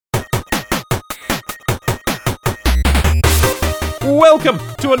Welcome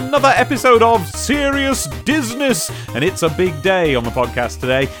to another episode of Serious Disness, and it's a big day on the podcast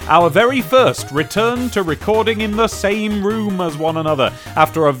today. Our very first return to recording in the same room as one another,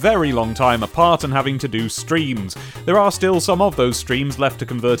 after a very long time apart and having to do streams. There are still some of those streams left to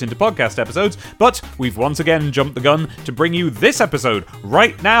convert into podcast episodes, but we've once again jumped the gun to bring you this episode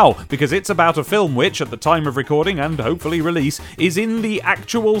right now, because it's about a film which, at the time of recording and hopefully release, is in the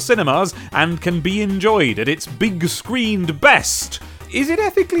actual cinemas and can be enjoyed at its big-screened best. Is it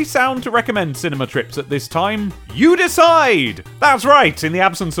ethically sound to recommend cinema trips at this time? You decide! That's right, in the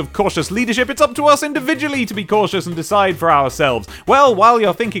absence of cautious leadership, it's up to us individually to be cautious and decide for ourselves. Well, while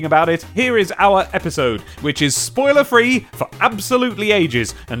you're thinking about it, here is our episode, which is spoiler-free for absolutely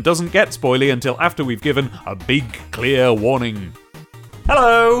ages, and doesn't get spoily until after we've given a big, clear warning.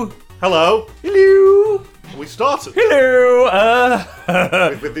 Hello! Hello. Hello! We started. Hello!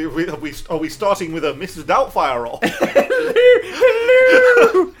 Are we starting with a Mrs. Doubtfire roll?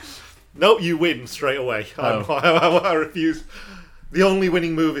 Hello! No, you win straight away. I refuse. The only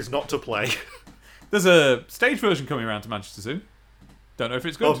winning move is not to play. There's a stage version coming around to Manchester soon. Don't know if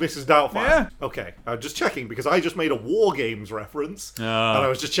it's good. Oh, Mrs. Doubtfire. Yeah. Okay, I'm just checking because I just made a War Games reference, Oh. and I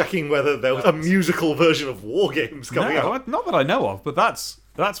was just checking whether there was a musical version of War Games coming out. Not that I know of, but that's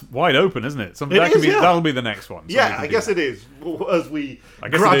wide open, isn't it? Yeah. That'll be the next one. Yeah, I guess it is. As we I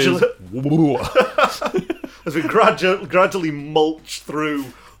guess gradually, it is. as we gradually mulch through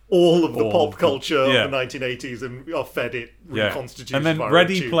all of the pop culture of the 1980s and are fed it reconstituted. And then by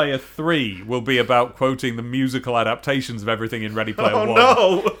Ready Red Player 3 will be about quoting the musical adaptations of everything in Ready Player 1.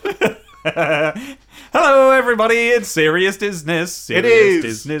 Oh no! Hello everybody, it's Serious Disness. It is.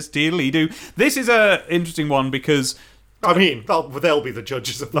 Disness, dearly-do. This is a interesting one because, I mean, they'll be the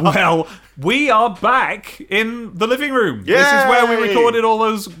judges of that. well, we are back in the living room. Yay! This is where we recorded all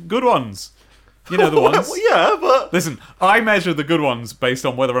those good ones. You know the ones. Well, yeah, but... Listen, I measure the good ones based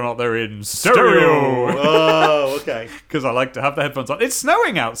on whether or not they're in stereo. Oh, okay. Because I like to have the headphones on. It's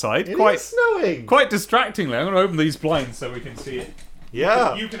snowing outside. It is snowing. Quite distractingly. I'm going to open these blinds so we can see it.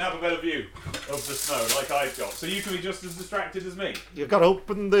 Yeah. You can have a better view of the snow like I've got. So you can be just as distracted as me. You've got to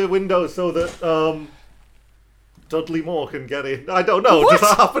open the window so that Dudley Moore can get in. I don't know. What? Does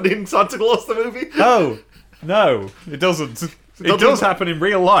that happen in Santa Claus the movie? No, it doesn't. It does happen in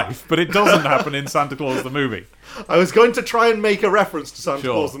real life, but it doesn't happen in Santa Claus the movie. I was going to try and make a reference to Santa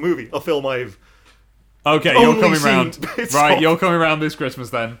Sure. Claus the movie, a film I've Okay, you're only coming seen round. bits Right, of. you're coming round this Christmas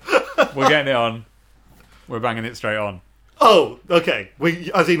then. We're getting it on. We're banging it straight on. Oh, okay. We're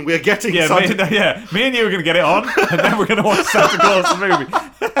getting Yeah, Santa... me and you are going to get it on, and then we're going to watch Santa Claus the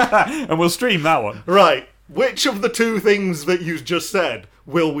movie. And we'll stream that one. Right. Which of the two things that you just said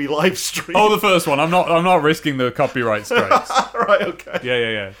will we live stream? Oh, the first one. I'm not risking the copyright strikes. Right, okay.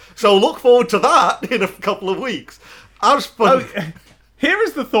 Yeah. So look forward to that in a couple of weeks. As for... Here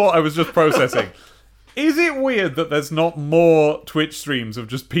is the thought I was just processing. Is it weird that there's not more Twitch streams of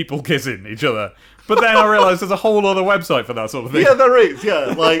just people kissing each other? But then I realised there's a whole other website for that sort of thing. Yeah, there is,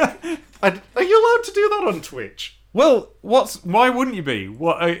 yeah. Like, are you allowed to do that on Twitch? Well, why wouldn't you be?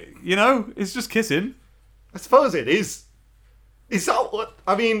 It's just kissing. I suppose it is. Is that what...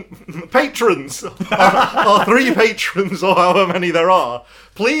 I mean, patrons, or 3 patrons, or however many there are,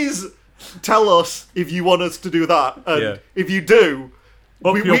 please tell us if you want us to do that. And if you do...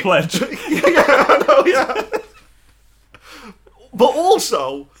 Up your pledge. yeah. But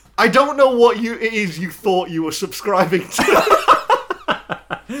also, I don't know what it is you thought you were subscribing to.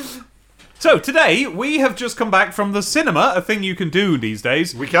 So, today, we have just come back from the cinema, a thing you can do these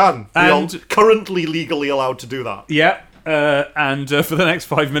days. We can. We are And- currently legally allowed to do that. Yeah, and for the next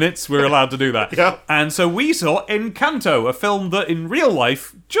 5 minutes, we're allowed to do that. Yeah. And so we saw Encanto, a film that in real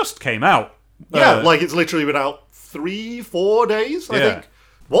life just came out. Yeah, like it's literally been out 3-4 days, I think.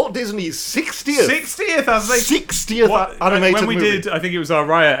 Walt Disney's 60th. 60th, as they... 60th animated when we movie. did, I think it was our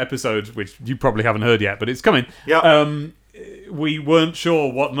Riot episode, which you probably haven't heard yet, but it's coming. Yeah. We weren't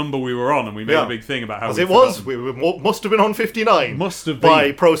sure what number we were on, and we made a big thing about how As it was, must have been on 59. Must have been.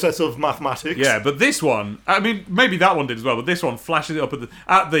 By process of mathematics. Yeah, but this one, I mean, maybe that one did as well, but this one flashes it up at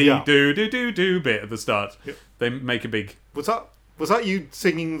the do bit at the start. Yeah. They make a big... Was that you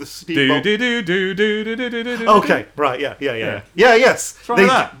singing the Steve Do Bo- do do do do do do do do. Okay, right, yeah, yes. What's wrong with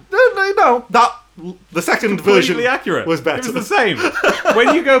that? No, the second version Completely accurate. was better. It was the same.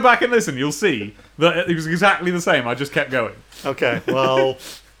 When you go back and listen, you'll see that it was exactly the same. I just kept going. Okay, well,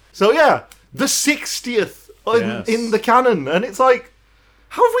 so yeah, the 60th Yes. in the canon, and it's like,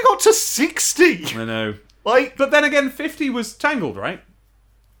 how have we got to 60? I know. Like, But then again, 50 was Tangled, right?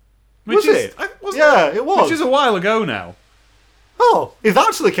 was it? Wasn't Yeah, it? it was. Which is a while ago now. Oh, if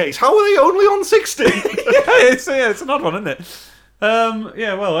that's the case, how are they only on 60? It's an odd one, isn't it?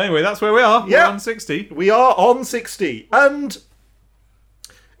 Yeah, well, anyway, that's where we are. Yeah. We're on 60. We are on 60, and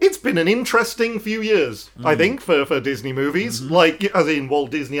it's been an interesting few years, I think, for Disney movies, like, as in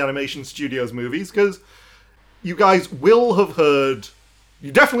Walt Disney Animation Studios movies, because you guys will have heard,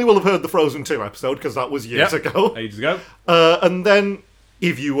 you definitely will have heard the Frozen 2 episode, because that was years ago. Ages ago. And then,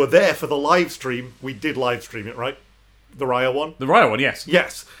 if you were there for the live stream, we did live stream it, right? The Raya one? The Raya one, yes.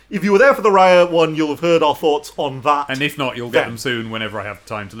 Yes. If you were there for the Raya one, you'll have heard our thoughts on that. And if not, you'll get them soon whenever I have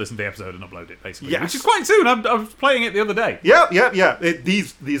time to listen to the episode and upload it, basically. Yes. Which is quite soon. I was playing it the other day. Yeah.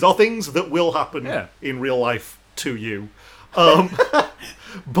 These are things that will happen in real life to you.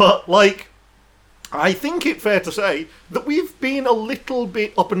 But, like, I think it's fair to say that we've been a little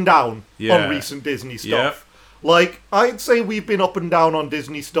bit up and down on recent Disney stuff. Like, I'd say we've been up and down on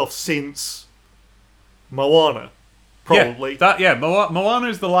Disney stuff since Moana. Probably. Moana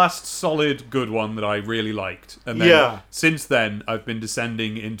is the last solid good one that I really liked. And then since then, I've been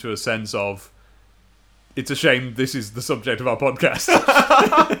descending into a sense of, it's a shame this is the subject of our podcast.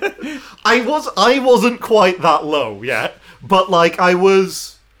 I wasn't quite that low yet, but, like, I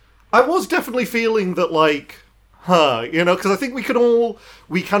was definitely feeling that, like, because I think we can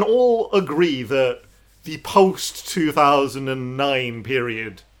all agree that the post 2009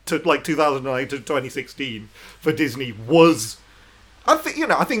 period, to like 2009 to 2016 for Disney was, I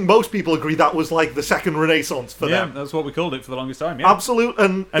think most people agree that was like the second renaissance for them. Yeah, that's what we called it for the longest time. Yeah, absolute.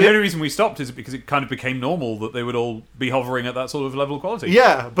 And the only reason we stopped is because it kind of became normal that they would all be hovering at that sort of level of quality.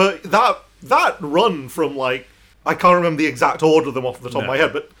 Yeah, but that run from, like, I can't remember the exact order of them off the top of my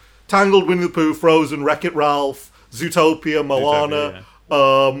head, but Tangled, Winnie the Pooh, Frozen, Wreck-It Ralph, Zootopia, Moana.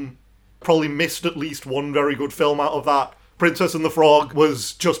 Probably missed at least one very good film out of that. Princess and the Frog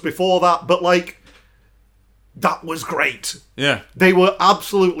was just before that, but, like, that was great. Yeah. They were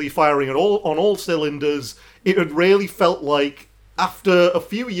absolutely firing on all cylinders. It had really felt like, after a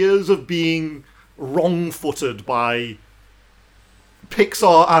few years of being wrong-footed by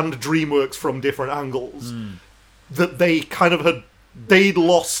Pixar and DreamWorks from different angles, that they kind of they'd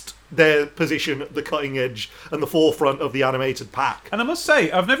lost their position at the cutting edge and the forefront of the animated pack. And I must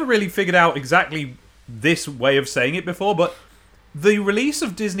say, I've never really figured out exactly this way of saying it before, but the release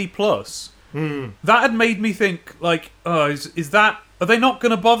of Disney Plus, that had made me think, like, are they not going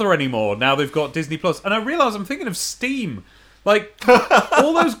to bother anymore now they've got Disney Plus? And I realise I'm thinking of Steam. Like,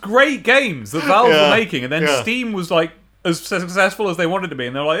 all those great games that Valve were making, and then Steam was, like, as successful as they wanted to be,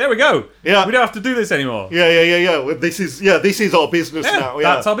 and they're like, there we go. Yeah. We don't have to do this anymore. Yeah. This is our business now.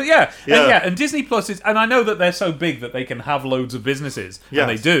 Yeah. That's our and Disney Plus is, and I know that they're so big that they can have loads of businesses, and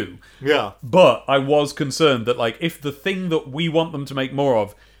they do. Yeah. But I was concerned that, like, if the thing that we want them to make more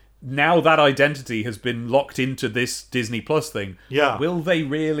of, now that identity has been locked into this Disney Plus thing, will they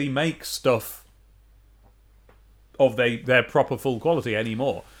really make stuff of their proper full quality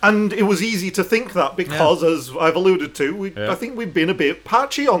anymore? And it was easy to think that because, as I've alluded to, I think we've been a bit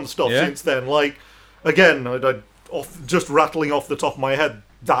patchy on stuff since then. Like, again, just rattling off the top of my head,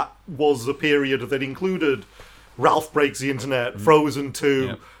 that was a period that included Ralph Breaks the Internet, Frozen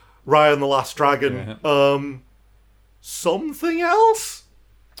 2, Raya and the Last Dragon, something else?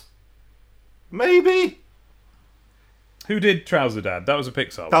 Maybe? Who did Trouser Dad? That was a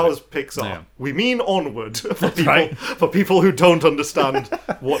Pixar. That was Pixar. Yeah. We mean Onward, for people who don't understand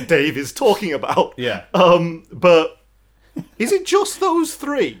what Dave is talking about. Yeah. But is it just those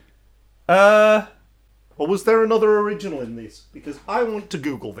three? Or was there another original in this? Because I want to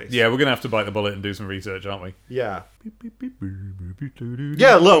Google this. Yeah, we're going to have to bite the bullet and do some research, aren't we? Yeah.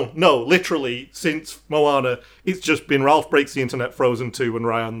 Yeah, no, literally, since Moana, it's just been Ralph Breaks the Internet, Frozen 2, and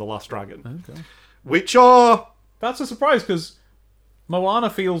Raya and the Last Dragon. Okay. Which are... That's a surprise, because Moana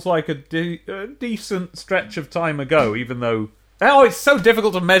feels like a decent stretch of time ago, even though... Oh, it's so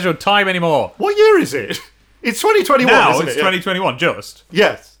difficult to measure time anymore. What year is it? It's 2021, now, isn't it? It's 2021, just.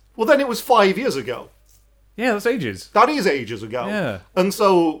 Yes. Well, then it was 5 years ago. Yeah, that's ages. That is ages ago. Yeah. And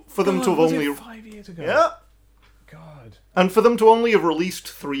so, for them to have was only... it 5 years ago? Yeah. God. And for them to only have released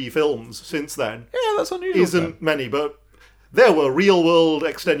 3 films since then... Yeah, that's unusual. Isn't many, but... There were real-world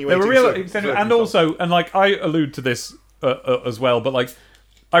extenuating and also, and like I allude to this as well, but like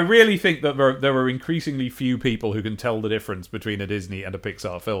I really think that there are increasingly few people who can tell the difference between a Disney and a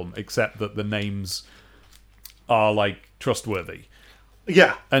Pixar film, except that the names are like trustworthy.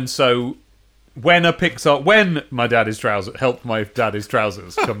 Yeah, and so when My Daddy's Trousers Help My Daddy's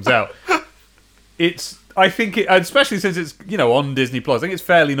Trousers comes out, I think especially since it's on Disney Plus, I think it's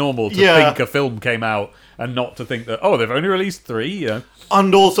fairly normal to think a film came out and not to think that they've only released 3.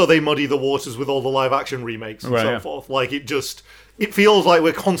 And also they muddy the waters with all the live action remakes and so forth. Like it feels like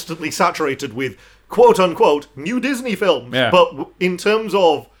we're constantly saturated with quote-unquote new Disney films. Yeah. But in terms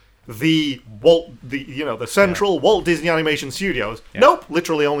of the central Walt Disney Animation Studios, nope,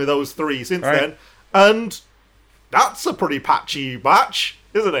 literally only those 3 since then. And that's a pretty patchy batch,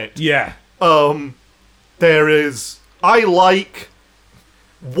 isn't it? Yeah. There is... I like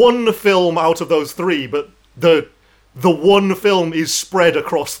one film out of those 3, but the one film is spread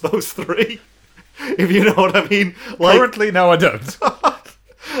across those 3. If you know what I mean. Like, currently, no, I don't.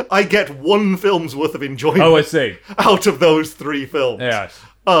 I get one film's worth of enjoyment Oh, I see. out of those 3 films. Yes.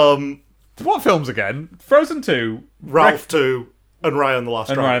 What films again? Frozen 2, Ralph 2, and Ryan the Last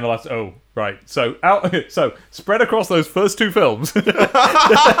and Dragon. Ryan the Last. Oh, right. So so spread across those first 2 films.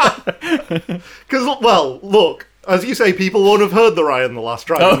 Because, well, look, as you say, people won't have heard the Ryan the Last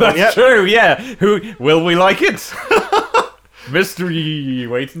Dragon Oh, one that's yet. true. Yeah. Who will we like it? Mystery.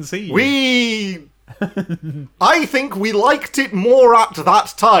 Wait and see. I think we liked it more at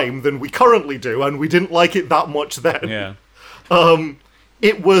that time than we currently do, and we didn't like it that much then. Yeah.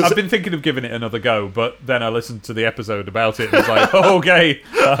 It was... I've been thinking of giving it another go, but then I listened to the episode about it and was like, oh, okay,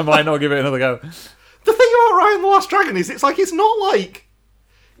 I might not give it another go. The thing about Ryan the Last Dragon is it's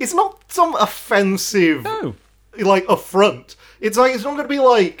not some offensive No. affront. It's not going to be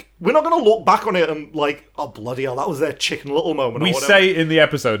like, we're not going to look back on it and like, oh bloody hell, that was their Chicken Little moment. We or whatever. say in the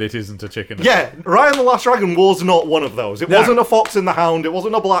episode it isn't a chicken. Yeah, Ryan the Last Dragon was not one of those. It No. wasn't a Fox and the Hound. It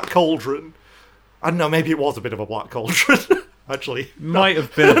wasn't a Black Cauldron. I don't know, maybe it was a bit of a Black Cauldron, actually. Might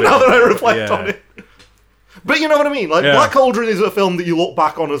have been a bit. Now that I reflect Yeah. on it. But you know what I mean? Like, Yeah. Black Cauldron is a film that you look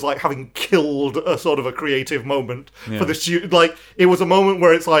back on as like having killed a sort of a creative moment for the studio. Like, it was a moment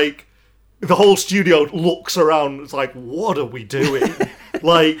where it's like the whole studio looks around. It's like, what are we doing?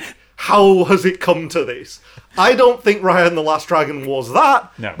 Like, how has it come to this? I don't think Ryan the Last Dragon was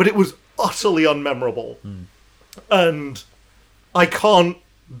that, No. but it was utterly unmemorable. And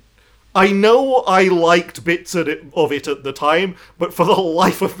I know I liked bits of it at the time, but for the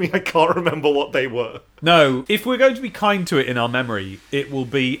life of me, I can't remember what they were. No, if we're going to be kind to it in our memory, it will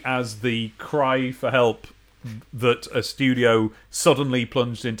be as the cry for help that a studio suddenly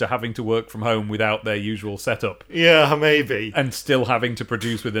plunged into having to work from home without their usual setup Yeah, maybe. and still having to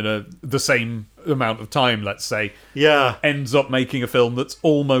produce within the same amount of time, let's say, Yeah. ends up making a film that's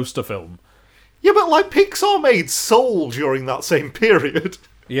almost a film. Yeah, but like Pixar made Soul during that same period.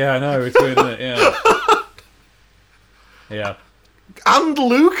 Yeah, I know, it's weird, isn't it? Yeah. Yeah. And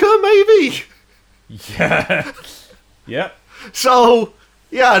Luca, maybe? Yeah. Yeah. So,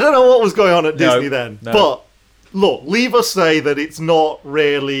 yeah, I don't know what was going on at No, Disney then. no. But, look, leave us say that it's not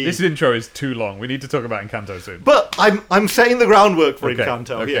really... This intro is too long. We need to talk about Encanto soon. But I'm setting the groundwork for Okay,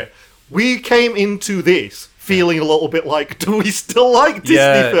 Encanto okay. here. We came into this feeling a little bit like, do we still like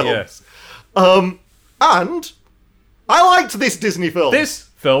Disney films? Yeah. And I liked this Disney film. This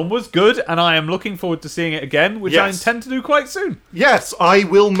film was good, and I am looking forward to seeing it again, which I Yes. intend to do quite soon. Yes, I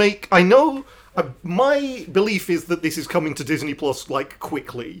will make... I know... my belief is that this is coming to Disney Plus, like,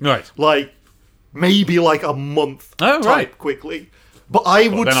 quickly. Right. Like, maybe, like, a month Oh, type right. quickly. But I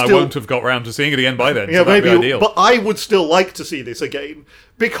would Then still... I won't have got round to seeing it again by then, Yeah, so that'd maybe... be ideal. But I would still like to see this again.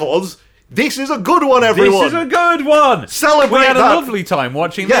 Because this is a good one, everyone! This is a good one! Celebrate We had that. a lovely time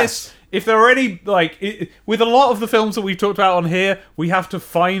watching Yes. this. If there are any, with a lot of the films that we've talked about on here, we have to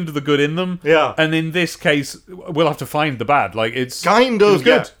find the good in them. Yeah. And in this case, we'll have to find the bad. Like, it's... Kind it of, was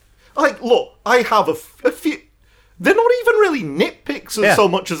good. yeah. Like, look, I have a few... They're not even really nitpicks Yeah. so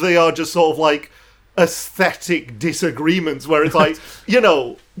much as they are just sort of, like, aesthetic disagreements where it's like, you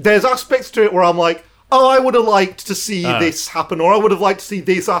know, there's aspects to it where I'm like, oh, I would have liked to see this happen, or I would have liked to see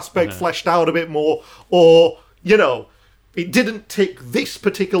this aspect fleshed out a bit more, or, you know, it didn't tick this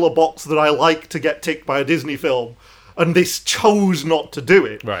particular box that I like to get ticked by a Disney film, and this chose not to do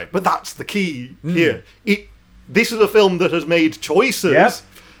it. Right. But that's the key here. This is a film that has made choices Yep.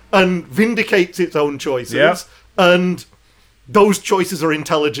 and vindicates its own choices, Yep. and those choices are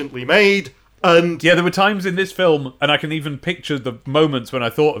intelligently made, and Yeah, there were times in this film, and I can even picture the moments when I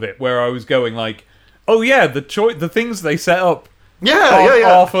thought of it, where I was going like, oh yeah, the things they set up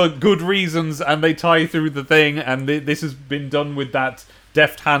are for good reasons, and they tie through the thing, and this has been done with that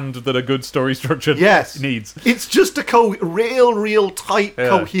deft hand that a good story structure needs. It's just a real tight,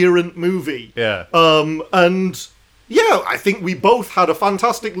 coherent movie. Yeah. And yeah, I think we both had a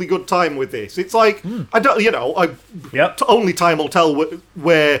fantastically good time with this. It's like I don't, you know, only time will tell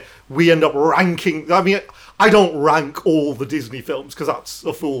where we end up ranking. I mean, I don't rank all the Disney films because that's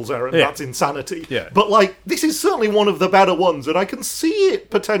a fool's errand. Yeah. That's insanity. Yeah. But like, this is certainly one of the better ones, and I can see it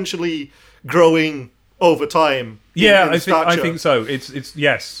potentially growing over time. Yeah, in I stature. think so. It's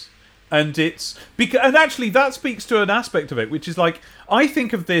yes, and it's because, and actually that speaks to an aspect of it, which is like, I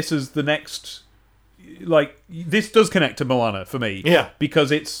think of this as the next like this does connect to Moana for me. Yeah.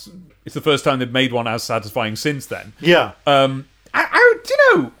 Because it's the first time they've made one as satisfying since then. Yeah. I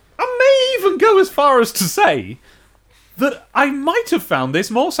may even go as far as to say that I might have found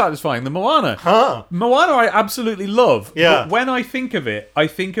this more satisfying than Moana. Huh. Moana I absolutely love. Yeah. But when I think of it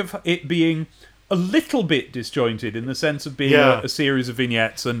it being a little bit disjointed in the sense of being Yeah. a series of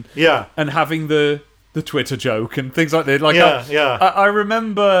vignettes and Yeah. having the Twitter joke and things like that. Like Yeah, I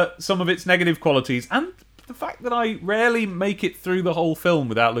remember some of its negative qualities and the fact that I rarely make it through the whole film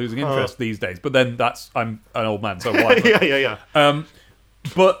without losing interest these days. But then I'm an old man, so why? Yeah.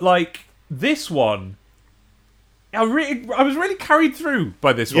 But like this one, I was really carried through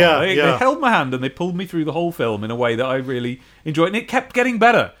by this one. Yeah, They held my hand and they pulled me through the whole film in a way that I really enjoyed, and it kept getting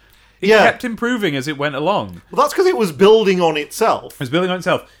better. It kept improving as it went along. Well, that's because it was building on itself. It was building on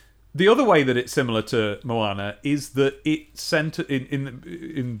itself. The other way that it's similar to Moana is that it centered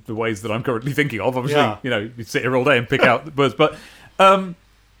in the ways that I'm currently thinking of. Obviously, you sit here all day and pick out the words, but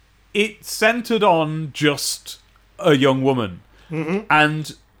it centered on just a young woman,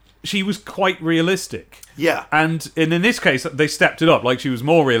 and she was quite realistic. Yeah. And in this case, they stepped it up. Like, she was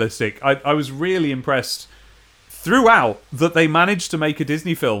more realistic. I was really impressed throughout that they managed to make a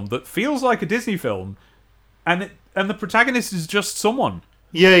Disney film that feels like a Disney film, and the protagonist is just someone.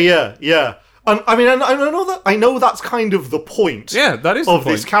 Yeah. And I know that's kind of the point. Yeah, that is of the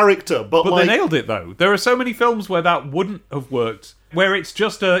point. this character, but they nailed it though. There are so many films where that wouldn't have worked, where it's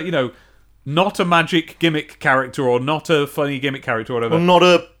just not a magic gimmick character or not a funny gimmick character or whatever. Well, not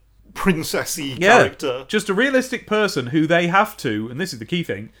a princessy character. Just a realistic person who they have to, and this is the key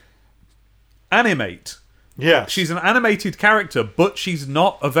thing, animate. Yeah. She's an animated character, but she's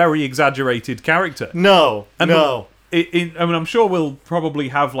not a very exaggerated character. No. I'm sure we'll probably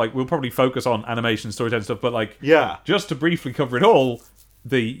focus on animation, storytelling stuff, but just to briefly cover it all,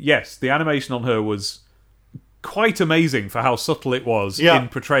 the animation on her was quite amazing for how subtle it was in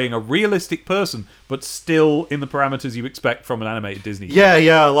portraying a realistic person, but still in the parameters you expect from an animated Disney film.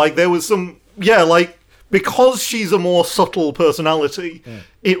 Yeah, like there was some... Yeah, like, because she's a more subtle personality,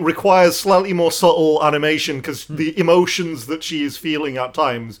 it requires slightly more subtle animation, because the emotions that she is feeling at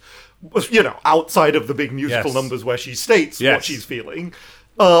times, outside of the big musical numbers where she states what she's feeling,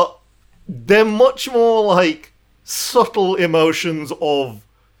 they're much more like subtle emotions of,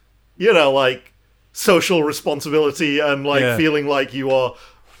 social responsibility and feeling like you are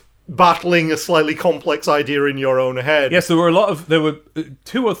battling a slightly complex idea in your own head. Yes, there were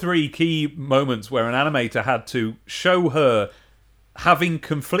 2 or 3 key moments where an animator had to show her having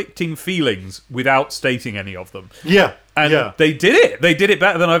conflicting feelings without stating any of them. Yeah. And they did it. They did it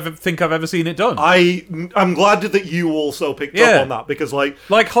better than I think I've ever seen it done. I'm glad that you also picked up on that, because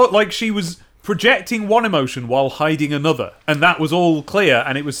like she was projecting one emotion while hiding another, and that was all clear,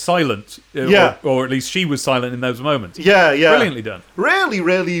 and it was silent. Or at least she was silent in those moments. Yeah. Brilliantly done. Really,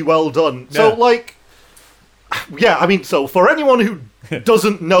 really well done. So, so for anyone who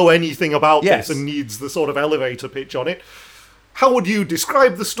doesn't know anything about this and needs the sort of elevator pitch on it, how would you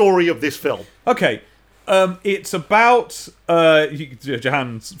describe the story of this film? Okay. It's about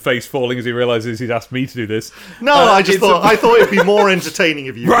Jahan's face falling as he realizes he's asked me to do this. No, I thought it'd be more entertaining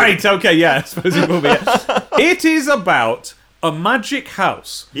if you right, okay, yeah, I suppose it will be. Yeah. It is about a magic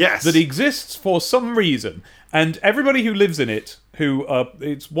house that exists for some reason, and everybody who lives in it,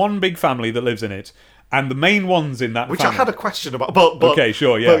 it's one big family that lives in it, and the main ones in that family... Which I had a question about, but okay,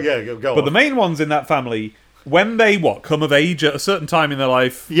 sure, yeah. But yeah, go on. But the main ones in that family... When they, come of age at a certain time in their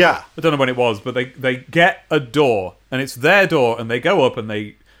life... Yeah. I don't know when it was, but they get a door, and it's their door, and they go up and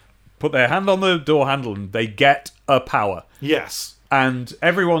they put their hand on the door handle, and they get a power. Yes. And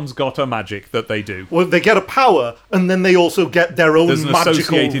everyone's got a magic that they do. Well, they get a power, and then they also get their own There's an magical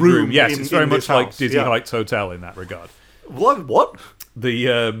associated room. Yes, it's very much like Disney Yeah. Heights Hotel in that regard. What?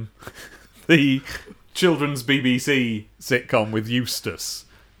 The children's BBC sitcom with Eustace.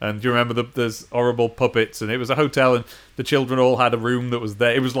 And do you remember there's horrible puppets, and it was a hotel, and the children all had a room that was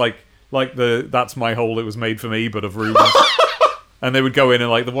there. It was like the That's My Hole, It Was Made For Me, but of rooms. And they would go in,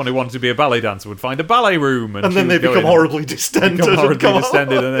 and the one who wanted to be a ballet dancer would find a ballet room, and then they become horribly distended. And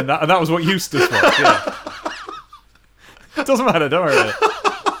then that was what Eustace was. Yeah. It doesn't matter, don't worry about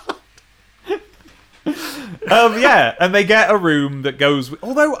it. And they get a room that goes.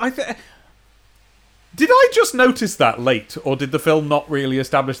 Although did I just notice that late, or did the film not really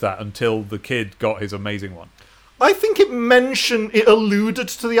establish that until the kid got his amazing one? I think it alluded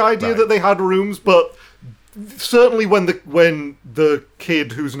to the idea that they had rooms, but certainly when the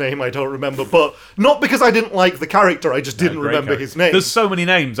kid, whose name I don't remember, but not because I didn't like the character, I just didn't remember his name. There's so many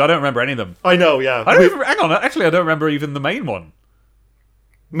names, I don't remember any of them. I know, yeah. Hang on, actually I don't remember even the main one.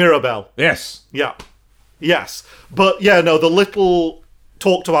 Mirabelle. Yes. Yeah. Yes. But yeah, no, the little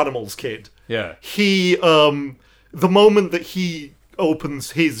talk to animals kid. Yeah. He, the moment that he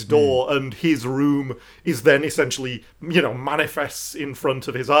opens his door and his room is then essentially, manifests in front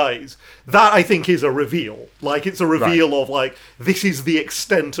of his eyes, that I think is a reveal. Like, it's a reveal of, like, this is the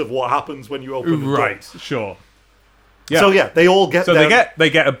extent of what happens when you open the door. Right, sure. Yeah. So yeah, they all get So their... they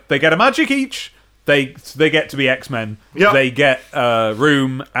get a magic each. They get to be X-Men. Yep. They get a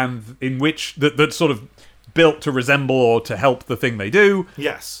room and in which that's sort of built to resemble or to help the thing they do.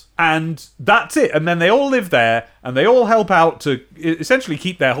 Yes. And that's it. And then they all live there, and they all help out to essentially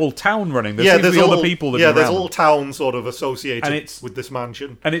keep their whole town running. There seems to be other people that there's around a little them. town sort of associated And it's- with this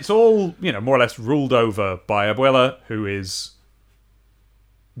mansion. And it's all, more or less ruled over by Abuela, who is...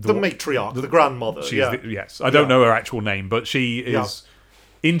 The matriarch, the grandmother. She's Yeah. yes, I don't know her actual name, but she is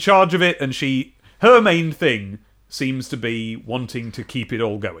in charge of it, and her main thing seems to be wanting to keep it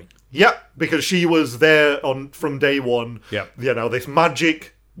all going. Yeah, because she was there from day one. Yep. This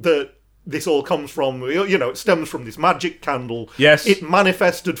magic that this all comes from, it stems from this magic candle. Yes. It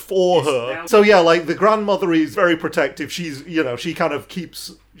manifested for her. So yeah, like the grandmother is very protective. She's, she kind of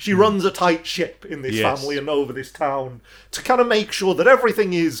she runs a tight ship in this Yes. family and over this town to kind of make sure that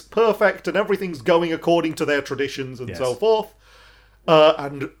everything is perfect and everything's going according to their traditions and Yes. so forth.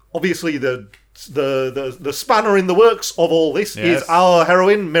 And obviously the spanner in the works of all this Yes. is our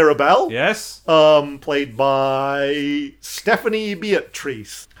heroine Mirabelle. Yes, Played by Stephanie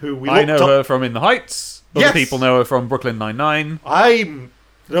Beatrice, who we I know looked up. her from In the Heights. Other Yes. people know her from Brooklyn Nine-Nine. I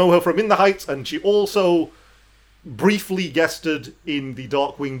know her from In the Heights, and she also briefly guested in the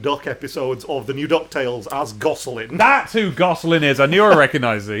Darkwing Duck episodes of the new DuckTales as Gosselin. That's who Gosselin is. I knew I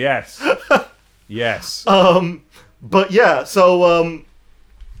recognised her. Yes, yes. But yeah, so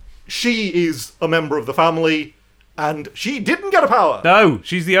she is a member of the family, and she didn't get a power. No,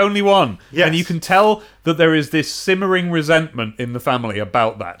 she's the only one. Yes. And you can tell that there is this simmering resentment in the family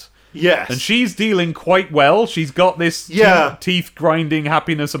about that. Yes. And she's dealing quite well. She's got this teeth-grinding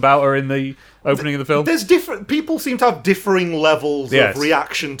happiness about her in the opening of the film. There's people seem to have differing levels Yes. of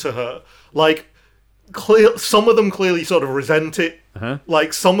reaction to her. Like, some of them clearly sort of resent it.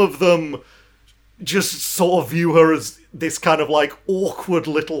 Like, some of them just sort of view her as this kind of, like, awkward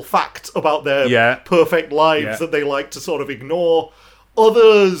little fact about their perfect lives that they like to sort of ignore.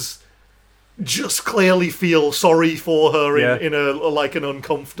 Others just clearly feel sorry for her in a like an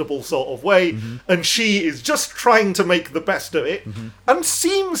uncomfortable sort of way, and she is just trying to make the best of it, and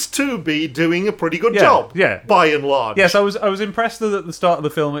seems to be doing a pretty good job, by and large. Yes, I was impressed that at the start of the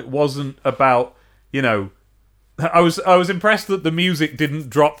film it wasn't about, I was impressed that the music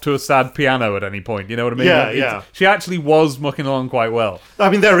didn't drop to a sad piano at any point. You know what I mean? Yeah. She actually was mucking along quite well. I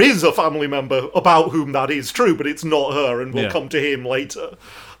mean, there is a family member about whom that is true, but it's not her, and we'll come to him later.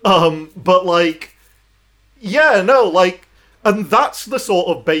 But like, and that's the sort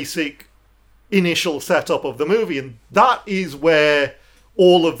of basic initial setup of the movie, and that is where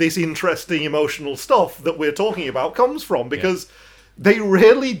all of this interesting emotional stuff that we're talking about comes from, because they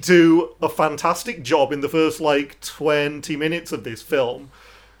really do a fantastic job in the first, 20 minutes of this film,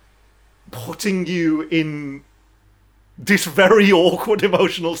 putting you in this very awkward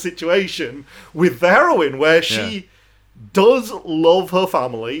emotional situation with the heroine, where she does love her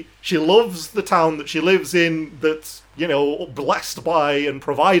family. She loves the town that she lives in that's, blessed by and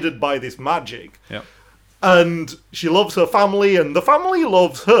provided by this magic. Yeah. And she loves her family, and the family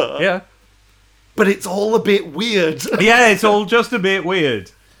loves her. Yeah. But it's all a bit weird. Yeah, it's all just a bit weird.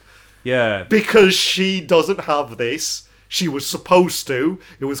 Yeah. Because she doesn't have this. She was supposed to.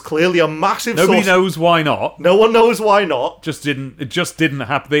 It was clearly a massive Nobody source. knows why not. No one knows why not. It just didn't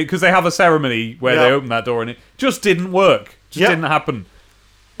happen, because they have a ceremony where they open that door and it just didn't work. Didn't happen.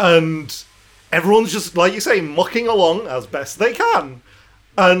 And everyone's just, like you say, mucking along as best they can.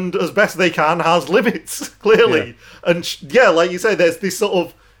 And as best they can has limits, clearly. And like you say, there's this sort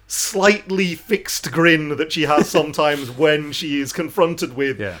of slightly fixed grin that she has sometimes when she is confronted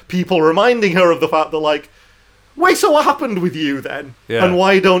with people reminding her of the fact that, like, wait, so what happened with you then? Yeah. And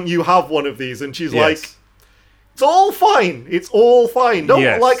why don't you have one of these? And she's like, it's all fine. It's all fine.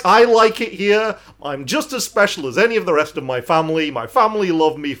 I like it here. I'm just as special as any of the rest of my family. My family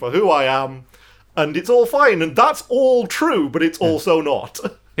love me for who I am. And it's all fine. And that's all true, but it's also not.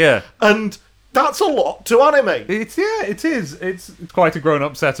 Yeah. And that's a lot to animate. It is. It's quite a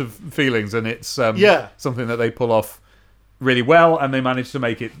grown-up set of feelings, and it's something that they pull off really well, and they manage to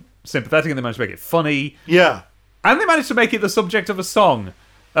make it sympathetic, and they manage to make it funny. Yeah. And they managed to make it the subject of a song.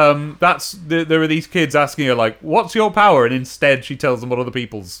 There are these kids asking her, like, what's your power? And instead she tells them what other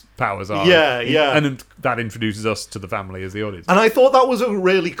people's powers are. Yeah. And that introduces us to the family as the audience. And I thought that was a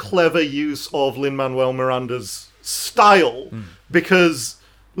really clever use of Lin-Manuel Miranda's style, because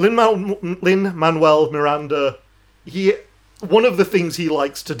Lin-Manuel Miranda, one of the things he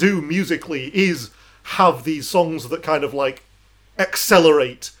likes to do musically is have these songs that kind of like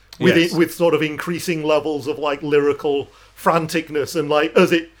accelerate with sort of increasing levels of like lyrical franticness, and like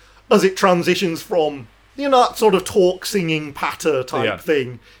as it transitions from, you know, that sort of talk singing patter type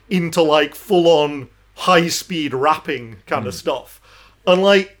thing into like full on high speed rapping kind of stuff. And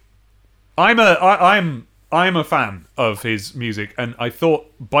like I'm a fan of his music, and I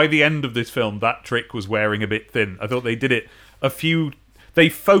thought by the end of this film that trick was wearing a bit thin. I thought they did it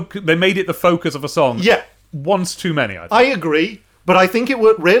they made it the focus of a song. Yeah. Once too many, I think. I agree, but I think it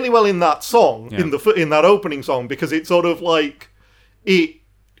worked really well in that song, in that opening song, because it sort of like it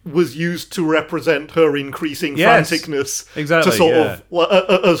was used to represent her increasing franticness, exactly, to sort of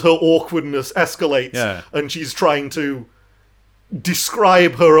as her awkwardness escalates, and she's trying to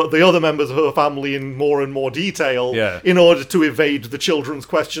describe the other members of her family in more and more detail in order to evade the children's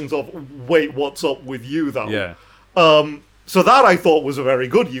questions of, wait, what's up with you though? So that I thought was a very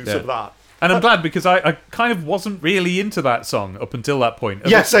good use of that. And I'm glad, because I kind of wasn't really into that song up until that point.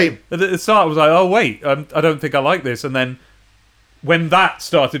 Same. At the start I was like, oh wait, I don't think I like this, and then when that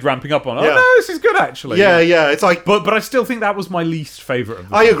started ramping up on, oh no, this is good actually. Yeah, it's like... But I still think that was my least favourite of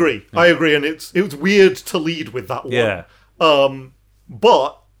the I song. agree, and it was weird to lead with that one. Yeah.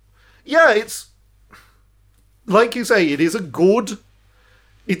 But, yeah, it's... Like you say, it's a good,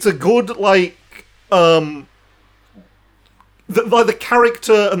 like... The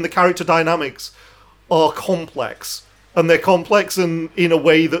character and the character dynamics are complex. And they're complex in a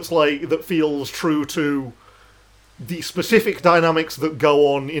way that's like, that feels true to the specific dynamics that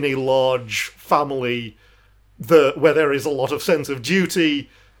go on in a large family where there is a lot of sense of duty,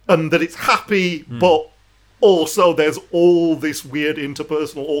 and that it's happy, but also there's all this weird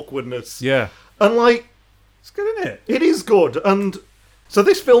interpersonal awkwardness. Yeah. And like... It's good, isn't it? It is good, and... So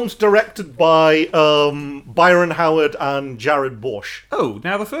this film's directed by Byron Howard and Jared Bush. Oh,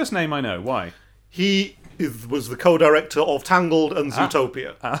 now the first name I know. Why? He was the co-director of Tangled and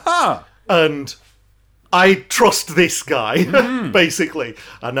Zootopia. Aha! And I trust this guy, basically.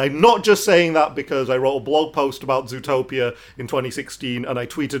 And I'm not just saying that because I wrote a blog post about Zootopia in 2016 and I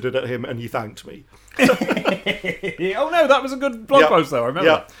tweeted it at him and he thanked me. Oh no, that was a good blog post though, I remember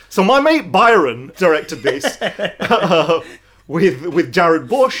that. So my mate Byron directed this with Jared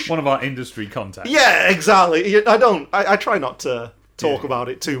Bush. One of our industry contacts. Yeah, exactly. I try not to talk about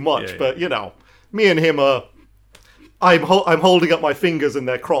it too much, but you know, me and him are... I'm holding up my fingers and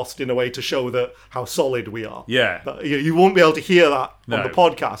they're crossed in a way to show that how solid we are. Yeah. But you won't be able to hear that on the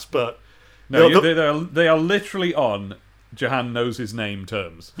podcast, but... No, they are literally on Jahan knows his name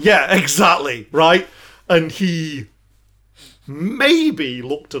terms. Yeah, exactly, right? And he maybe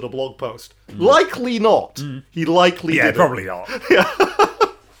looked at a blog post. Likely not. He likely didn't. Probably not.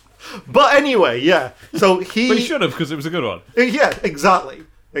 But anyway, yeah. So he... But he should have, because it was a good one. Yeah, exactly.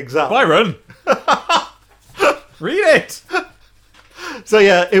 Byron! Read it! So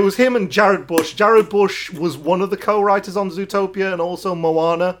yeah, it was him and Jared Bush. Jared Bush was one of the co-writers on Zootopia and also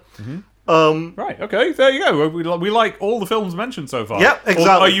Moana. Right, okay, there you go. We like all the films mentioned so far. Yeah, exactly.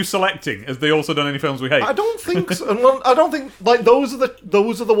 Or are you selecting? Has they also done any films we hate? I don't think so. Well, I don't think... Like, those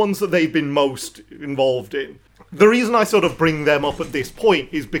are the ones that they've been most involved in. The reason I sort of bring them up at this point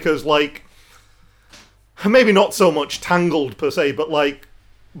is because, like... Maybe not so much Tangled, per se, but, like...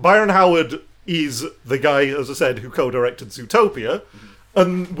 Byron Howard is the guy, as I said, who co-directed Zootopia,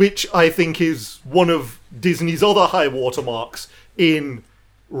 and which I think is one of Disney's other high watermarks in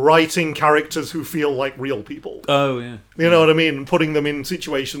writing characters who feel like real people. Oh, yeah. You know what I mean? Putting them in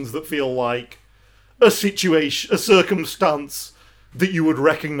situations that feel like a circumstance that you would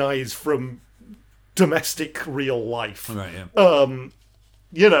recognize from domestic real life. Right, yeah.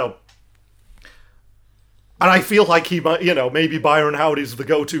 You know. And I feel like he might, you know, maybe Byron Howard is the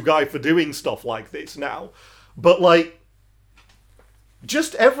go-to guy for doing stuff like this now. But, like,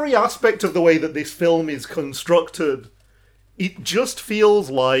 just every aspect of the way that this film is constructed, it just feels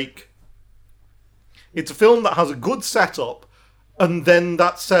like it's a film that has a good setup, and then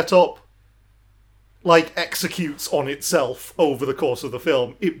that setup, like, executes on itself over the course of the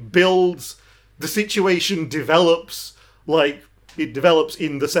film. It builds, the situation develops, like, it develops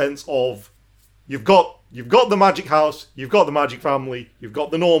in the sense of you've got the magic house, you've got the magic family, you've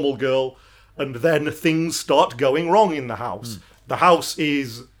got the normal girl, and then things start going wrong in the house. The house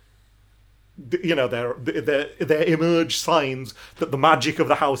is you know, there emerge signs that the magic of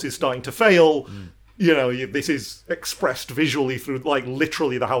the house is starting to fail. You know, this is expressed visually through, like,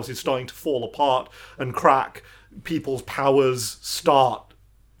 literally the house is starting to fall apart and crack. People's powers start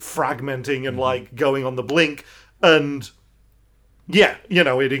fragmenting and, like, going on the blink. And, yeah, you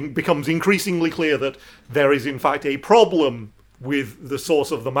know, it becomes increasingly clear that there is, in fact, a problem with the source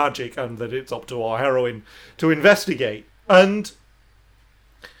of the magic and that it's up to our heroine to investigate. And,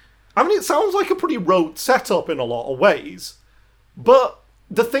 I mean, it sounds like a pretty rote setup in a lot of ways, but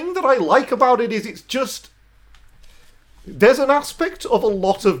the thing that I like about it is it's just... There's an aspect of a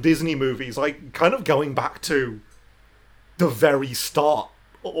lot of Disney movies, like, kind of going back to the very start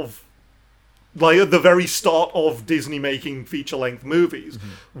of... Like, the very start of Disney making feature-length movies,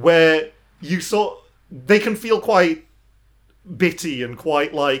 where they can feel quite bitty and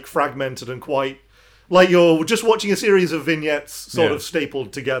quite, like, fragmented and quite... Like, you're just watching a series of vignettes sort of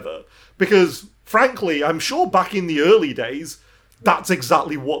stapled together. Because, frankly, I'm sure back in the early days, that's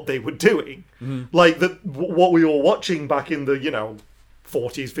exactly what they were doing. Like, what we were watching back in the, you know,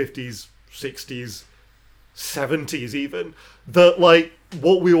 40s, 50s, 60s, 70s even, that, like,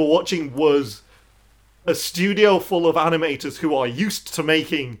 what we were watching was a studio full of animators who are used to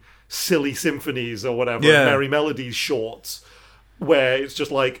making silly symphonies or whatever, Merry Melodies shorts, where it's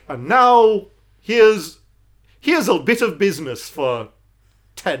just like, and now here's a bit of business for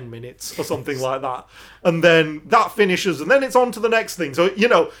 10 minutes or something like that. And then that finishes, and then it's on to the next thing. So, you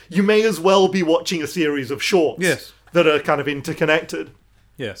know, you may as well be watching a series of shorts that are kind of interconnected.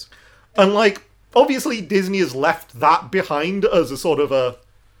 Yes. And, like, obviously Disney has left that behind as a sort of a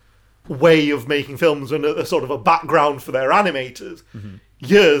way of making films and a sort of a background for their animators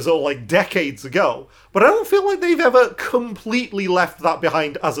years or, like, decades ago. But I don't feel like they've ever completely left that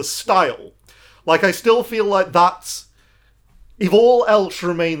behind as a style. Like, I still feel like that's... If all else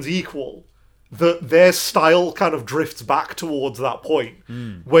remains equal, that their style kind of drifts back towards that point,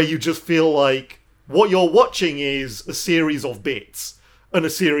 where you just feel like what you're watching is a series of bits and a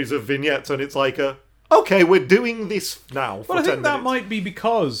series of vignettes, and it's like okay, we're doing this now for 10 minutes. I think that might be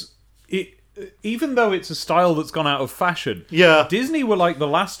because even though it's a style that's gone out of fashion, Disney were like the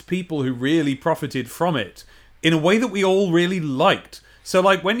last people who really profited from it in a way that we all really liked. So,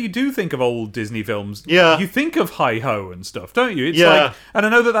 like, when you do think of old Disney films, you think of Hi-Ho and stuff, don't you? It's like, and I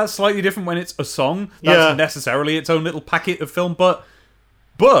know that that's slightly different when it's a song. That's necessarily its own little packet of film, but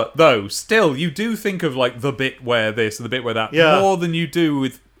though, still, you do think of, like, the bit where this and the bit where that more than you do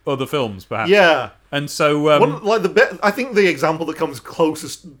with other films, perhaps. Yeah. And so... I think the example that comes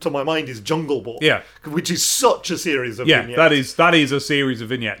closest to my mind is Jungle Book. Yeah. Which is such a series of vignettes. Yeah, that is a series of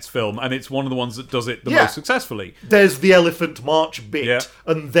vignettes film, and it's one of the ones that does it the most successfully. There's the Elephant March bit,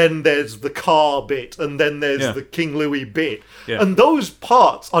 and then there's the car bit, and then there's the King Louis bit. Yeah. And those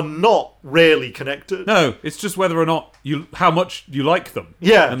parts are not really connected. No, it's just whether or not how much you like them.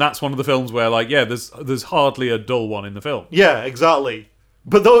 Yeah. And that's one of the films where, like, there's hardly a dull one in the film. Yeah, exactly.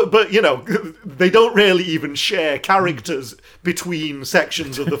 But you know, they don't really even share characters between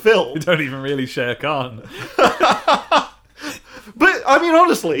sections of the film. They don't even really share Khan. But, I mean,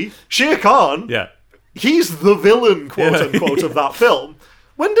 honestly, Shere Khan, he's the villain, quote-unquote, of that film.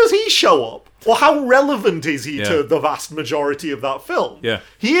 When does he show up? Or how relevant is he to the vast majority of that film? Yeah.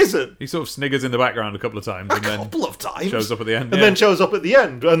 He isn't. He sort of sniggers in the background a couple of times. A couple of times. Shows up at the end. And then shows up at the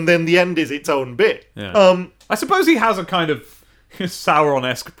end. And then the end is its own bit. Yeah. I suppose he has a kind of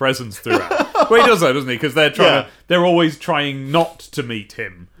Sauron-esque presence throughout. Well, he does though, doesn't he? Because they're always trying not to meet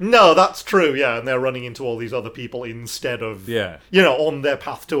him. No, that's true, yeah, and they're running into all these other people instead of, you know, on their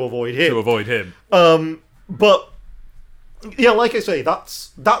path to avoid him. But, yeah, like I say,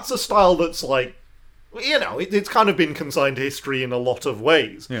 that's a style that's, like, you know, it's kind of been consigned to history in a lot of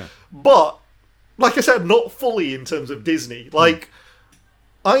ways. Yeah. But, like I said, not fully in terms of Disney. Like,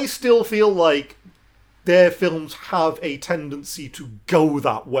 I still feel like their films have a tendency to go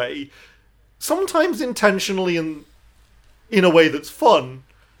that way. Sometimes intentionally and in a way that's fun,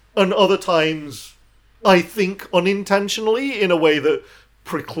 and other times, I think, unintentionally, in a way that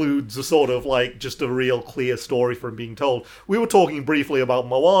precludes a sort of, like, just a real clear story from being told. We were talking briefly about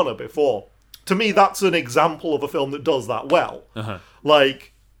Moana before. To me, that's an example of a film that does that well.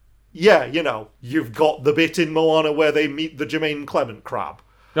 Like, yeah, you know, you've got the bit in Moana where they meet the Jermaine Clement crab.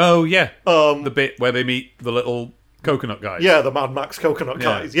 Oh, yeah. The bit where they meet the little coconut guys. Yeah, the Mad Max coconut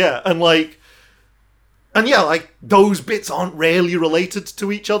guys, And, like, those bits aren't really related to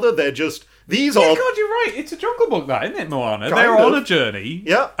each other. They're just, these are... God, you're right. It's a Jungle Book, that, isn't it, Moana? They're on a journey.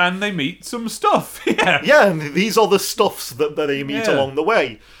 Yeah. And they meet some stuff. Yeah, and these are the stuffs that they meet along the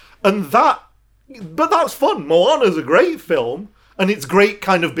way. And but that's fun. Moana's a great film. And it's great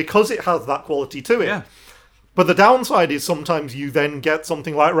kind of because it has that quality to it. Yeah. But the downside is sometimes you then get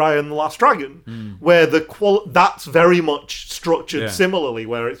something like Raya and the Last Dragon, where that's very much structured similarly,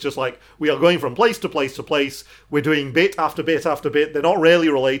 where it's just like, we are going from place to place to place, we're doing bit after bit after bit, they're not really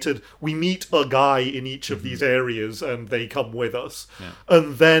related, we meet a guy in each of these areas and they come with us. Yeah.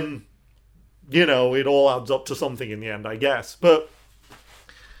 And then, it all adds up to something in the end, I guess. But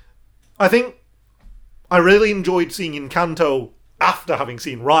I think I really enjoyed seeing Encanto after having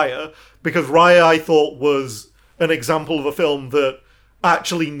seen Raya, because Raya I thought was an example of a film that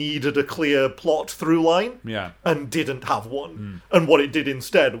actually needed a clear plot through line and didn't have one. And what it did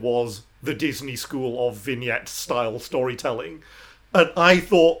instead was the Disney school of vignette style storytelling. And I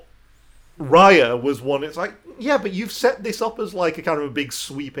thought Raya was one, it's like, yeah, but you've set this up as like a kind of a big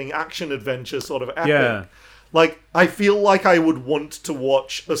sweeping action adventure sort of epic. Yeah. Like, I feel like I would want to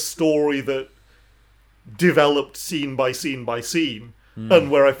watch a story that developed scene by scene by scene,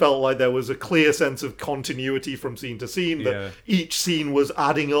 and where I felt like there was a clear sense of continuity from scene to scene, that each scene was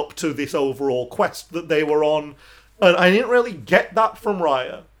adding up to this overall quest that they were on. And I didn't really get that from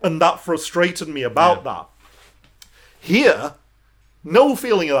Raya, and that frustrated me about that. Here, no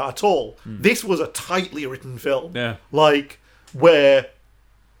feeling of that at all. This was a tightly written film. Like, where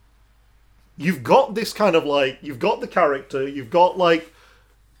you've got this kind of like, you've got the character, you've got like,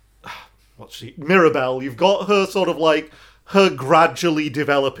 Mirabelle, you've got her sort of like, her gradually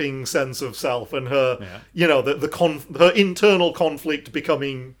developing sense of self and her, her internal conflict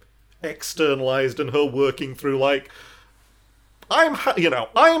becoming externalized and her working through like, I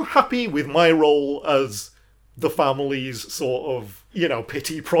am happy with my role as the family's sort of,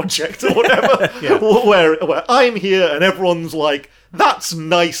 pity project or whatever, where I'm here and everyone's like, that's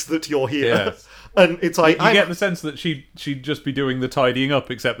nice that you're here. Yes. And it's like, you get the sense that she'd just be doing the tidying up,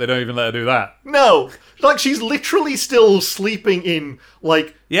 except they don't even let her do that. No, like she's literally still sleeping in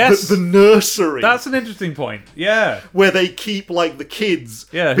like the nursery. That's an interesting point. Yeah, where they keep like the kids.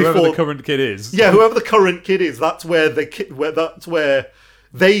 Yeah, whoever the current kid is. Yeah, whoever the current kid is. That's where that's where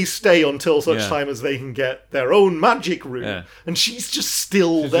they stay until such time as they can get their own magic room. Yeah. And she's just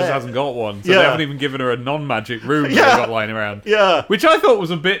still there. She just hasn't got one. So they haven't even given her a non-magic room that they've got lying around. Yeah. Which I thought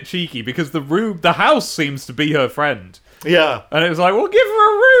was a bit cheeky, because the house seems to be her friend. Yeah. And it was like, well, give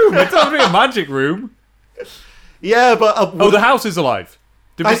her a room. It doesn't be a magic room. Yeah, but... the house is alive.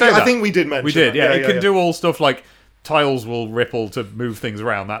 Did we say that? I think we did mention We did, that. It can do all stuff like tiles will ripple to move things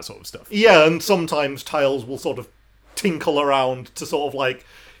around, that sort of stuff. Yeah, and sometimes tiles will sort of tinkle around to sort of like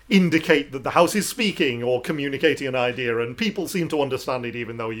indicate that the house is speaking or communicating an idea, and people seem to understand it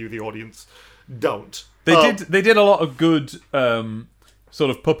even though you, the audience, don't. They did a lot of good sort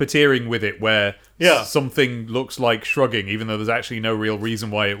of puppeteering with it, where something looks like shrugging, even though there's actually no real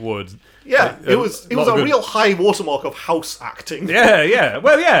reason why it would. Yeah, it was a real high watermark of house acting. Yeah.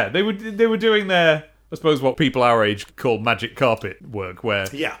 Well, yeah, they were doing their, I suppose, what people our age call magic carpet work, where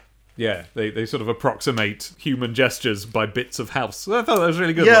they sort of approximate human gestures by bits of house. So I thought that was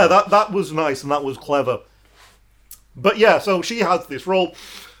really good. Yeah, that was nice and that was clever. But yeah, so she has this role,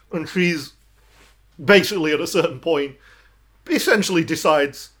 and she's basically at a certain point essentially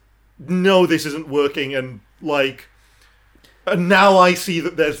decides, no, this isn't working, and now I see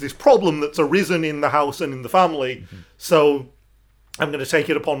that there's this problem that's arisen in the house and in the family, so I'm going to take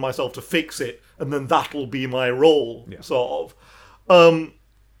it upon myself to fix it, and then that'll be my role, sort of.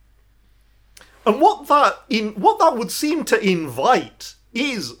 And what that would seem to invite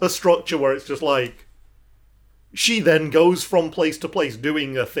is a structure where it's just like, she then goes from place to place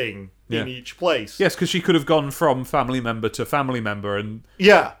doing a thing in each place. Yes, because she could have gone from family member to family member and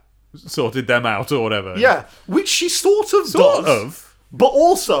sorted them out or whatever. Yeah, which she sort of. But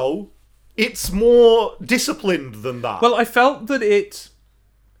also, it's more disciplined than that. Well, I felt that it...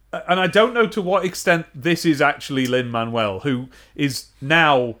 And I don't know to what extent this is actually Lin-Manuel, who is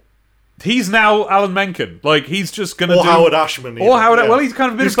now... He's now Alan Menken. Like, he's just going to do... Howard Ashman. Or Howard... Yeah. Well, he's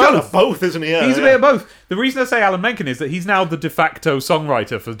kind of a bit of both. He's kind of both, isn't he? Yeah, he's a bit of both. The reason I say Alan Menken is that he's now the de facto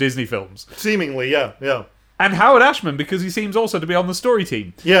songwriter for Disney films. Seemingly, yeah. And Howard Ashman, because he seems also to be on the story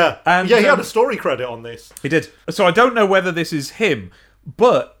team. Yeah. And, he had a story credit on this. He did. So I don't know whether this is him,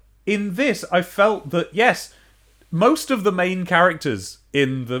 but in this, I felt that, yes, most of the main characters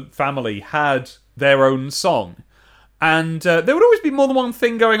in the family had their own song. And there would always be more than one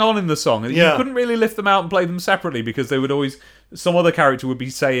thing going on in the song. You couldn't really lift them out and play them separately, because they would always... Some other character would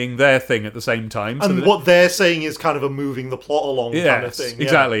be saying their thing at the same time. And what they're saying is kind of a moving the plot along kind of thing.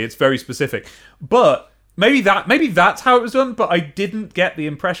 Exactly. It's very specific. But maybe that's how it was done, but I didn't get the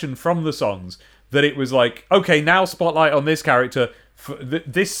impression from the songs that it was like, okay, now spotlight on this character,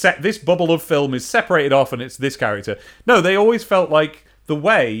 this bubble of film is separated off and it's this character. No, they always felt like the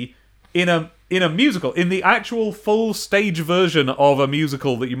way in a musical, in the actual full stage version of a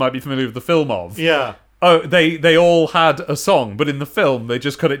musical that you might be familiar with the film of. Yeah. Oh, they all had a song, but in the film they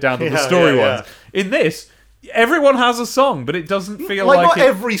just cut it down to the story ones. In this, everyone has a song, but it doesn't feel like not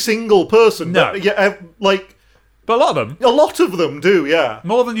every single person. No. But, yeah, but a lot of them. A lot of them do, yeah.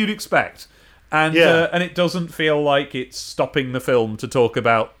 More than you'd expect. And it doesn't feel like it's stopping the film to talk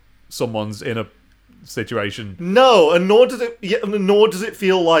about someone's in a situation. No, and nor does it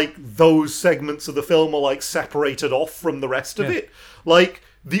feel like those segments of the film are like separated off from the rest of it. Like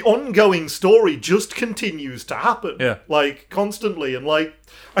the ongoing story just continues to happen. Yeah. Like constantly, and like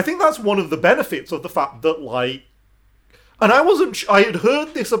I think that's one of the benefits of the fact that like, and I had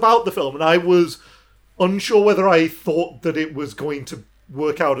heard this about the film and I was unsure whether I thought that it was going to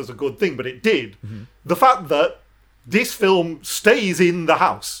work out as a good thing, but it did. Mm-hmm. The fact that this film stays in the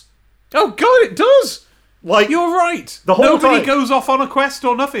house. Oh god, it does! Like, you're right. The whole Nobody time. goes off on a quest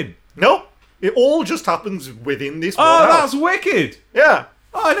or nothing. Nope. It all just happens within this one Oh, house. that's wicked! Yeah.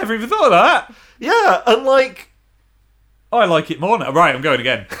 Oh, I never even thought of that. Yeah, and like... I like it more now. Right, I'm going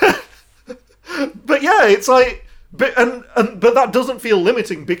again. But yeah, it's like... But that doesn't feel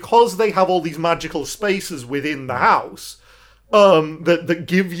limiting because they have all these magical spaces within the house that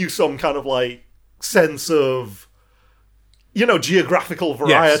give you some kind of like sense of, you know, geographical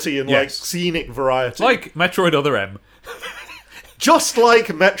variety and like scenic variety. Like Metroid Other M. Just like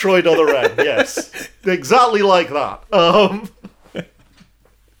Metroid Other M, yes. Exactly like that.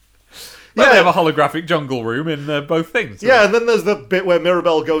 They have a holographic jungle room in both things. Yeah, and then there's the bit where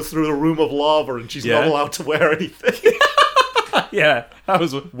Mirabelle goes through the room of lava and she's not allowed to wear anything. Yeah, that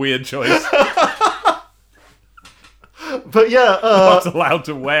was a weird choice. But yeah... not allowed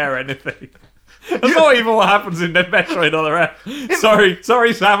to wear anything. That's not even what happens in Metroid Other M. Sorry,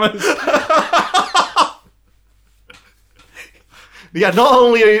 Samus. Yeah, not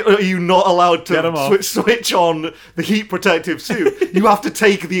only are you not allowed to switch on the heat protective suit, you have to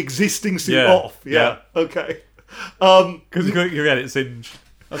take the existing suit off. Yeah. Okay. Because you get it singed.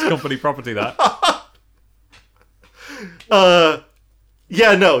 That's company property, that. So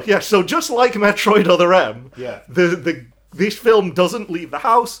just like Metroid Other M, this film doesn't leave the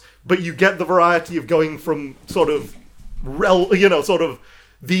house, but you get the variety of going from sort of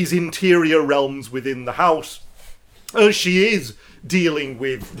these interior realms within the house. She is dealing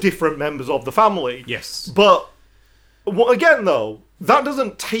with different members of the family. Yes. But again, though, that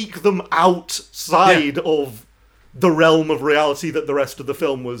doesn't take them outside of the realm of reality that the rest of the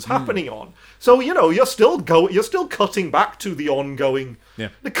film was happening on. So, you know, you're still cutting back to the ongoing. Yeah.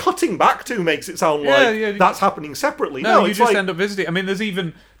 The cutting back to makes it sound like that's happening separately. No, No, you it's just like, end up visiting. I mean,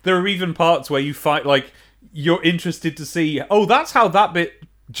 there are even parts where you fight, like, you're interested to see, oh, that's how that bit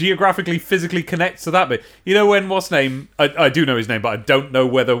geographically, physically connects to that bit. You know when what's name? I do know his name, but I don't know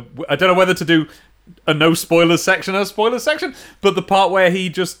whether to do a no spoilers section or a spoilers section. But the part where he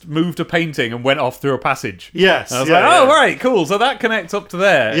just moved a painting and went off through a passage. Yes. And I was like, oh right, cool. So that connects up to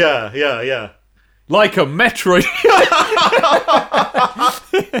there. Yeah. Like a Metroid.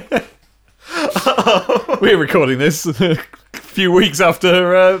 We're recording this a few weeks after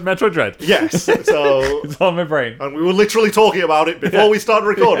Metroid Dread. Yes, so it's on my brain. And we were literally talking about it before we started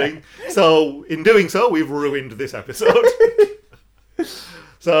recording. So in doing so, we've ruined this episode.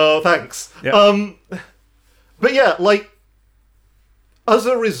 So thanks. Yep. But yeah, like as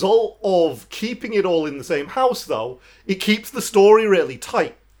a result of keeping it all in the same house, though, it keeps the story really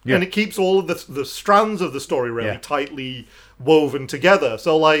tight. Yeah. And it keeps all of the strands of the story really tightly woven together.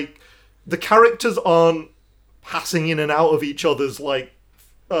 So like the characters aren't passing in and out of each other's like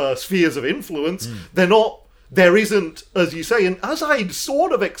spheres of influence. There isn't, as you say, and as I'd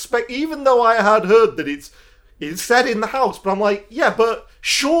sort of expect, even though I had heard that it's set in the house, but I'm like, yeah, but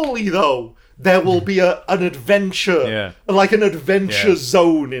surely though there will be an adventure, like an adventure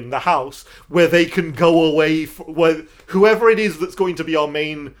zone in the house where they can go away, where whoever it is that's going to be our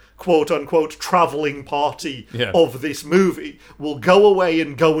main quote-unquote travelling party of this movie will go away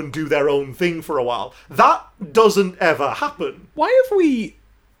and go and do their own thing for a while. That doesn't ever happen. Why have we...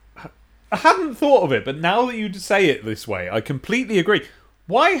 I hadn't thought of it, but now that you say it this way, I completely agree.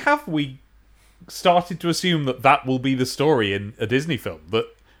 Why have we started to assume that will be the story in a Disney film? That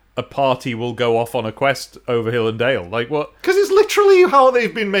a party will go off on a quest over hill and dale? Like, what? Because it's literally how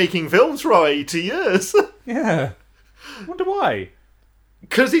they've been making films for 80 years. Yeah. I wonder why.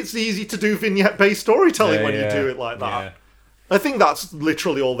 Because it's easy to do vignette-based storytelling when you do it like that. Yeah. I think that's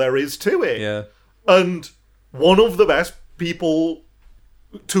literally all there is to it. Yeah. And one of the best people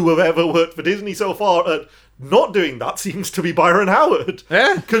to have ever worked for Disney so far at not doing that seems to be Byron Howard.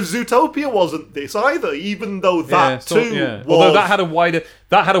 Yeah. Because Zootopia wasn't this either, even though that was... Although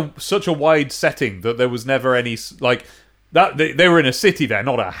that had such a wide setting that there was never any, like, that they were in a city there,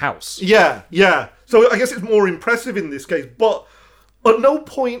 not a house. Yeah. So I guess it's more impressive in this case, but at no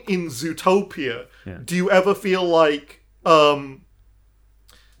point in Zootopia do you ever feel like, so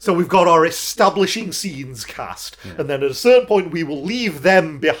we've got our establishing scenes cast, and then at a certain point we will leave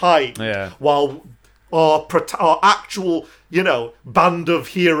them behind while our actual, band of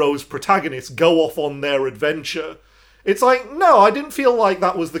heroes protagonists go off on their adventure. It's like, no, I didn't feel like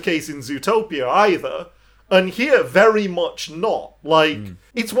that was the case in Zootopia either. And here, very much not. Like,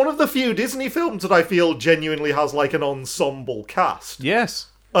 it's one of the few Disney films that I feel genuinely has, like, an ensemble cast. Yes.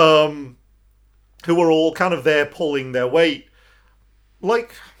 Who are all kind of there pulling their weight.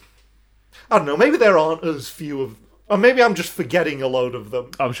 Like, I don't know, maybe there aren't as few of... Or maybe I'm just forgetting a load of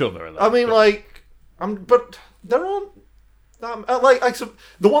them. I'm sure there are. I mean, but there aren't...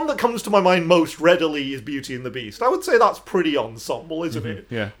 the one that comes to my mind most readily is Beauty and the Beast. I would say that's pretty ensemble, isn't it?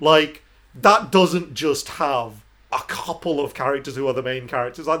 Yeah. Like, that doesn't just have a couple of characters who are the main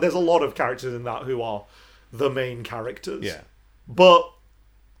characters. Like, there's a lot of characters in that who are the main characters. Yeah. But,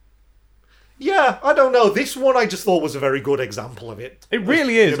 yeah, I don't know. This one I just thought was a very good example of it. It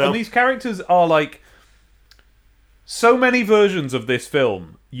really is. And these characters are like... So many versions of this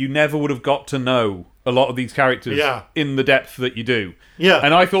film, you never would have got to know a lot of these characters in the depth that you do. Yeah.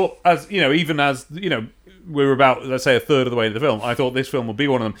 And I thought, even as we were about, let's say, a third of the way to the film, I thought this film would be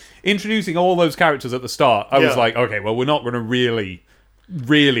one of them. Introducing all those characters at the start, I was like, okay, well, we're not going to really,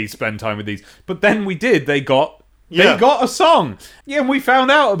 really spend time with these. But then we did. They got a song. Yeah, and we found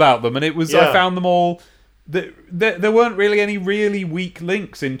out about them, and it was, I found them all... There weren't really any really weak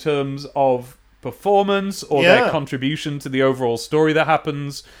links in terms of performance or their contribution to the overall story that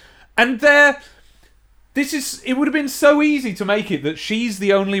happens. And it would have been so easy to make it that she's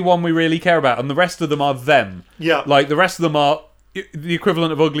the only one we really care about and the rest of them are them. Yeah. Like, the rest of them are the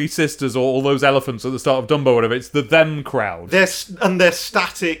equivalent of Ugly Sisters or all those elephants at the start of Dumbo or whatever. It's the them crowd. They're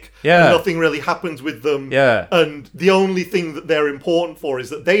static. Yeah. And nothing really happens with them. Yeah. And the only thing that they're important for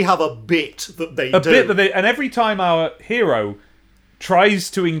is that they have a bit that they do. And every time our hero tries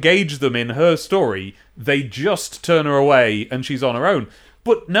to engage them in her story, they just turn her away and she's on her own.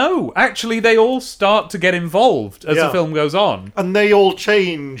 But no, actually they all start to get involved as the film goes on. And they all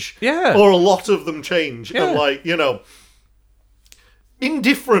change. Yeah. Or a lot of them change. Yeah. And in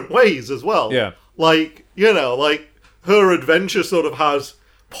different ways as well. Yeah. Like her adventure sort of has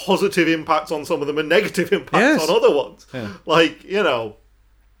positive impacts on some of them and negative impacts on other ones. Yeah.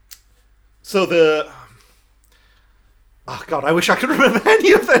 So oh God, I wish I could remember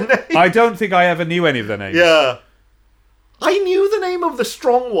any of their names. I don't think I ever knew any of their names. Yeah. I knew the name of the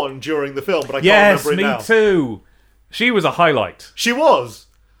strong one during the film, but I can't remember it now. Yes, me too. She was a highlight. She was.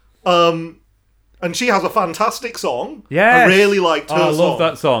 And she has a fantastic song. Yes. I really liked her song. I love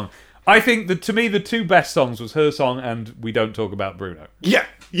that song. I think that, to me, the two best songs was her song and We Don't Talk About Bruno. Yeah,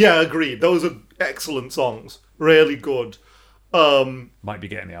 agreed. Those are excellent songs. Really good. Might be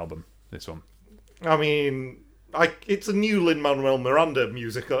getting the album, this one. I mean... it's a new Lin-Manuel Miranda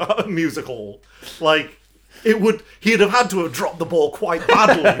musical. Like, he'd have had to have dropped the ball quite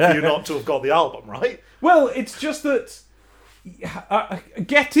badly for you not to have got the album, right? Well, it's just that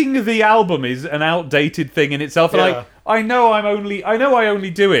getting the album is an outdated thing in itself. And I know I only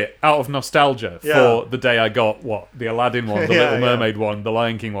do it out of nostalgia for the day I got the Aladdin one, the Little Mermaid one, the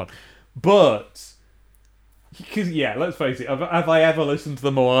Lion King one. But because let's face it, have I ever listened to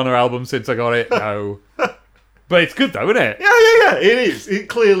the Moana album since I got it? No. But it's good though, isn't it? Yeah, it is. It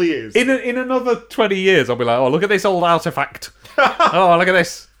clearly is. In another 20 years, I'll be like, oh, look at this old artifact. Oh, look at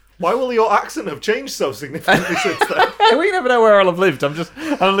this. Why will your accent have changed so significantly since then? We never know where I'll have lived. I'm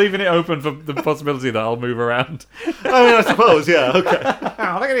leaving it open for the possibility that I'll move around. I mean, I suppose, yeah, okay.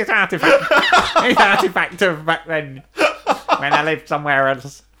 Oh, look at this artifact. This artifact of back then, when I lived somewhere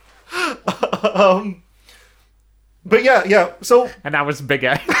else. But yeah, so... And I was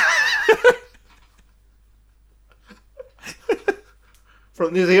bigger.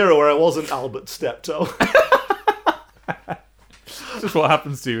 From this era where I wasn't Albert Steptoe. Just what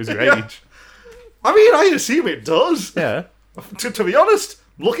happens to you as you age. I mean, I assume it does. Yeah. To be honest,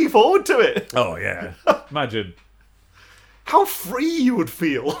 looking forward to it. Oh, yeah. Imagine. How free you would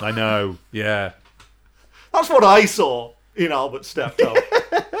feel. I know, yeah. That's what I saw in Albert Steptoe.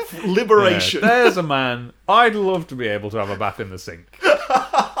 Liberation. Yeah, there's a man. I'd love to be able to have a bath in the sink.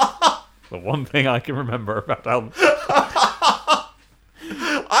 The one thing I can remember about Albert.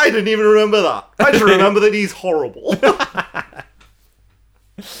 I didn't even remember that. I just remember that he's horrible.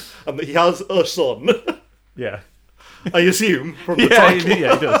 and that he has a son. Yeah. I assume from the Yeah, title. he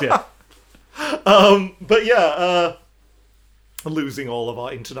does, yeah. But yeah, losing all of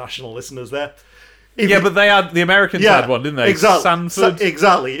our international listeners there. Yeah, but the Americans had one, didn't they? Exactly. Sanford.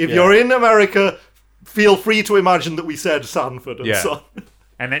 Exactly. If you're in America, feel free to imagine that we said Sanford and Son.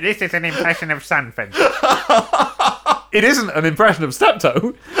 And this is an impression of Sanford. It isn't an impression of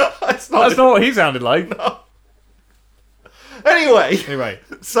Steptoe. That's not what he sounded like. No. Anyway,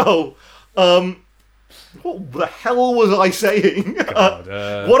 so, what the hell was I saying? God,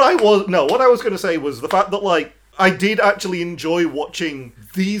 what I was going to say was the fact that, like, I did actually enjoy watching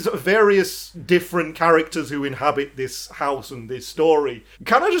these various different characters who inhabit this house and this story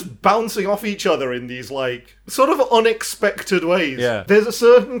kind of just bouncing off each other in these, like, sort of unexpected ways. Yeah. There's a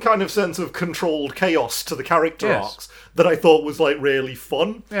certain kind of sense of controlled chaos to the character arcs that I thought was, like, really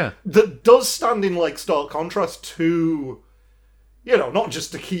fun. Yeah. That does stand in, like, stark contrast to, you know, not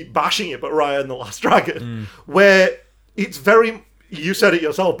just to keep bashing it, but Raya and the Last Dragon, where it's very... You said it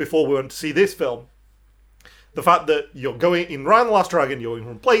yourself before we went to see this film. The fact that you're going in Raya and the Last Dragon, you're going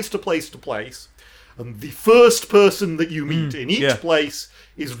from place to place to place, and the first person that you meet in each place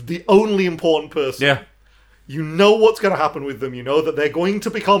is the only important person. Yeah. You know what's going to happen with them. You know that they're going to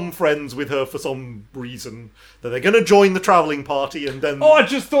become friends with her for some reason. That they're going to join the travelling party, and then... Oh, I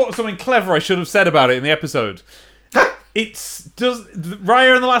just thought of something clever I should have said about it in the episode.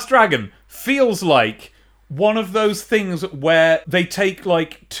 Raya and the Last Dragon feels like one of those things where they take,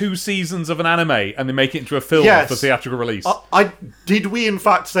 like, 2 seasons of an anime and they make it into a film for theatrical release. Did we in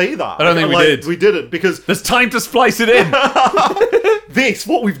fact say that? I don't think we did. We didn't, because... There's time to splice it in.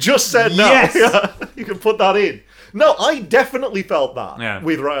 What we've just said now. Yes. You can put that in. No, I definitely felt that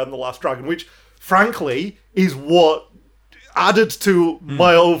with Raya and the Last Dragon, which, frankly, is what added to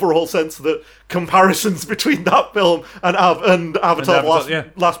my overall sense that comparisons between that film and Avatar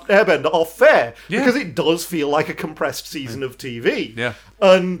Last Airbender are fair. Because it does feel like a compressed season of TV. Yeah.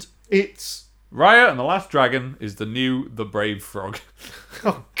 And it's... Raya and the Last Dragon is the new The Brave Frog.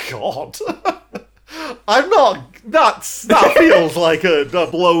 Oh, God. I'm not... That feels like a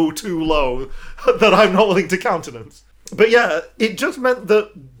blow too low that I'm not willing to countenance. But yeah, it just meant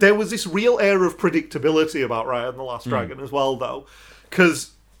that there was this real air of predictability about Raya and the Last Dragon as well, though.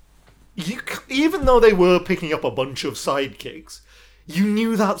 Because even though they were picking up a bunch of sidekicks, you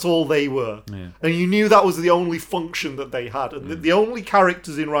knew that's all they were. Yeah. And you knew that was the only function that they had. And the only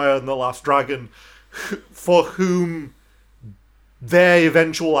characters in Raya and the Last Dragon for whom their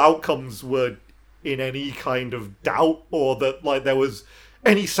eventual outcomes were in any kind of doubt, or that, like, there was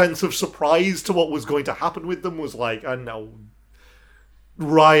any sense of surprise to what was going to happen with them, was, like, I don't know,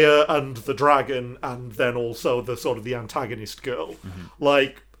 Raya and the dragon, and then also the sort of the antagonist girl.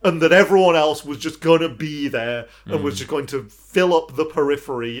 Like, and that everyone else was just going to be there and was just going to fill up the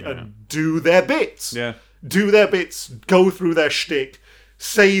periphery and do their bits. Yeah. Do their bits, go through their shtick,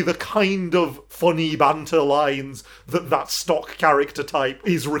 say the kind of funny banter lines that stock character type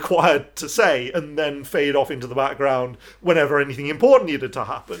is required to say, and then fade off into the background whenever anything important needed to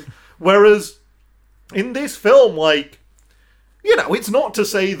happen. Whereas in this film, like, you know, it's not to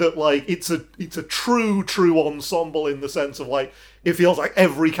say that, like, it's a true ensemble in the sense of, like, it feels like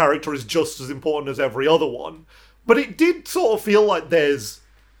every character is just as important as every other one. But it did sort of feel like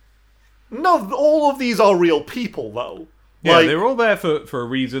all of these are real people, though. Yeah, like, they were all there for a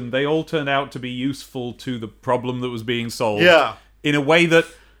reason. They all turned out to be useful to the problem that was being solved. Yeah. In a way that,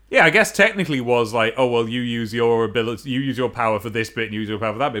 I guess technically was like, oh, well, you use your ability, you use your power for this bit and you use your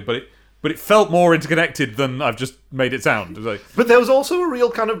power for that bit. But it felt more interconnected than I've just made it sound. It was like, but there was also a real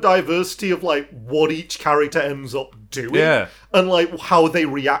kind of diversity of, like, what each character ends up doing. Yeah. And, like, how they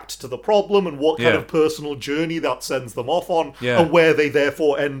react to the problem and what kind of personal journey that sends them off on. Yeah. And where they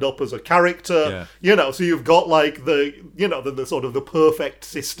therefore end up as a character. Yeah. You know, so you've got, like, the sort of the perfect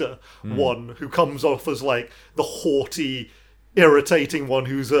sister one who comes off as, like, the haughty, irritating one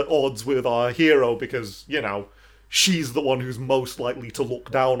who's at odds with our hero because, you know, she's the one who's most likely to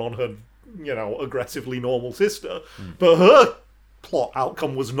look down on her, you know, aggressively normal sister. But her plot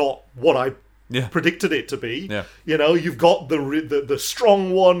outcome was not what I predicted it to be. Yeah. You know, you've got the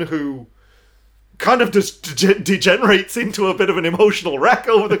strong one who kind of just degenerates into a bit of an emotional wreck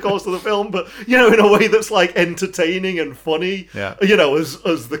over the course of the film, but, you know, in a way that's, like, entertaining and funny. Yeah. You know, as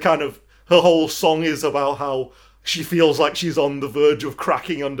the kind of, her whole song is about how she feels like she's on the verge of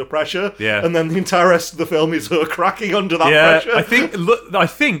cracking under pressure. Yeah. And then the entire rest of the film is her cracking under that pressure. I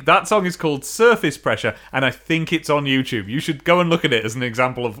think that song is called Surface Pressure, and I think it's on YouTube. You should go and look at it as an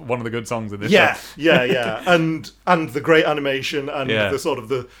example of one of the good songs in this Yeah, film. yeah. And the great animation and the sort of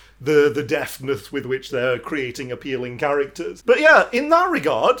the deftness with which they're creating appealing characters. But yeah, in that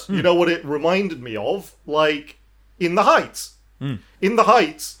regard, you know what it reminded me of? Like, In the Heights. In the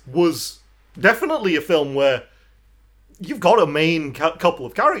Heights was definitely a film where you've got a main couple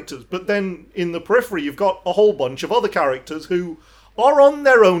of characters, but then in the periphery you've got a whole bunch of other characters who are on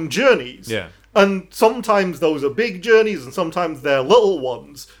their own journeys. Yeah. And sometimes those are big journeys, and sometimes they're little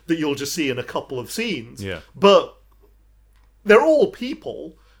ones that you'll just see in a couple of scenes. Yeah. But they're all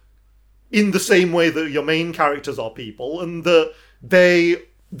people in the same way that your main characters are people, and that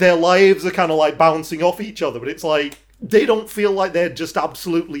their lives are kind of like bouncing off each other, but it's like they don't feel like they're just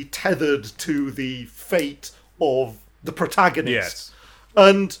absolutely tethered to the fate of the protagonist. Yes.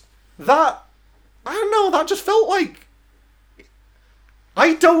 And that, I don't know, that just felt like,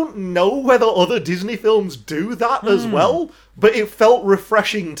 I don't know whether other Disney films do that as well, but it felt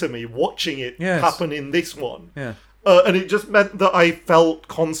refreshing to me watching it happen in this one. Yeah. And it just meant that I felt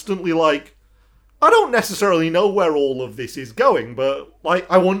constantly like, I don't necessarily know where all of this is going, but like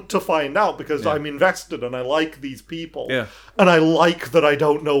I want to find out because I'm invested and I like these people. Yeah. And I like that I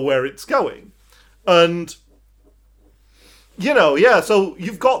don't know where it's going. And, you know, yeah, so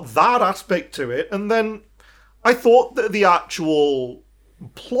you've got that aspect to it. And then I thought that the actual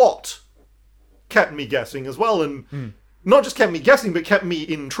plot kept me guessing as well. And not just kept me guessing, but kept me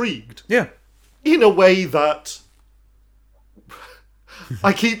intrigued. Yeah. In a way that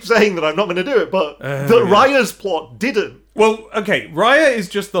I keep saying that I'm not going to do it, but Raya's plot didn't. Well, okay, Raya is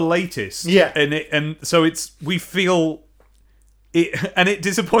just the latest. Yeah. And so we feel it, and it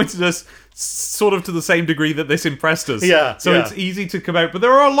disappointed us sort of to the same degree that this impressed us. Yeah. So it's easy to come out, but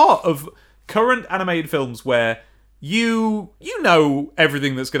there are a lot of current animated films where you know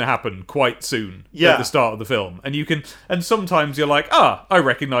everything that's going to happen quite soon at the start of the film, and sometimes you're like, I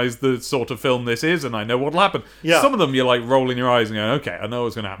recognize the sort of film this is, and I know what'll happen. Yeah. Some of them you're like rolling your eyes and going, okay, I know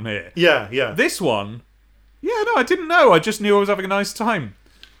what's going to happen here. Yeah. This one, I didn't know. I just knew I was having a nice time.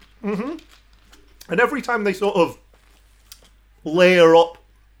 Mm-hmm. And every time they sort of layer up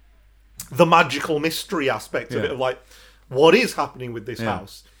the magical mystery aspect of it, of like, what is happening with this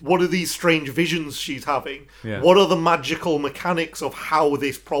house? What are these strange visions she's having? Yeah. What are the magical mechanics of how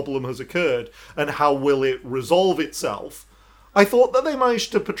this problem has occurred? And how will it resolve itself? I thought that they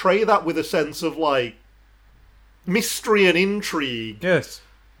managed to portray that with a sense of, like, mystery and intrigue. Yes.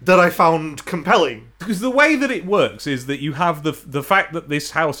 That I found compelling. Because the way that it works is that you have the fact that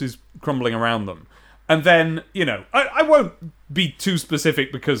this house is crumbling around them. And then, I won't be too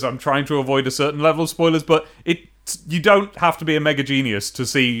specific because I'm trying to avoid a certain level of spoilers, but you don't have to be a mega genius to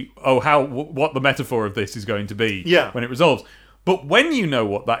see what the metaphor of this is going to be when it resolves. But when you know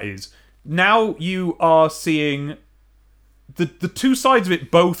what that is, now you are seeing the two sides of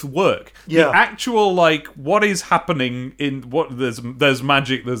it both work. Yeah. The actual, like, what is happening in what there's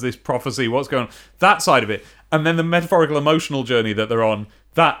magic, there's this prophecy, what's going on, that side of it, and then the metaphorical emotional journey that they're on,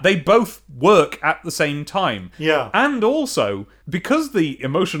 that they both work at the same time. Yeah. And also, because the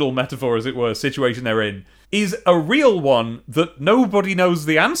emotional metaphor, as it were, situation they're in is a real one that nobody knows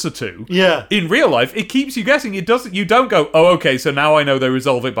the answer to. Yeah. In real life, it keeps you guessing. You don't go, oh, okay, so now I know they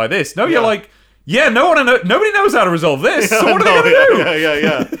resolve it by this. No, you're like, nobody knows how to resolve this. So what are they going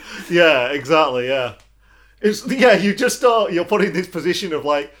to do? Yeah, exactly, yeah. You just start, you're put in this position of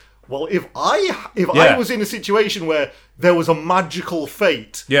like, well, if I was in a situation where there was a magical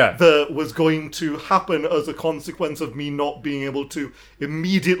fate that was going to happen as a consequence of me not being able to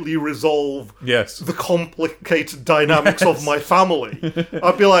immediately resolve the complicated dynamics of my family,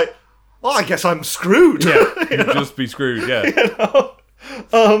 I'd be like, I guess I'm screwed. Yeah, you'd just be screwed,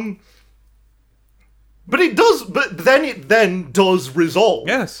 But it then does resolve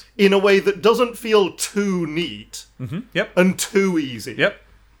in a way that doesn't feel too neat and too easy.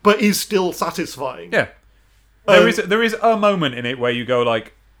 But is still satisfying. Yeah. There is a moment in it where you go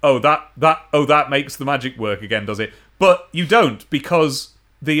like, that makes the magic work again, does it? But you don't, because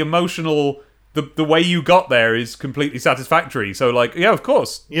the emotional, the way you got there is completely satisfactory. So like, of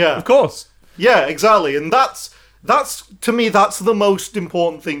course. Yeah. Of course. Yeah, exactly. And that's to me, that's the most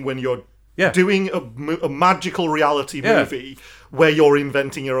important thing when you're doing a magical reality movie where you're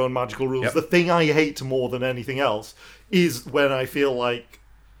inventing your own magical rules. The thing I hate more than anything else is when I feel like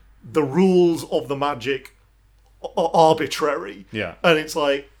the rules of the magic are arbitrary. Yeah. And it's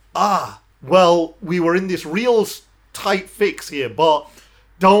like, well, we were in this real tight fix here, but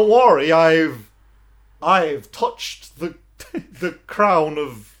don't worry, I've I've touched the crown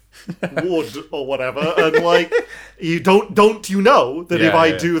of wood or whatever, and like, don't you know that if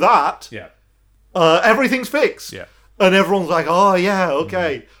I do that, everything's fixed. Yeah. And everyone's like, oh yeah,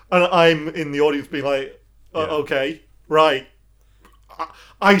 okay. And I'm in the audience being like, okay, right.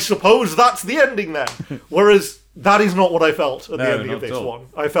 I suppose that's the ending then. Whereas that is not what I felt at the ending of this one.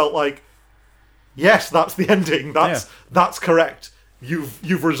 I felt like, yes, that's the ending. That's correct.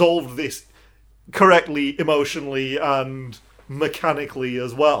 You've resolved this correctly, emotionally, and mechanically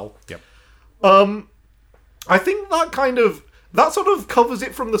as well. Yep. I think that sort of covers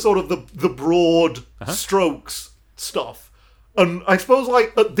it from the sort of the broad strokes stuff. And I suppose,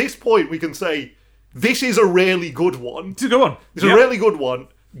 like, at this point we can say this is a really good one. It's a good one. It's a really good one.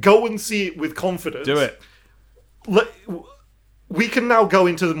 Go and see it with confidence. Do it. We can now go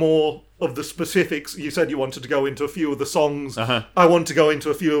into more of the specifics. You said you wanted to go into a few of the songs. I want to go into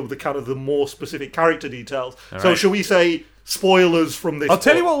a few of the kind of the more specific character details. So shall we say spoilers from this? I'll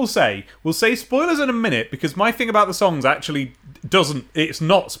tell you what we'll say. We'll say spoilers in a minute, because my thing about the songs actually it's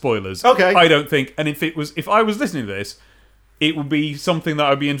not spoilers. Okay. I don't think. And if I was listening to this, it would be something that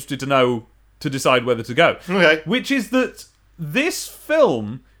I'd be interested to know to decide whether to go. Okay. Which is that this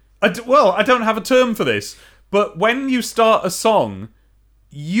film, I don't have a term for this, but when you start a song,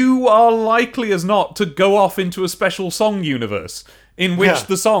 you are likely as not to go off into a special song universe in which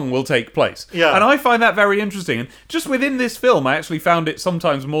the song will take place. Yeah. And I find that very interesting. And just within this film, I actually found it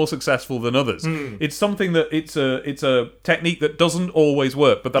sometimes more successful than others. It's something that it's a technique that doesn't always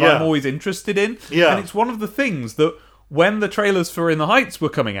work, but that I'm always interested in. Yeah. And it's one of the things that when the trailers for In the Heights were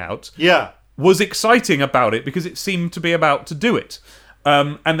coming out, was exciting about it, because it seemed to be about to do it.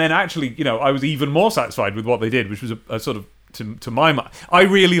 And then actually, I was even more satisfied with what they did, which was a sort of, to my mind, I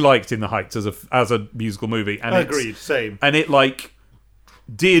really liked In the Heights as a musical movie. And agreed, same. And it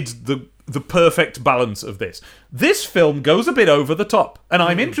did the perfect balance of this. This film goes a bit over the top, and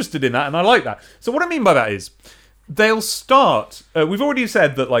I'm interested in that, and I like that. So what I mean by that is, they'll start. We've already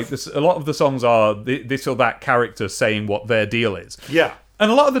said that a lot of the songs are this or that character saying what their deal is. Yeah. And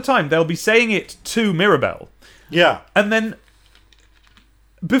a lot of the time, they'll be saying it to Mirabelle. Yeah. And then,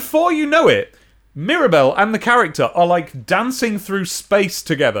 before you know it, Mirabelle and the character are dancing through space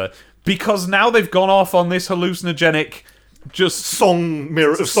together, because now they've gone off on this hallucinogenic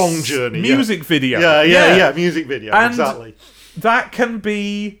song journey. Music video. Yeah, music video, and exactly. That can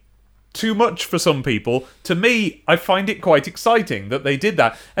be too much for some people. To me, I find it quite exciting that they did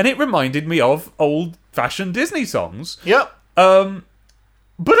that. And it reminded me of old-fashioned Disney songs. Yep.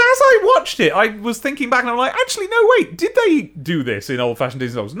 But as I watched it, I was thinking back and I'm like, actually, no, wait, did they do this in old-fashioned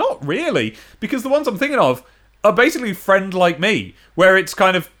Disney songs? Not really, because the ones I'm thinking of are basically Friend Like Me, where it's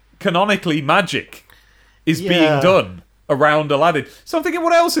kind of canonically magic is being done around Aladdin. So I'm thinking,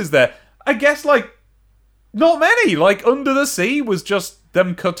 what else is there? I guess, not many. Under the Sea was just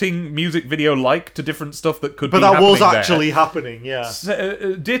them cutting music video to different stuff that could be happening. But that was actually happening, yeah.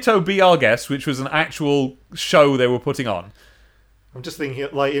 Ditto Be Our Guest, which was an actual show they were putting on. I'm just thinking,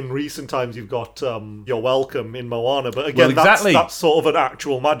 in recent times, you've got You're Welcome in Moana, but again, exactly. that's sort of an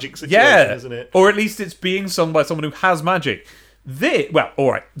actual magic situation, isn't it? Or at least it's being sung by someone who has magic.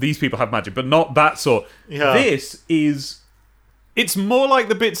 Alright, these people have magic, but not that sort. Yeah. This is... It's more like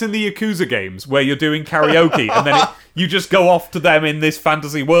the bits in the Yakuza games where you're doing karaoke and then you just go off to them in this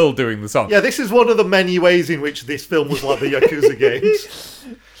fantasy world doing the song. Yeah, this is one of the many ways in which this film was like the Yakuza games.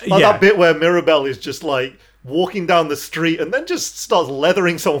 That bit where Mirabelle is just walking down the street and then just starts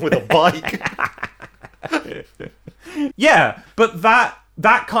leathering someone with a bike. Yeah, but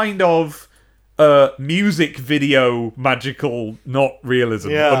that kind of music video magical, not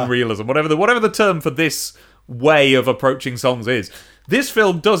realism, unrealism, whatever the term for this way of approaching songs is. This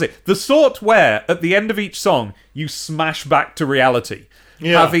film does it. The sort where, at the end of each song, you smash back to reality.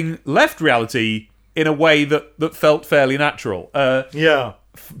 Yeah. Having left reality in a way that felt fairly natural.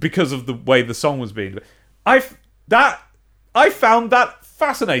 Because of the way the song was being... I found that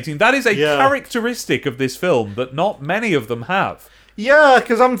fascinating. That is a characteristic of this film that not many of them have. Yeah,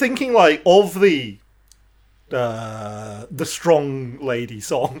 because I'm thinking, of the Strong Lady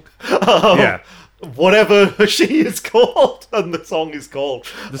song. Whatever she is called, and the song is called.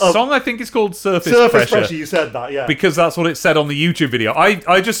 The song, I think, is called Surface Pressure. You said that, yeah. Because that's what it said on the YouTube video.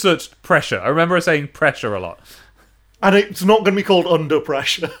 I just searched pressure. I remember saying pressure a lot. And it's not going to be called Under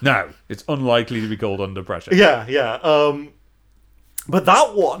Pressure. No, it's unlikely to be called Under Pressure. Yeah. But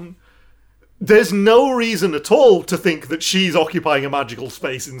that one, there's no reason at all to think that she's occupying a magical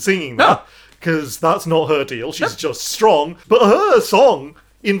space in singing that. Because that's not her deal. She's just strong. But her song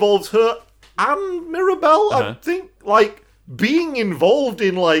involves her and Mirabelle, I think, being involved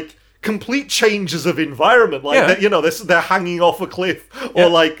in, complete changes of environment. Like, Yeah. they're hanging off a cliff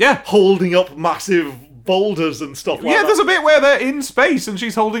or, holding up massive boulders and stuff like that. there's a bit where they're in space and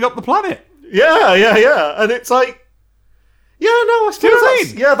she's holding up the planet. Yeah. And it's like, I Do you know what I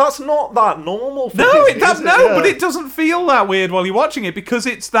suppose mean? that's not that normal for No, Disney, is it? Yeah. but it doesn't feel that weird while you're watching it because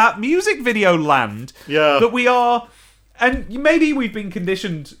it's that music video land that we are, and maybe we've been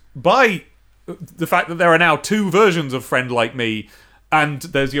conditioned by the fact that there are now two versions of Friend Like Me, and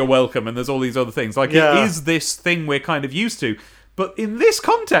there's You're Welcome, and there's all these other things. Like, it is this thing we're kind of used to, but in this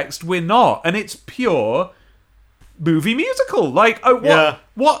context, we're not, and it's pure movie musical. Like,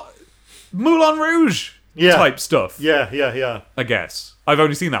 what Moulin Rouge type stuff. Yeah. I guess. I've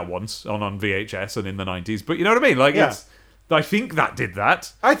only seen that once on VHS and in the 90s, but you know what I mean? Like, I think that did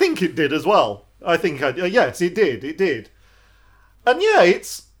that. I think it did as well. Yes, it did. And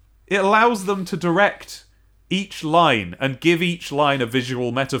it allows them to direct each line and give each line a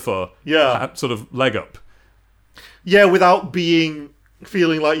visual metaphor. Sort of leg up. Yeah, without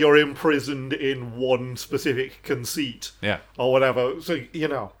feeling like you're imprisoned in one specific conceit. Yeah. Or whatever. So,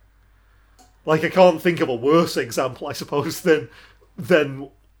 like, I can't think of a worse example, I suppose, than the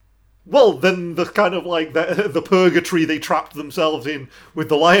kind of like the purgatory they trapped themselves in with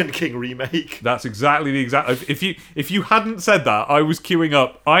the Lion King remake. That's exactly the exact. If you hadn't said that, I was queuing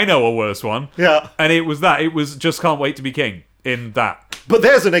up. I know a worse one. Yeah, and it was that. It was Just Can't Wait to Be King. In that, but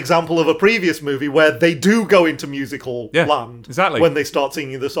there's an example of a previous movie where they do go into musical land. Exactly. When they start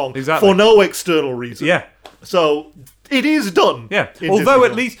singing the song for no external reason. Yeah. So it is done. Yeah. Although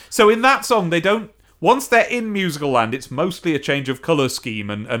at least in that song they don't. Once they're in musical land, it's mostly a change of colour scheme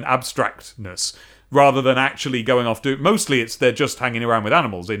and abstractness, rather than actually going off to... Mostly they're just hanging around with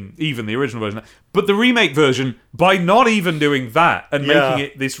animals in even the original version. But the remake version, by not even doing that and making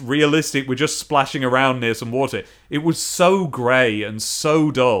it this realistic, we're just splashing around near some water, it was so grey and so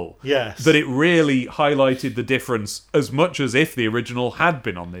dull that it really highlighted the difference as much as if the original had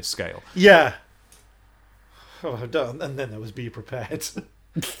been on this scale. Yeah. And then there was Be Prepared.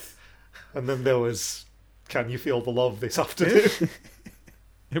 And then there was Can You Feel the Love This Afternoon?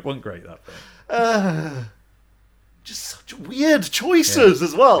 It wasn't great, that film. Just such weird choices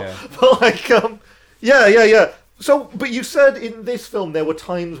as well. Yeah. But like, So, but you said in this film there were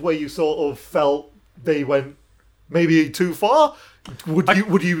times where you sort of felt they went maybe too far.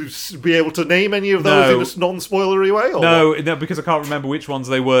 Would you be able to name any of those in a non-spoilery way? Or no, because I can't remember which ones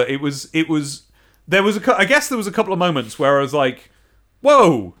they were. It was. I guess there was a couple of moments where I was like,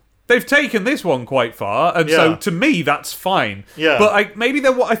 "Whoa." They've taken this one quite far, and so to me that's fine. Yeah. But I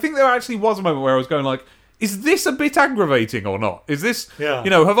think there actually was a moment where I was going like, is this a bit aggravating or not? Is this,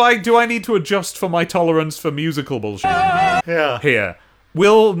 do I need to adjust for my tolerance for musical bullshit? Here.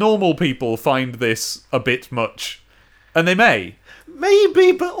 Will normal people find this a bit much? And they may.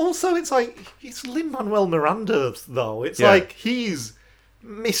 Maybe, but also it's like, it's Lin-Manuel Miranda, though. It's like, he's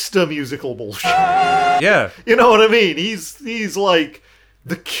Mr. Musical bullshit. Yeah. You know what I mean? He's like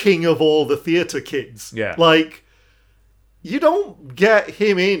the king of all the theatre kids. Yeah. Like, you don't get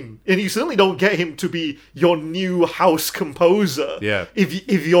him in, and you certainly don't get him to be your new house composer. Yeah.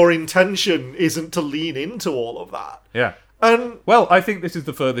 If your intention isn't to lean into all of that. Yeah. And well, I think this is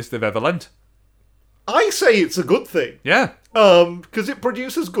the furthest they've ever lent. I say it's a good thing. Yeah. Because it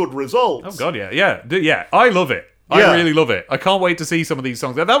produces good results. Oh god, yeah. I love it. I really love it. I can't wait to see some of these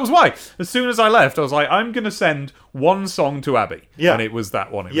songs. That was why, as soon as I left, I was like, I'm going to send one song to Abby. Yeah. And it was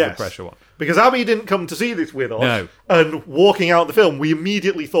that one. It was the Pressure one. Because Abby didn't come to see this with us. No. And walking out the film, we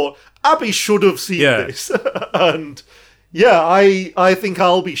immediately thought, Abby should have seen this. And I think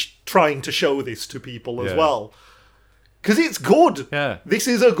I'll be trying to show this to people as well. Because it's good. Yeah. This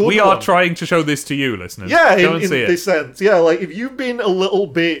is a good one. We are trying to show this to you, listeners. Yeah, Go and in see this sense. Yeah, like, if you've been a little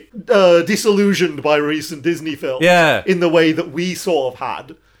bit disillusioned by recent Disney films in the way that we sort of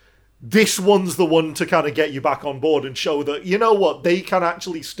had, this one's the one to kind of get you back on board and show that, you know what, they can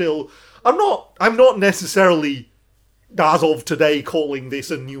actually still... I'm not necessarily, as of today, calling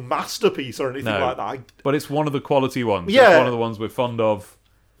this a new masterpiece or anything like that. But it's one of the quality ones. Yeah. It's one of the ones we're fond of.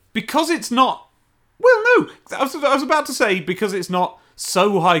 Because it's not... Well, no. I was about to say because it's not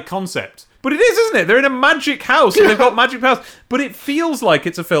so high concept. But it is, isn't it? They're in a magic house and they've got magic powers. But it feels like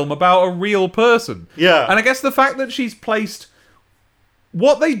it's a film about a real person. Yeah. And I guess the fact that she's placed...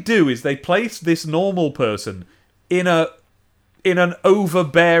 What they do is they place this normal person in an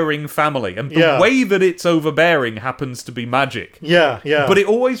overbearing family. And the way that it's overbearing happens to be magic. Yeah. But it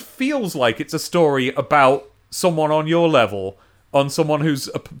always feels like it's a story about someone on your level... on someone who's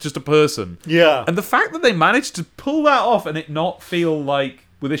just a person. Yeah. And the fact that they managed to pull that off and it not feel like,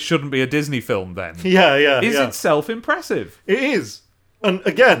 well, this shouldn't be a Disney film then. Is itself impressive. It is. And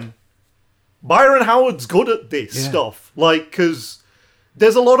again, Byron Howard's good at this stuff. Like, because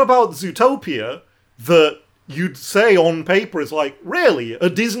there's a lot about Zootopia that you'd say on paper is like, really? A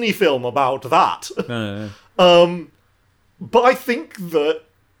Disney film about that? But I think that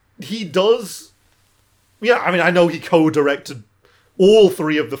he does... Yeah, I mean, I know he co-directed all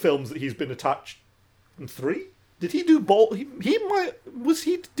 3 of the films that he's been attached... 3? Did he do Bolt? He might...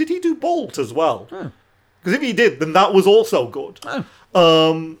 Did he do Bolt as well? Because if he did, then that was also good.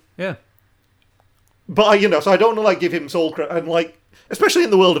 Yeah. But, so I don't want to, like, give him sole credit. And, like, especially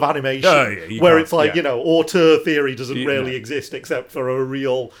in the world of animation, where it's like, auteur theory doesn't really exist except for a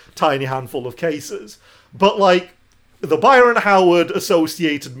real tiny handful of cases. But, like, the Byron Howard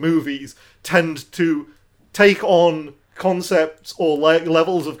associated movies tend to take on concepts or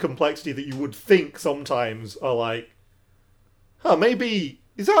levels of complexity that you would think sometimes are like, maybe...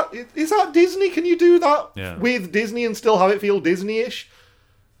 Is that Disney? Can you do that with Disney and still have it feel Disney-ish?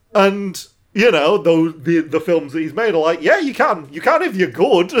 And... the films that he's made are like, yeah, you can. You can if you're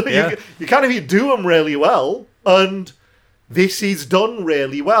good. Yeah. You can if you do them really well. And this is done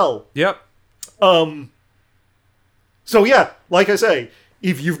really well. Yep. So yeah, like I say,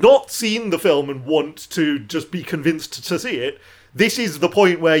 if you've not seen the film and want to just be convinced to see it, this is the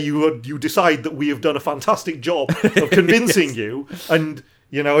point where you decide that we have done a fantastic job of convincing you. And...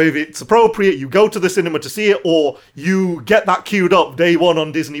 if it's appropriate, you go to the cinema to see it, or you get that queued up day one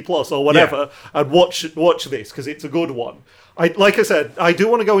on Disney Plus or whatever, and watch this, because it's a good one. Like I said, I do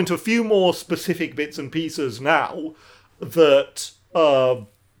want to go into a few more specific bits and pieces now that are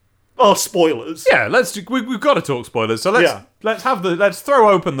spoilers. Yeah, we've got to talk spoilers. So let's throw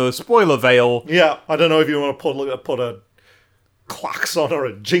open the spoiler veil. Yeah, I don't know if you want to put a klaxon or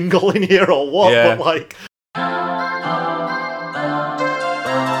a jingle in here or what, but like...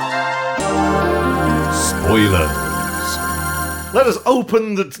 Spoilers. Let us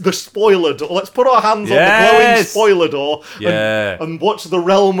open the spoiler door. Let's put our hands on the glowing spoiler door and watch the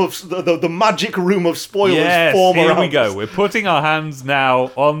realm of the magic room of spoilers form around us. Here we go. We're putting our hands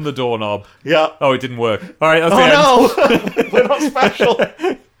now on the doorknob. Yeah. Oh, it didn't work. All right, that's the end. We're not special.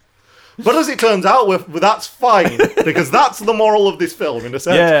 But as it turns out, that's fine, because that's the moral of this film, in a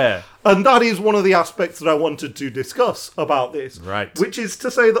sense. Yeah. And that is one of the aspects that I wanted to discuss about this. Right. Which is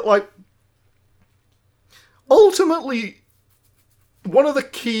to say that, like, ultimately, one of the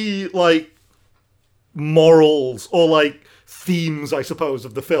key, like, morals or, like, themes, I suppose,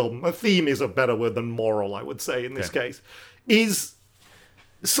 of the film, a theme is a better word than moral, I would say, in this case, is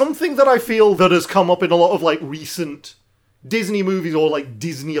something that I feel that has come up in a lot of, like, recent Disney movies or, like,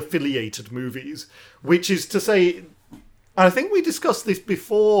 Disney-affiliated movies, which is to say, and I think we discussed this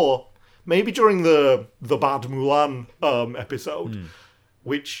before, maybe during the Bad Mulan episode,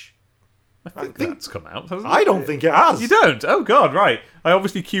 which... I think that's come out, hasn't it? I don't think it has. You don't? Oh, God, right. I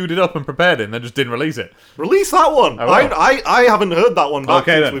obviously queued it up and prepared it and then just didn't release it. Release that one. I haven't heard that one back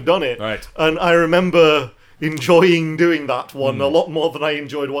since we've done it. Right. And I remember enjoying doing that one a lot more than I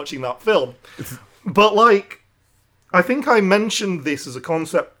enjoyed watching that film. But, like, I think I mentioned this as a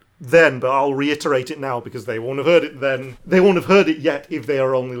concept then, but I'll reiterate it now because they won't have heard it then. They won't have heard it yet if they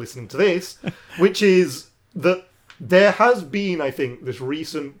are only listening to this, which is that there has been, I think, this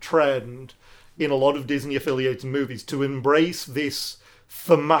recent trend in a lot of Disney-affiliated movies to embrace this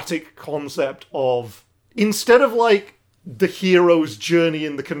thematic concept of, instead of, like, the hero's journey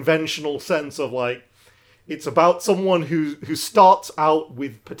in the conventional sense of, like, it's about someone who starts out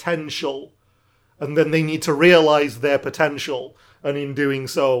with potential, and then they need to realize their potential, and in doing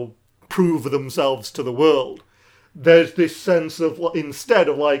so, prove themselves to the world. There's this sense of, instead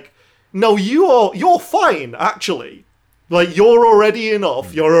of, like, no, you're fine, actually. Like, you're already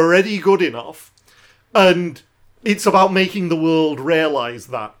enough, you're already good enough. And it's about making the world realize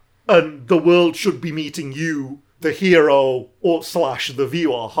that. And the world should be meeting you, the hero, or / the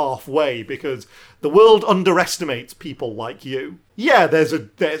viewer, halfway, because the world underestimates people like you. Yeah, there's a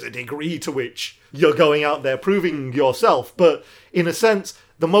degree to which you're going out there proving yourself, but in a sense,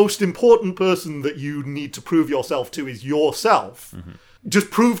 the most important person that you need to prove yourself to is yourself. Mm-hmm.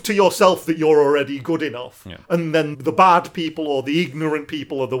 Just prove to yourself that you're already good enough. Yeah. And then the bad people or the ignorant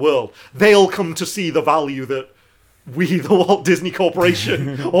people of the world, they'll come to see the value that we, the Walt Disney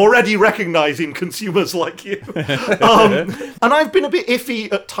Corporation, already recognise in consumers like you. And I've been a bit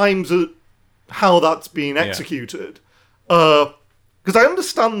iffy at times at how that's been executed. Because I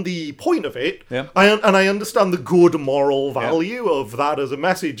understand the point of it, and I understand the good moral value of that as a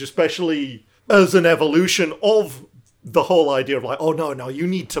message, especially as an evolution of the whole idea of like, oh no, you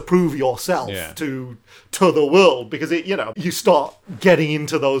need to prove yourself Yeah. to the world, because it, you start getting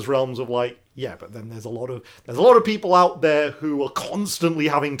into those realms of like, yeah, but then there's a lot of people out there who are constantly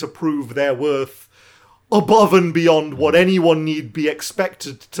having to prove their worth above and beyond what anyone need be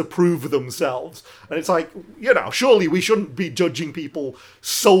expected to prove themselves. And it's like, surely we shouldn't be judging people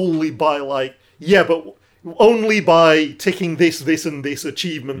solely by like, yeah, but only by ticking this, and this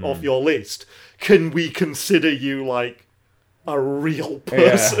achievement off your list can we consider you like a real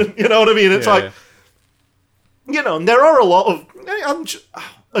person. You know what I mean? It's like, and there are a lot of,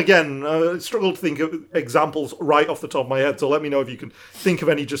 I struggle to think of examples right off the top of my head, so let me know if you can think of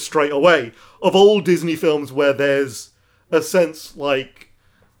any just straight away, of old Disney films where there's a sense like,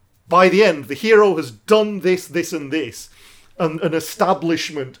 by the end, the hero has done this, and this, and an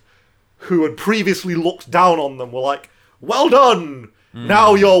establishment who had previously looked down on them were like, well done!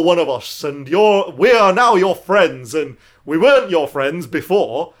 Now you're one of us, and we are now your friends, and we weren't your friends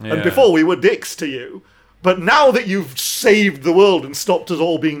before, and before we were dicks to you. But now that you've saved the world and stopped us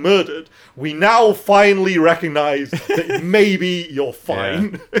all being murdered, we now finally recognize that maybe you're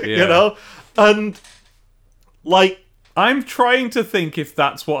fine, And, like... I'm trying to think if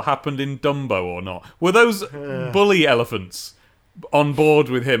that's what happened in Dumbo or not. Were those bully elephants on board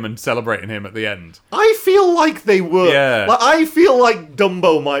with him and celebrating him at the end? I feel like they were. Yeah. Like, I feel like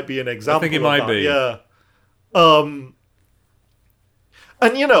Dumbo might be an example I think it of might that. be. Yeah.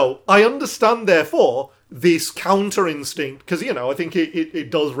 And, I understand, therefore, this counter instinct, because, I think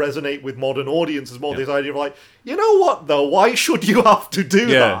it does resonate with modern audiences more, this idea of like, you know what, though, why should you have to do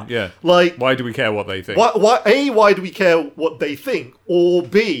that? Yeah. Like, why do we care what they think? why do we care what they think? Or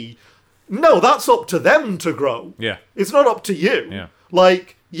B, no, that's up to them to grow. Yeah. It's not up to you. Yeah.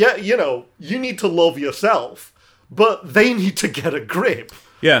 Like, you need to love yourself, but they need to get a grip.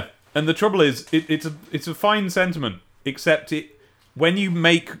 Yeah, and the trouble is, it's a fine sentiment, except when you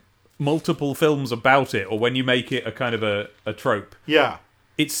make multiple films about it, or when you make it a kind of a trope,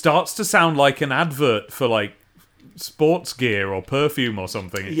 it starts to sound like an advert for like sports gear or perfume or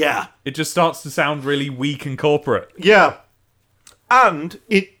something. Yeah. It just starts to sound really weak and corporate. Yeah. And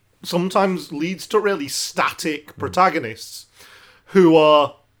it sometimes leads to really static protagonists who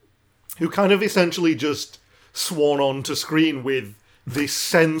kind of essentially just sworn onto screen with this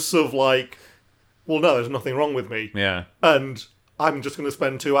sense of like, well, no, there's nothing wrong with me. Yeah. And I'm just going to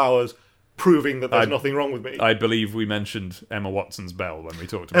spend 2 hours proving that there's nothing wrong with me. I believe we mentioned Emma Watson's Belle when we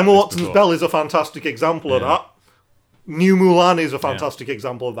talked about Emma this Watson's before. Belle is a fantastic example of that. New Mulan is a fantastic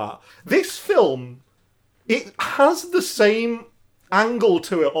example of that. This film, it has the same angle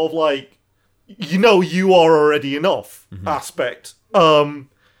to it of like, you are already enough aspect.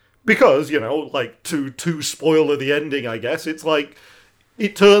 Because, like, to spoiler the ending, I guess, it's like,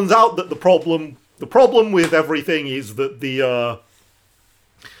 it turns out that the problem with everything is that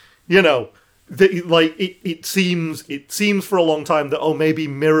it seems for a long time that, maybe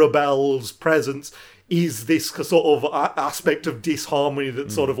Mirabelle's presence is this sort of aspect of disharmony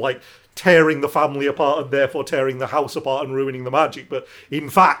that's sort of like tearing the family apart and therefore tearing the house apart and ruining the magic. But in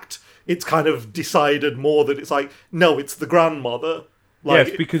fact, it's kind of decided more that it's like, no, it's the grandmother. Like,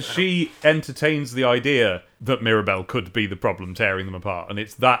 yes, because she entertains the idea that Mirabelle could be the problem tearing them apart, and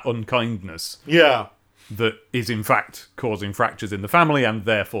it's that unkindness that is in fact causing fractures in the family and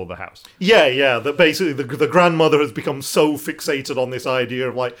therefore the house. Yeah, that basically the grandmother has become so fixated on this idea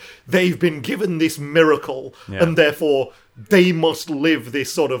of like, they've been given this miracle and therefore they must live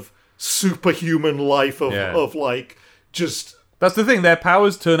this sort of superhuman life of like, just... That's the thing, their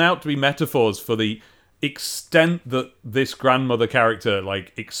powers turn out to be metaphors for the extent that this grandmother character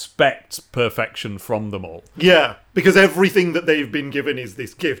like expects perfection from them all. Yeah, because everything that they've been given is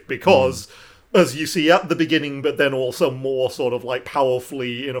this gift, because as you see at the beginning, but then also more sort of like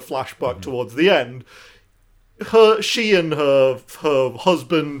powerfully in a flashback towards the end, she and her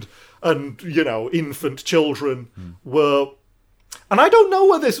husband and infant children were, and I don't know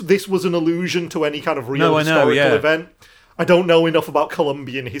whether this was an allusion to any kind of real historical event. I don't know enough about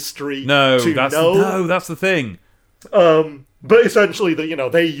Colombian history to know. No, that's the thing. But essentially,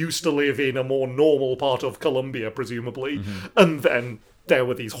 they used to live in a more normal part of Colombia, presumably, and then there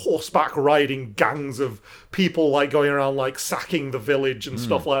were these horseback riding gangs of people like going around like sacking the village and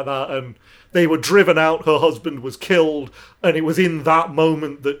stuff like that, and they were driven out. Her husband was killed, and it was in that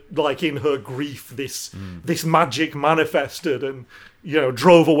moment that, like, in her grief, this magic manifested and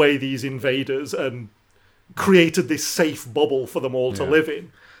drove away these invaders and created this safe bubble for them all to live in.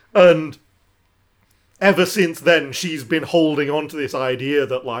 And ever since then, she's been holding on to this idea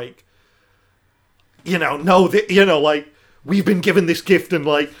that, like, like, we've been given this gift and,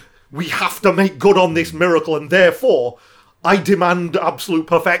 like, we have to make good on this miracle, and therefore I demand absolute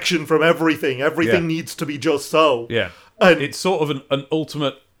perfection from everything. Everything needs to be just so. Yeah. And It's sort of an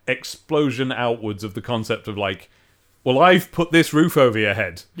ultimate explosion outwards of the concept of like, well, I've put this roof over your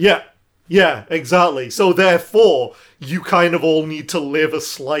head. yeah, exactly. So therefore, you kind of all need to live a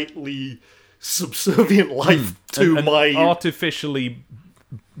slightly subservient life to And my... artificially,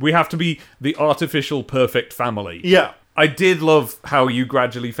 we have to be the artificial perfect family. Yeah. I did love how you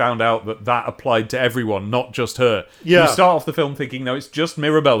gradually found out that applied to everyone, not just her. Yeah. You start off the film thinking, no, it's just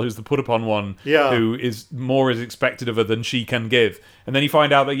Mirabelle who's the put-upon one, who is more is expected of her than she can give. And then you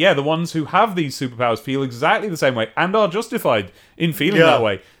find out that, the ones who have these superpowers feel exactly the same way and are justified in feeling that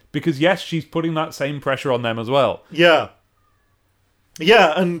way. Because, yes, she's putting that same pressure on them as well. Yeah.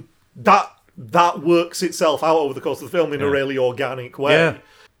 Yeah, and that works itself out over the course of the film in a really organic way. Yeah.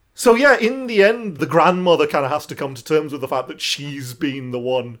 So yeah, in the end, the grandmother kind of has to come to terms with the fact that she's been the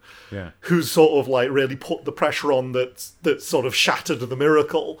one who's sort of like really put the pressure on that sort of shattered the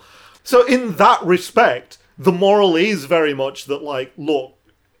miracle. So in that respect, the moral is very much that, like, look,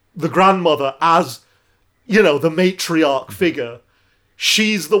 the grandmother as, the matriarch figure,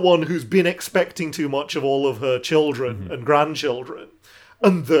 she's the one who's been expecting too much of all of her children and grandchildren.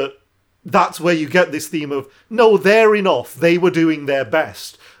 And that's where you get this theme of, no, they're enough. They were doing their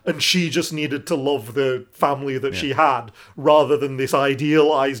best. And she just needed to love the family that she had, rather than this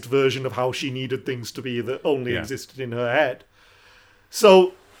idealized version of how she needed things to be that only existed in her head.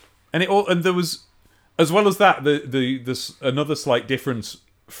 So, and there was, as well as that, this another slight difference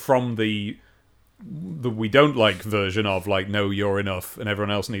from the we don't like version of like, no, you're enough and everyone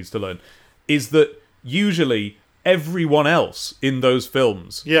else needs to learn, is that usually everyone else in those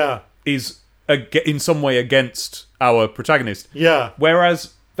films is in some way against our protagonist. Yeah.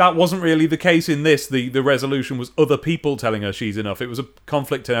 Whereas that wasn't really the case in this. The resolution was other people telling her she's enough. It was a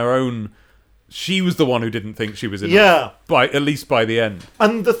conflict in her own. She was the one who didn't think she was enough. Yeah. At least by the end.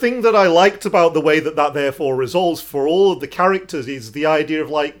 And the thing that I liked about the way that therefore resolves for all of the characters is the idea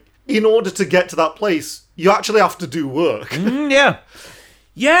of, like, in order to get to that place, you actually have to do work. Yeah.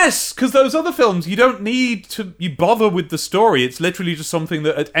 Yes, because those other films, you don't need to bother with the story. It's literally just something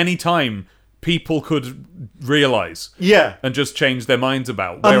that at any time people could realise. Yeah. And just change their minds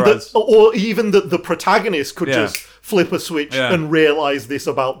about. Whereas... or even that the protagonist could just flip a switch and realise this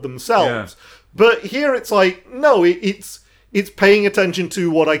about themselves. Yeah. But here it's like, no, it's paying attention to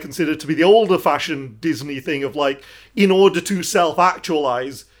what I consider to be the older-fashioned Disney thing of, like, in order to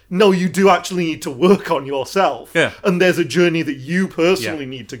self-actualise, no, you do actually need to work on yourself. Yeah. And there's a journey that you personally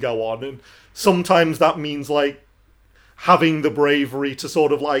need to go on. And sometimes that means, like, having the bravery to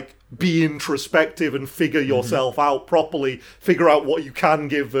sort of, like, be introspective and figure yourself out properly, figure out what you can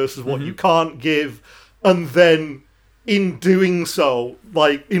give versus what you can't give, and then in doing so,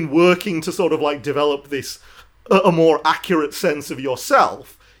 like, in working to sort of, like, develop this, a more accurate sense of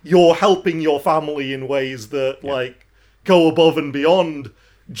yourself, you're helping your family in ways that, like, go above and beyond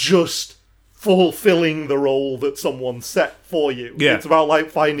just fulfilling the role that someone set for you. Yeah. It's about, like,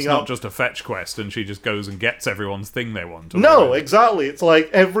 finding out... It's not just a fetch quest and she just goes and gets everyone's thing they want. No, exactly. It's like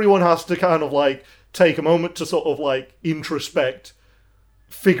everyone has to kind of, like, take a moment to sort of, like, introspect,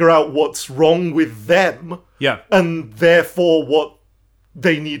 figure out what's wrong with them, and therefore what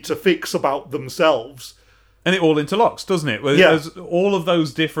they need to fix about themselves. And it all interlocks, doesn't it? There's all of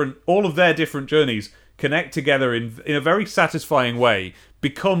their different journeys connect together in a very satisfying way,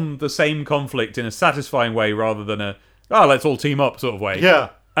 become the same conflict in a satisfying way rather than a, let's all team up sort of way. Yeah.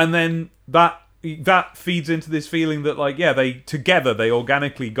 And then that feeds into this feeling that, like, they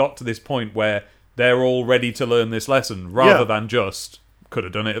organically got to this point where they're all ready to learn this lesson rather than just could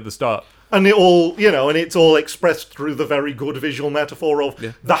have done it at the start. And it all, and it's all expressed through the very good visual metaphor of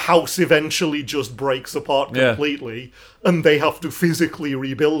the house eventually just breaks apart completely and they have to physically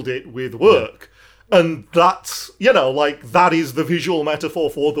rebuild it with work. And that's, that is the visual metaphor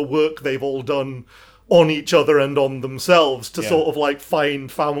for the work they've all done on each other and on themselves to sort of, like, find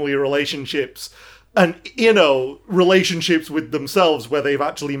family relationships and, relationships with themselves where they've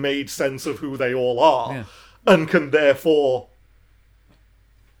actually made sense of who they all are and can therefore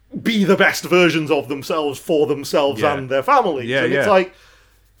be the best versions of themselves for themselves and their families. And it's like,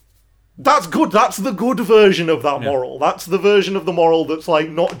 that's good. That's the good version of that moral. That's the version of the moral that's, like,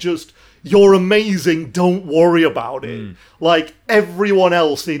 not just... You're amazing, don't worry about it. Like, everyone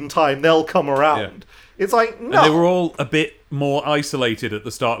else in time, they'll come around. It's like, no. And they were all a bit more isolated at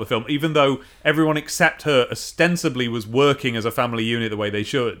the start of the film, even though everyone except her ostensibly was working as a family unit the way they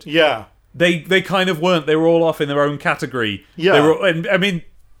should. Yeah. They kind of weren't. They were all off in their own category. Yeah. They were,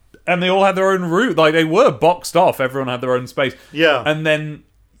 and they all had their own route. Like, they were boxed off. Everyone had their own space. Yeah. And then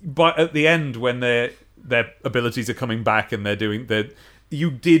but at the end when their abilities are coming back and you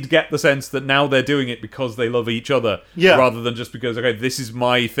did get the sense that now they're doing it because they love each other, rather than just because, okay, this is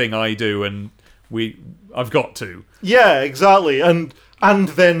my thing I do and I've got to. Yeah, exactly. And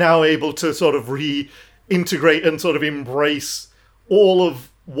they're now able to sort of reintegrate and sort of embrace all of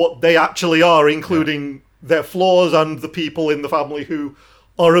what they actually are, including their flaws and the people in the family who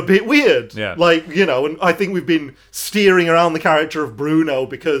are a bit weird. Yeah. Like, and I think we've been steering around the character of Bruno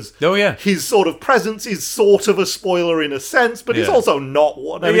because his sort of presence is sort of a spoiler in a sense, but it's also not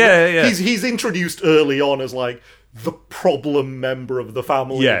one. I mean, he's introduced early on as like the problem member of the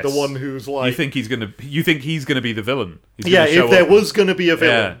family, the one who's like... You think he's gonna be the villain. If there was gonna be a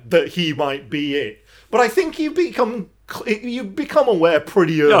villain, that he might be it. But I think you become aware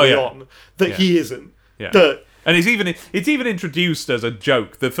pretty early on that he isn't. Yeah. And it's even introduced as a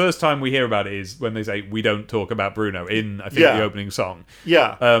joke. The first time we hear about it is when they say, "We don't talk about Bruno," in, I think, the opening song.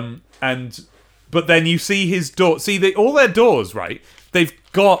 Yeah. But then you see his door. See, all their doors, right? They've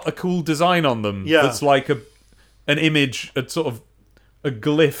got a cool design on them. Yeah. That's like an image, a sort of a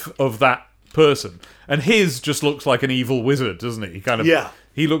glyph of that person. And his just looks like an evil wizard, doesn't he?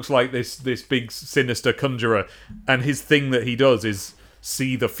 He looks like this big sinister conjurer, and his thing that he does is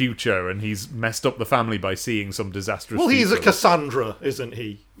see the future, and he's messed up the family by seeing some disastrous future. He's a Cassandra, isn't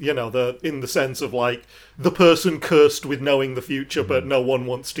he? In the sense of like the person cursed with knowing the future, but no one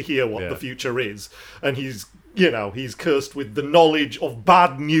wants to hear what the future is, and he's cursed with the knowledge of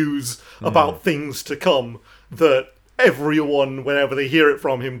bad news about things to come that everyone, whenever they hear it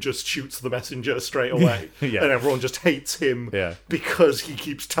from him, just shoots the messenger straight away. And everyone just hates him because he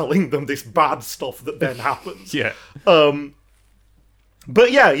keeps telling them this bad stuff that then happens.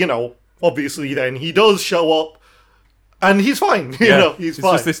 But obviously then he does show up and he's fine. He's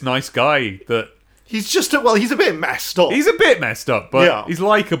fine. Just this nice guy that... He's a bit messed up. He's a bit messed up, but he's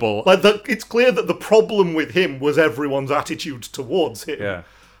likeable. It's clear that the problem with him was everyone's attitude towards him.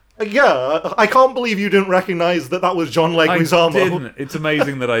 I can't believe you didn't recognise that was John Leguizamo. I didn't. It's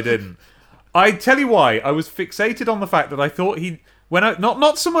amazing that I didn't. I tell you why. I was fixated on the fact that I thought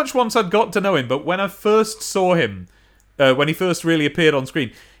not so much once I'd got to know him, but when I first saw him, when he first really appeared on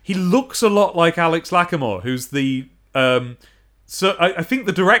screen, he looks a lot like Alex Lacamoire, who's the... I think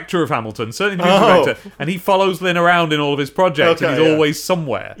the director of Hamilton, certainly the director, and he follows Lynn around in all of his projects, and he's always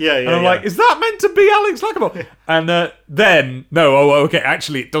somewhere. And I'm like, is that meant to be Alex Lacamoire? And then,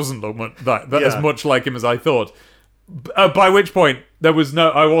 actually it doesn't look as much like him as I thought. By which point, I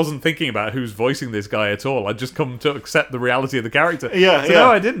wasn't thinking about who's voicing this guy at all. I'd just come to accept the reality of the character.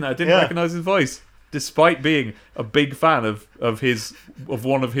 No, I didn't recognise his voice, despite being a big fan of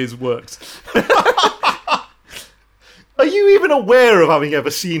one of his works. Are you even aware of having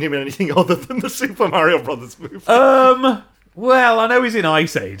ever seen him in anything other than the Super Mario Brothers movie? Well, I know he's in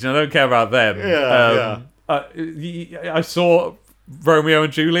Ice Age, and I don't care about them. I saw Romeo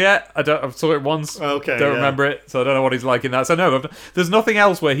and Juliet. I saw it once. Don't remember it, so I don't know what he's like in that. So no, there's nothing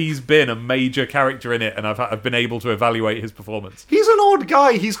else where he's been a major character in it, and I've been able to evaluate his performance. He's an odd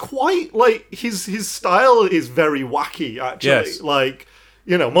guy. He's quite like his style is very wacky. Actually,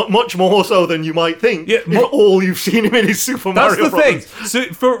 much more so than you might think. If all you've seen him in is Super Mario Brothers. That's the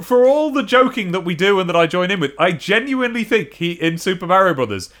thing. So for all the joking that we do and that I join in with, I genuinely think he, in Super Mario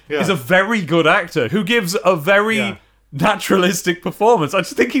Brothers, is a very good actor who gives a very naturalistic performance. I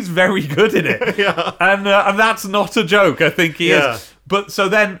just think he's very good in it. And that's not a joke. I think he is. But so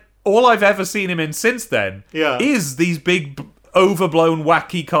then, all I've ever seen him in since then is these big... overblown,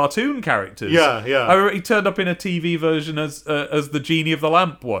 wacky cartoon characters. He turned up in a TV version as the Genie of the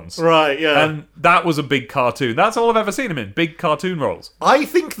Lamp once. And that was a big cartoon. That's all I've ever seen him in, big cartoon roles. I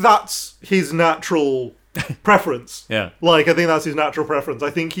think that's his natural preference. I think that's his natural preference. I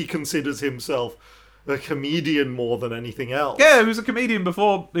think he considers himself a comedian more than anything else. He was a comedian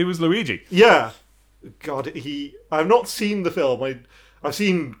before he was Luigi. God, I've not seen the film. I've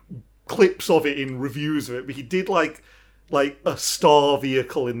seen clips of it in reviews of it, but he did like a star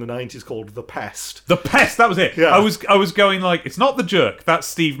vehicle in the 90s called The Pest. The Pest, that was it. I was going like, it's not The Jerk, that's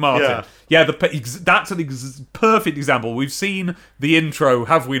Steve Martin. That's a perfect example. We've seen the intro,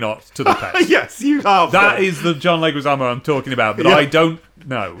 have we not, to The Pest? Yes, you have. That is the John Leguizamo I'm talking about, that I don't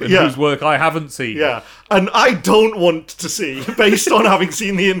know, and whose work I haven't seen. And I don't want to see, based on having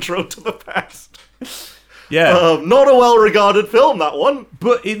seen the intro to The Pest. Not a well-regarded film, that one.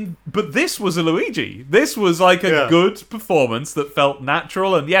 But this was a Luigi. This was like a good performance that felt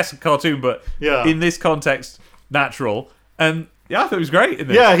natural, and yes, a cartoon, but in this context, natural. And I thought he was great in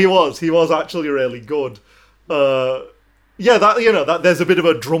this. Yeah, he was. He was actually really good. That there's a bit of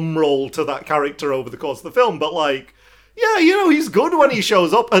a drum roll to that character over the course of the film, but yeah, he's good when he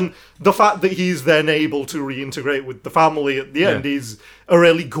shows up, and the fact that he's then able to reintegrate with the family at the end is a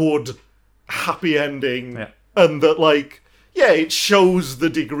really good, happy ending, and that, like, it shows the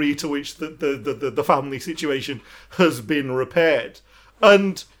degree to which the family situation has been repaired,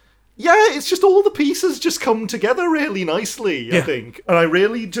 and it's just all the pieces just come together really nicely, I think, and I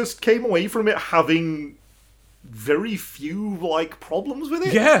really just came away from it having very few, like, problems with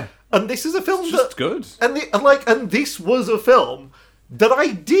it. Yeah. And this is a film It's just good. And this was a film that I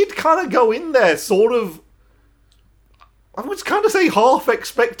did kind of go in there sort of, I would kind of say half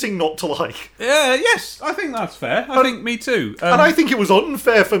expecting not to like. Yeah, yes, I think that's fair. I think me too. And I think it was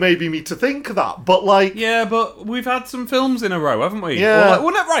unfair for maybe me to think that, but like... Yeah, but we've had some films in a row, haven't we? Yeah.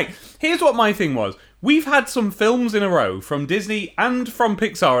 Right. Here's what my thing was. We've had some films in a row from Disney and from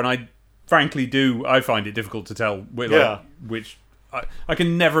Pixar, and I frankly I find it difficult to tell which... I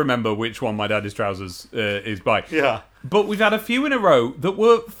can never remember which one My Daddy's Trousers is by. Yeah. But we've had a few in a row that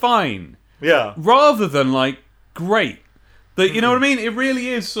were fine. Yeah. Rather than, like, great. You know what I mean? It really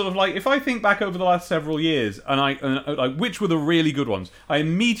is sort of like, if I think back over the last several years, and like, which were the really good ones, I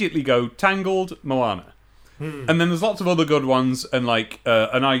immediately go Tangled, Moana. And then there's lots of other good ones, and like,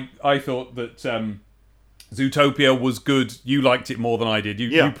 and I thought that Zootopia was good. You liked it more than I did.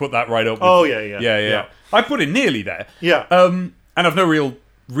 You put that right up with... Yeah. I put it nearly there. Yeah. And I've no real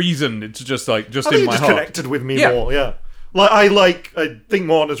reason. It's just like, I in think my it just heart. connected with me more, Like, I think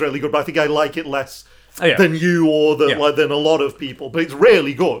Moana's really good, but I think I like it less than you or than a lot of people. But it's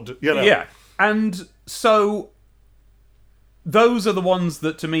really good, Yeah. And so those are the ones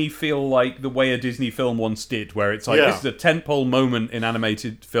that to me feel like the way a Disney film once did, where it's like, this is a tentpole moment in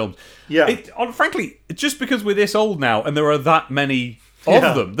animated films. Yeah. Frankly, just because we're this old now and there are that many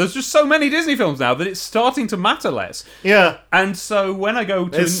of them, there's just so many Disney films now that it's starting to matter less. Yeah. And so when I go to...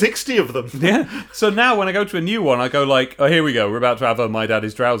 There's 60 of them. Yeah. So now when I go to a new one, I go like, oh, here we go, we're about to have My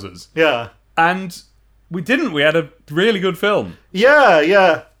Daddy's Trousers. Yeah. And we didn't. We had a really good film.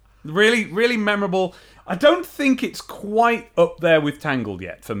 Yeah. Really, really memorable. I don't think it's quite up there with Tangled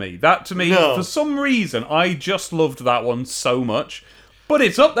yet for me. That, to me, for some reason, I just loved that one so much. But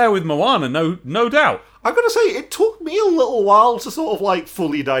it's up there with Moana, no doubt. I've got to say, it took me a little while to sort of, like,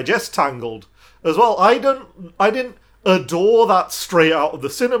 fully digest Tangled as well. I didn't adore that straight out of the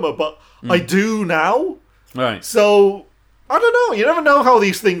cinema, but I do now. Right. So, I don't know. You never know how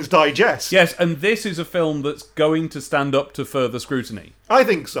these things digest. Yes, and this is a film that's going to stand up to further scrutiny. I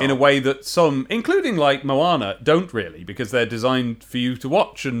think so. In a way that some, including, like, Moana, don't really, because they're designed for you to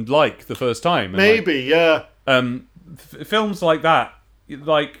watch and like the first time. And maybe, yeah. Films like that,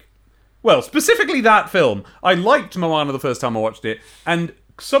 like... Well, specifically that film. I liked Moana the first time I watched it, and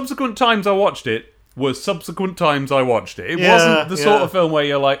subsequent times I watched it were subsequent times I watched it. It wasn't the sort of film where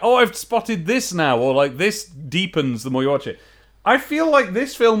you're like, oh, I've spotted this now, or like, this deepens the more you watch it. I feel like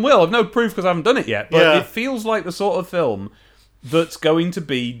this film will. I've no proof because I haven't done it yet, but it feels like the sort of film that's going to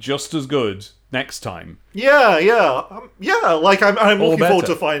be just as good next time. Yeah. Like, I'm looking forward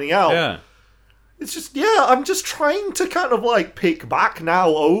to finding out. Yeah. It's just, I'm just trying to kind of, like, pick back now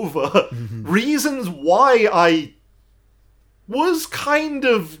over reasons why I was kind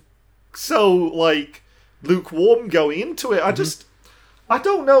of so, like, lukewarm going into it. I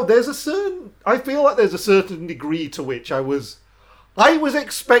don't know, I feel like there's a certain degree to which I was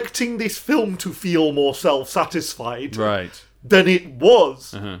expecting this film to feel more self-satisfied than it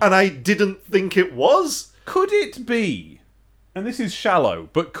was, and I didn't think it was. Could it be... And this is shallow,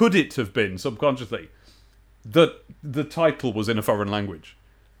 but could it have been, subconsciously, that the title was in a foreign language?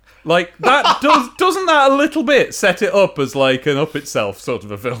 Like, that doesn't that a little bit set it up as, like, an up itself sort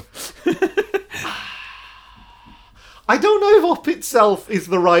of a film? I don't know if up itself is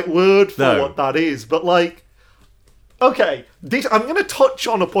the right word for what that is, but, like... Okay, I'm going to touch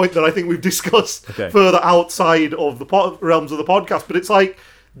on a point that I think we've discussed further outside of the realms of the podcast, but it's like,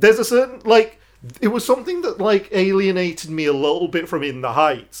 there's a certain, like... It was something that, like, alienated me a little bit from In the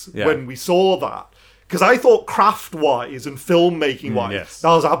Heights when we saw that. Because I thought craft-wise and filmmaking-wise, that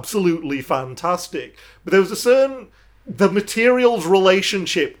was absolutely fantastic. But there was a certain... The material's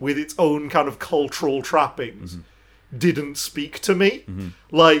relationship with its own kind of cultural trappings didn't speak to me.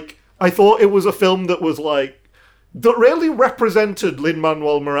 Like, I thought it was a film that was, like... That really represented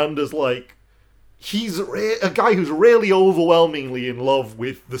Lin-Manuel Miranda's, like... He's a guy who's really overwhelmingly in love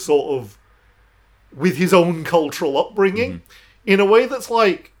with the sort of... with his own cultural upbringing in a way that's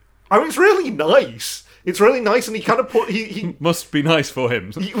like, I mean, it's really nice. It's really nice, and he kind of he must be nice for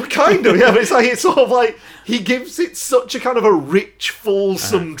him. Kind of, yeah. But it's like, it's sort of like he gives it such a kind of a rich,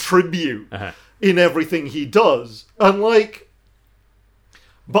 fulsome tribute in everything he does, and like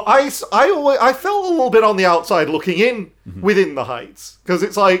But I felt a little bit on the outside looking in within the Heights, because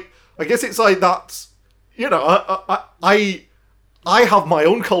it's like, I guess it's like that's, you know, I have my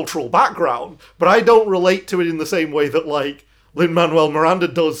own cultural background, but I don't relate to it in the same way that like Lin-Manuel Miranda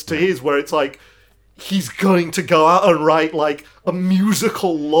does to his, where it's like he's going to go out and write like a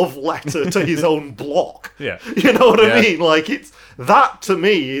musical love letter to his own block. Yeah. You know what I mean? Like, it's that to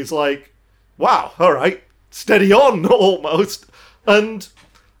me is like, wow, all right, steady on almost. And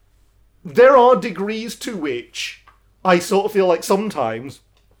there are degrees to which I sort of feel like sometimes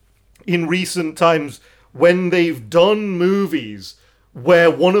in recent times when they've done movies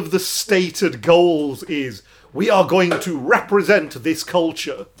where one of the stated goals is we are going to represent this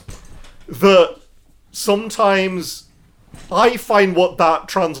culture, that sometimes I find what that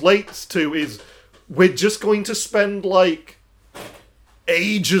translates to is we're just going to spend like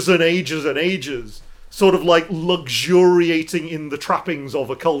ages and ages and ages sort of like luxuriating in the trappings of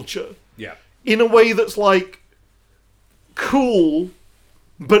a culture. Yeah. In a way that's like cool,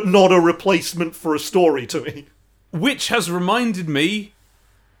 but not a replacement for a story to me. Which has reminded me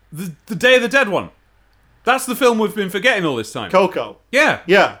the Day of the Dead one. That's the film we've been forgetting all this time. Coco. Yeah.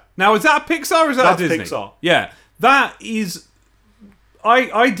 Yeah. Now, is that a Pixar or is that That's a Disney? Pixar. Yeah. That is...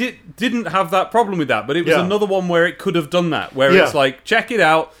 I didn't have that problem with that, but it was another one where it could have done that, where it's like, check it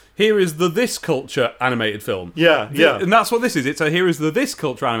out, here is the This Culture animated film. Yeah, yeah. And that's what this is. It's a here is the This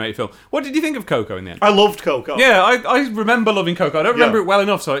Culture animated film. What did you think of Coco in the end? I loved Coco. Yeah, I remember loving Coco. I don't remember it well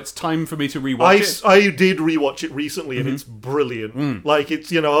enough, so it's time for me to rewatch it. I did rewatch it recently, and it's brilliant. Like,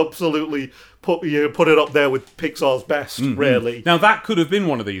 it's, you know, absolutely put it up there with Pixar's best, really. Now, that could have been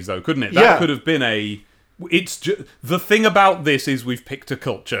one of these, though, couldn't it? That could have been a... the thing about this is we've picked a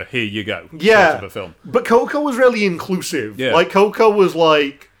culture. Here you go. Yeah. Sort of a film. But Coco was really inclusive. Yeah. Like, Coco was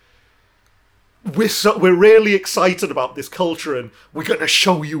like, we're really excited about this culture, and we're going to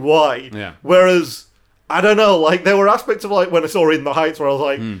show you why. Yeah. Whereas, I don't know, like, there were aspects of, like, when I saw In the Heights where I was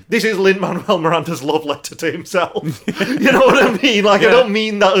like, this is Lin-Manuel Miranda's love letter to himself. You know what I mean? Like, I don't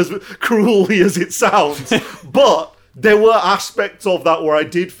mean that as cruelly as it sounds. But there were aspects of that where I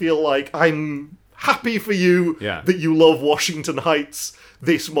did feel like I'm happy for you that you love Washington Heights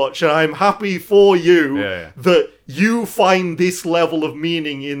this much, and I'm happy for you that you find this level of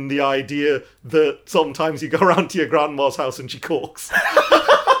meaning in the idea that sometimes you go around to your grandma's house and she cooks.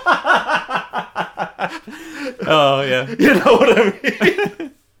 Oh, yeah. You know what I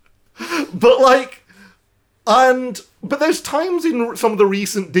mean? But like, but there's times in some of the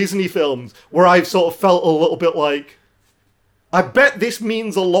recent Disney films where I've sort of felt a little bit like, I bet this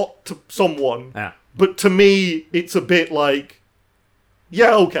means a lot to someone, but to me, it's a bit like,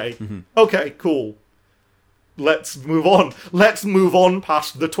 yeah, okay, okay, cool. Let's move on. Let's move on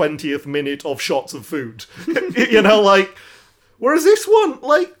past the 20th minute of shots of food. You know, like, whereas this one,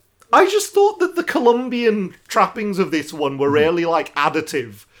 like, I just thought that the Colombian trappings of this one were really, like,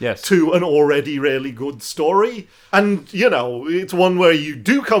 additive to an already really good story. And, you know, it's one where you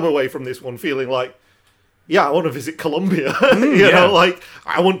do come away from this one feeling like, yeah, I want to visit Colombia. You know, like,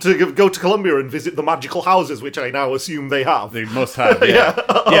 I want to go to Colombia and visit the magical houses, which I now assume they have. They must have, yeah.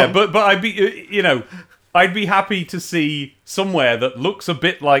 But I'd be, you know, I'd be happy to see somewhere that looks a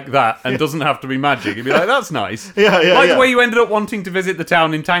bit like that and doesn't have to be magic. You'd be like, that's nice. Like the way you ended up wanting to visit the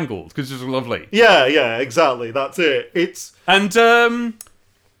town in Tangled, because it was lovely. Yeah, exactly. That's it. It's... And,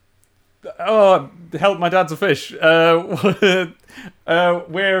 help, my dad's a fish.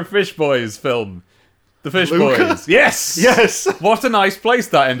 We're Fish Boys film. The Fish Luca? Boys. Yes! What a nice place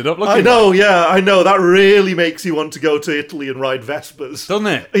that ended up looking I know, like. yeah, I know. That really makes you want to go to Italy and ride Vespers. Doesn't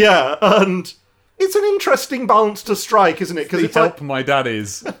it? Yeah, and it's an interesting balance to strike, isn't it? Because The it's help like, my dad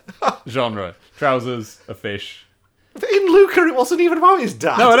is genre. Trousers, a fish. in Luca, it wasn't even about his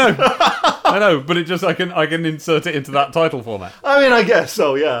dad. No, I know. I know, but it just I can insert it into that title format. I mean, I guess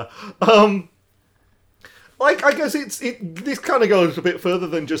so, yeah. Like, I guess this kind of goes a bit further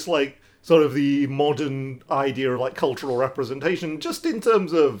than just, like, sort of the modern idea of, like, cultural representation, just in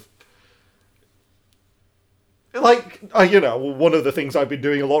terms of, like, you know, one of the things I've been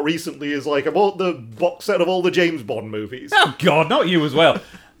doing a lot recently is, like, I bought the box set of all the James Bond movies. Oh, God, not you as well.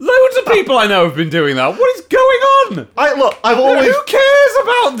 Loads of people I know have been doing that. What is going on? I've always... Who cares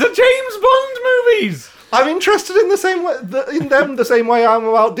about the James Bond movies? I'm interested in the same way in them the same way I'm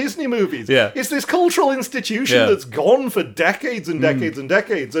about Disney movies. Yeah. It's this cultural institution Yeah. that's gone for decades and decades and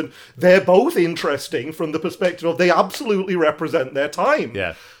decades, and they're both interesting from the perspective of they absolutely represent their time.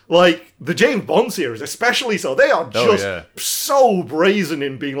 Yeah. Like, the James Bond series, especially so, they are just so brazen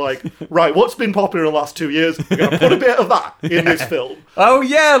in being like, right, what's been popular in the last 2 years? We're going to put a bit of that in this film. Oh,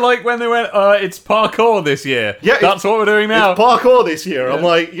 yeah, like when they went, it's parkour this year. Yeah, That's what we're doing now. It's parkour this year. I'm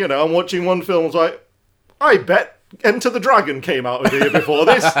like, I'm watching one film, it's like, I bet Enter the Dragon came out a year before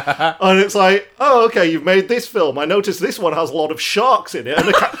this. And it's like, oh, okay, you've made this film. I noticed this one has a lot of sharks in it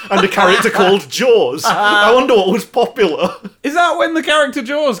and a character called Jaws. I wonder what was popular. Is that when the character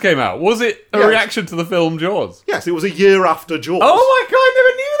Jaws came out? Was it a reaction to the film Jaws? Yes, it was a year after Jaws. Oh my god, I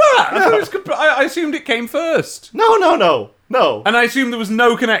never knew that! I, thought it was I assumed it came first. No. And I assumed there was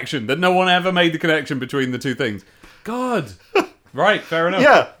no connection, that no one ever made the connection between the two things. God. Right, fair enough.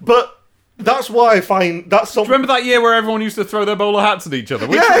 Yeah, but that's why I find that's something. Remember that year where everyone used to throw their bowler hats at each other?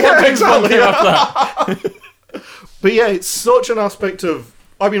 What James Bond exactly. came after that? But yeah, it's such an aspect of,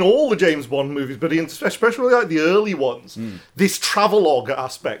 I mean, all the James Bond movies, but especially like the early ones, this travelogue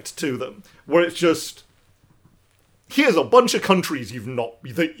aspect to them, where it's just, here's a bunch of countries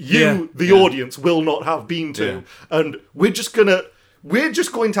the audience will not have been to, and we're just going to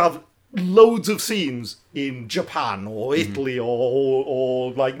have loads of scenes in Japan or Italy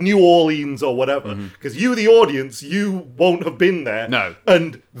or like New Orleans or whatever, because you, the audience, you won't have been there. No.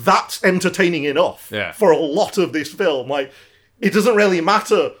 And that's entertaining enough for a lot of this film. Like, it doesn't really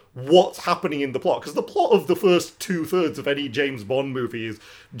matter what's happening in the plot, because the plot of the first 2/3 of any James Bond movie is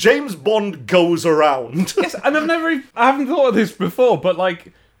James Bond goes around. Yes, and I haven't thought of this before, but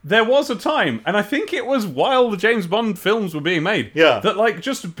like, there was a time, and I think it was while the James Bond films were being made, that like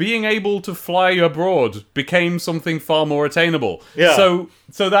just being able to fly abroad became something far more attainable. Yeah.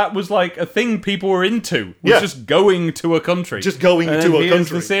 So that was like a thing people were into, was just going to a country. Just going and to a here's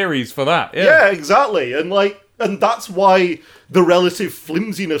country. the series for that. Yeah, exactly. And that's why the relative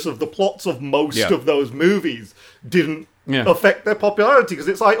flimsiness of the plots of most of those movies didn't affect their popularity, because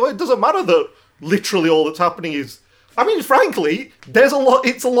it's like, well, it doesn't matter that literally all that's happening is, I mean, frankly,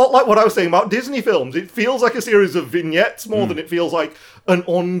 it's a lot like what I was saying about Disney films. It feels like a series of vignettes more than it feels like an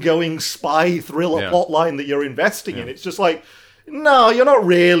ongoing spy thriller plotline that you're investing in. It's just like, no, you're not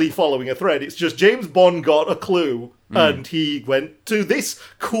really following a thread. It's just James Bond got a clue and he went to this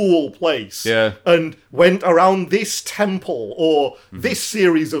cool place and went around this temple or this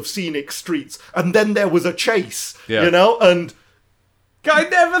series of scenic streets, and then there was a chase, and I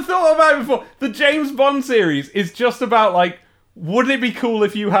never thought about it before. The James Bond series is just about, like, wouldn't it be cool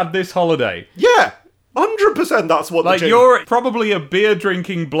if you had this holiday? Yeah, 100% that's what like, you're probably a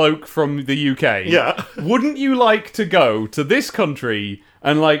beer-drinking bloke from the UK. Yeah. Wouldn't you like to go to this country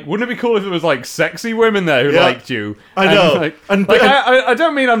and, like, wouldn't it be cool if there was, like, sexy women there who liked you? I know. I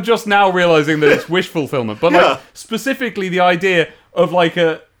don't mean I'm just now realising that it's wish fulfillment, but, like, specifically the idea of, like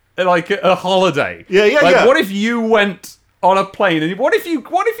a holiday. Yeah. What if you went on a plane, and what if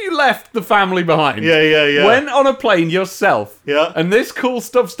you left the family behind? Yeah. Went on a plane yourself. Yeah. And this cool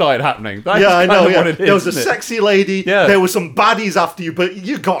stuff started happening. That's I know. what it is, there was a sexy lady. Yeah. There were some baddies after you, but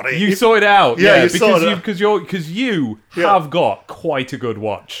you got it. You saw it out. Yeah, because you have got quite a good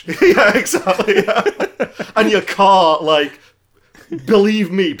watch. Yeah, exactly. Yeah. And your car, like, believe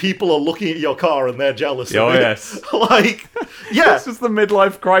me, people are looking at your car and they're jealous of it. Yes. Like, yeah. This is the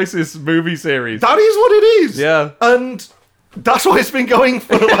midlife crisis movie series. That is what it is. Yeah. And that's why it's been going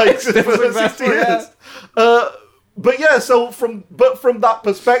for like 60 years. But yeah, from that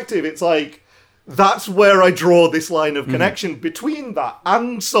perspective, it's like, that's where I draw this line of connection between that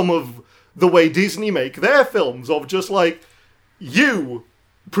and some of the way Disney make their films, of just like, you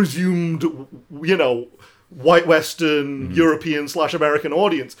presumed, white Western European / American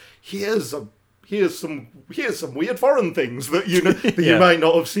audience. Here's some weird foreign things that you might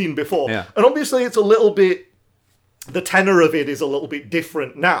not have seen before. Yeah. And obviously it's a little bit, the tenor of it is a little bit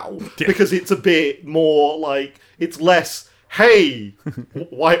different now, because it's a bit more like, it's less, hey,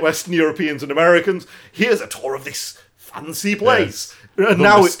 white Western Europeans and Americans, here's a tour of this fancy place. And the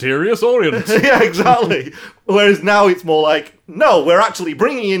now mysterious Orient. Yeah, exactly. Whereas now it's more like, no, we're actually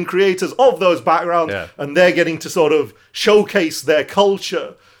bringing in creators of those backgrounds, and they're getting to sort of showcase their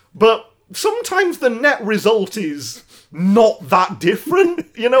culture. But sometimes the net result is not that different.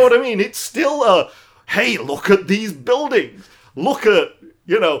 You know what I mean? It's still a, hey, look at these buildings. Look at,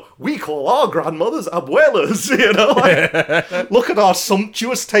 we call our grandmothers abuelas, like, look at our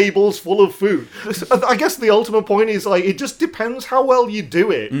sumptuous tables full of food. I guess the ultimate point is, like, it just depends how well you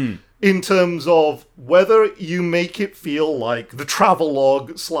do it. in terms of whether you make it feel like the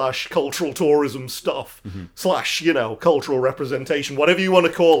travelogue / cultural tourism stuff / cultural representation, whatever you want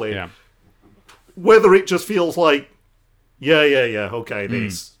to call it. Yeah. Whether it just feels like, okay,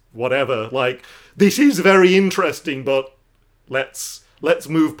 this, whatever. Like, this is very interesting, but let's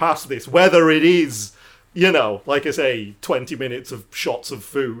move past this. Whether it is, like I say, 20 minutes of shots of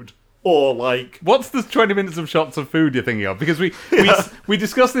food. Or like, what's the 20 minutes of shots of food you're thinking of? Because we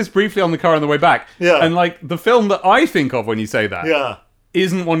discussed this briefly on the car on the way back. Yeah. And like the film that I think of when you say that yeah,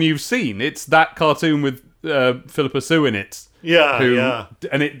 not one you've seen. It's that cartoon with Philippa Sue in it. Yeah.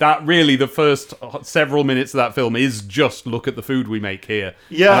 And that really, the first several minutes of that film is just look at the food we make here.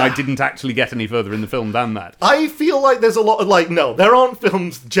 Yeah. And I didn't actually get any further in the film than that. I feel like there's a lot of no, there aren't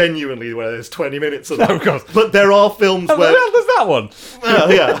films genuinely where there's 20 minutes of that. Of course. But there are films where There's that one.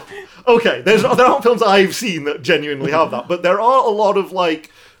 yeah. Okay, there aren't films I've seen that genuinely have that, but there are a lot of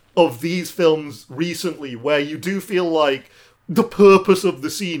of these films recently where you do feel like the purpose of the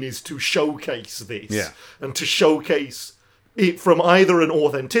scene is to showcase this, and to showcase it from either an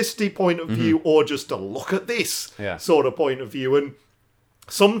authenticity point of view or just a look at this sort of point of view. And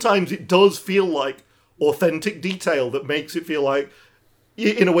sometimes it does feel like authentic detail that makes it feel like,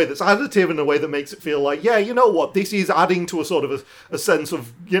 in a way that's additive, in a way that makes it feel like, you know what, this is adding to a sort of a sense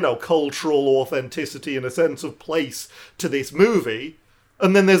of, cultural authenticity and a sense of place to this movie.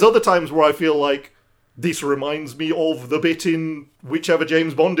 And then there's other times where I feel like this reminds me of the bit in whichever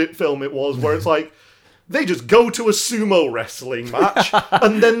James Bond film it was, where it's like, they just go to a sumo wrestling match,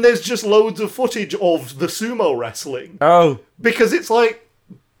 and then there's just loads of footage of the sumo wrestling. Oh. Because it's like,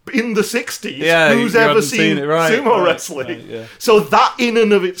 in the 60s, who's you ever haven't seen it, right, sumo wrestling? Right, yeah. So that in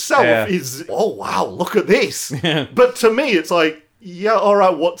and of itself is, oh wow, look at this. But to me, it's like,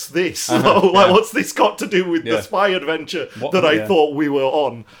 alright, what's this? What's this got to do with the spy adventure that I thought we were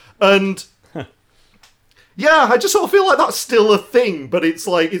on? And I just sort of feel like that's still a thing, but it's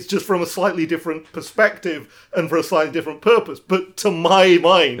like, it's just from a slightly different perspective and for a slightly different purpose. But to my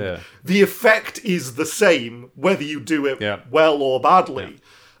mind, the effect is the same, whether you do it well or badly.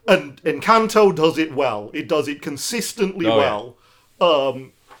 And Encanto does it well. It does it consistently well.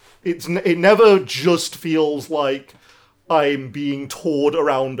 It never just feels like I'm being toured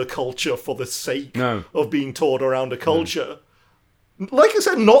around a culture for the sake of being toured around a culture. Like I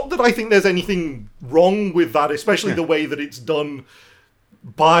said, not that I think there's anything wrong with that, especially the way that it's done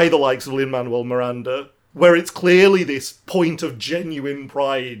by the likes of Lin-Manuel Miranda, where it's clearly this point of genuine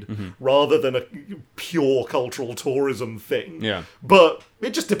pride rather than a pure cultural tourism thing. Yeah. But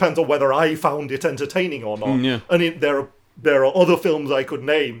it just depends on whether I found it entertaining or not. And there are other films I could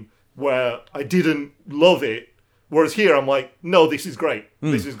name where I didn't love it, whereas here I'm like, no, this is great.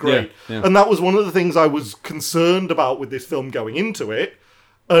 This is great. Yeah. And that was one of the things I was concerned about with this film going into it,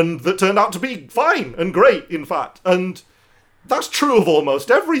 and that turned out to be fine and great, in fact. And that's true of almost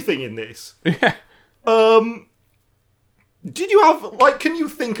everything in this. Yeah. Did you have, can you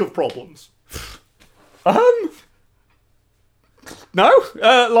think of problems? No.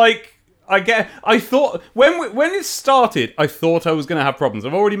 I thought, when it started, I thought I was going to have problems.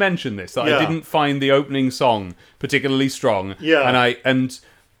 I've already mentioned this, that I didn't find the opening song particularly strong. Yeah.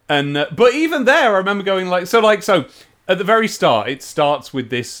 But even there, I remember going so at the very start, it starts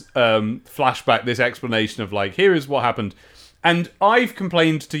with this flashback, this explanation of here is what happened. And I've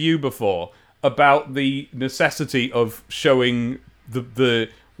complained to you before about the necessity of showing the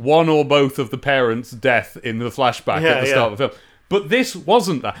one or both of the parents' death in the flashback at the start of the film. But this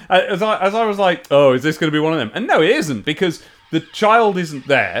wasn't that. As I was like, oh, is this going to be one of them? And no, it isn't, because the child isn't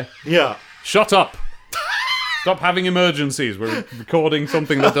there. Yeah. Shut up. Stop having emergencies. We're recording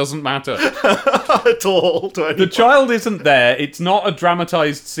something that doesn't matter. At all. To anyone. The child isn't there. It's not a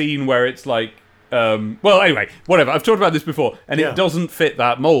dramatized scene where it's anyway, whatever. I've talked about this before, and it doesn't fit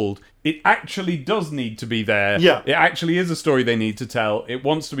that mold. It actually does need to be there. Yeah. It actually is a story they need to tell. It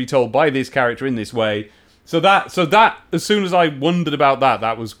wants to be told by this character in this way. So that, as soon as I wondered about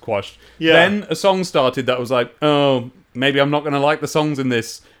that was quashed. Yeah. Then a song started that was like, oh, maybe I'm not going to like the songs in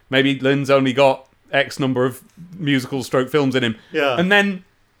this. Maybe Lynn's only got X number of musical stroke films in him. Yeah. And then,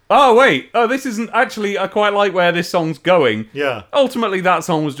 this isn't actually, I quite like where this song's going. Yeah. Ultimately, that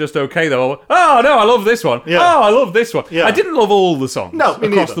song was just okay, though. Oh, no, I love this one. Yeah. Oh, I love this one. Yeah. I didn't love all the songs me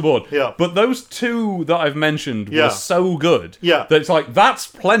across neither. the board. Yeah. But those two that I've mentioned were so good that it's that's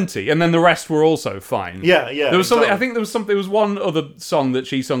plenty. And then the rest were also fine. Yeah. There was something, I think there was one other song that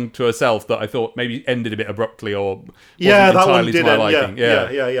she sung to herself that I thought maybe ended a bit abruptly or wasn't that one entirely did to my end. liking.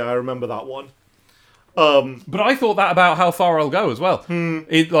 Yeah, I remember that one. But I thought that about How Far I'll Go as well.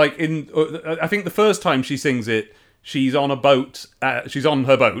 I think the first time she sings it, she's on a boat. She's on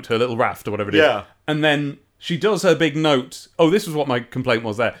her boat, her little raft or whatever it is. Yeah. And then she does her big note. Oh, this was what my complaint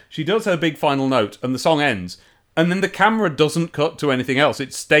was there. She does her big final note, and the song ends. And then the camera doesn't cut to anything else.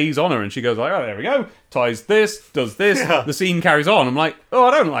 It stays on her, and she goes like, oh, there we go. Ties this, does this. Yeah. The scene carries on. I'm like, oh,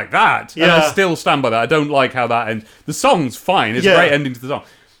 I don't like that. And I still stand by that. I don't like how that ends. The song's fine. It's a great ending to the song.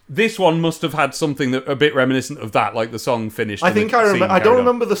 This one must have had something that a bit reminiscent of that, like the song finished. I think I remember. I don't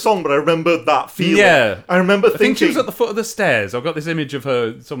remember the song, but I remember that feeling. Yeah. I remember thinking. I think she was at the foot of the stairs. I've got this image of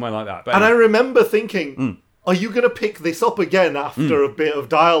her somewhere like that. But and anyway. I remember thinking, are you going to pick this up again after a bit of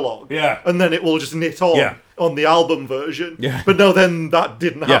dialogue? Yeah. And then it will just knit on the album version. Yeah. But no, then that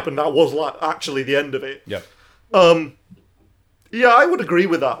didn't happen. That was actually the end of it. Yeah. Yeah, I would agree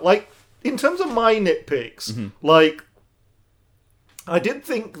with that. Like, in terms of my nitpicks, like, I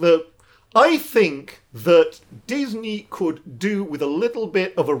think that Disney could do with a little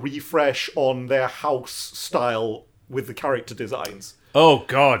bit of a refresh on their house style with the character designs. Oh,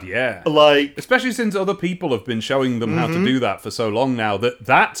 God, yeah. Like, especially since other people have been showing them how to do that for so long now,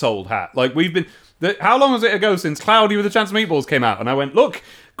 that's old hat. Like, we've been... how long was it ago since Cloudy with a Chance of Meatballs came out? And I went, look,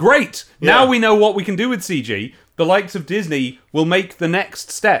 great! Now we know what we can do with CG. The likes of Disney will make the next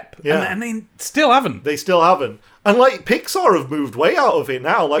step. Yeah. And they still haven't. They still haven't. And, like, Pixar have moved way out of it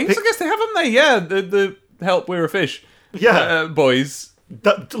now. Like, I guess they haven't, they? Yeah, the Help, We're a Fish boys.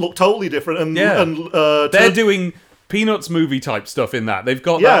 That look totally different. And, they're doing Peanuts movie type stuff in that. They've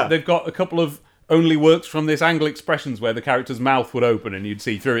got that. They've got a couple of only works from this angle expressions where the character's mouth would open and you'd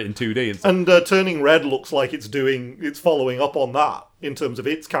see through it in 2D and stuff. And Turning Red looks like it's following up on that in terms of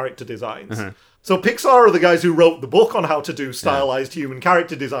its character designs. So Pixar are the guys who wrote the book on how to do stylized human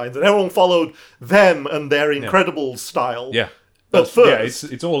character designs, and everyone followed them and their Incredibles style. Yeah. At first. Yeah,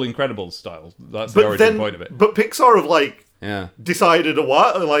 it's all Incredibles style. That's the origin point of it. But Pixar have decided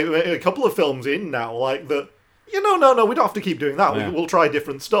a couple of films in now, like that. No, we don't have to keep doing that. We'll try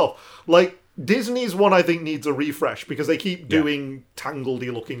different stuff. Like, Disney's one, I think, needs a refresh because they keep doing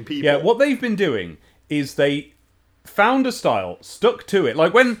tangledy-looking people. Yeah, what they've been doing is they found a style, stuck to it.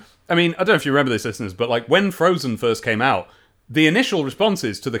 Like when, I don't know if you remember this, listeners, but like when Frozen first came out, the initial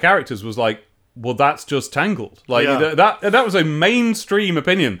responses to the characters was like, well, that's just Tangled. Like, that was a mainstream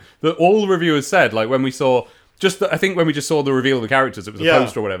opinion that all the reviewers said. Like, when we saw, I think when we just saw the reveal of the characters, it was a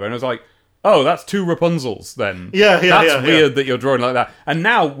poster or whatever, and it was like, oh, that's two Rapunzels then. That's weird that you're drawing like that. And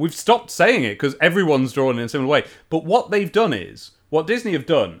now we've stopped saying it because everyone's drawn in a similar way. But what they've done is, what Disney have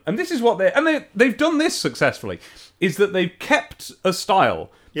done, and this is what they've done this successfully, is that they've kept a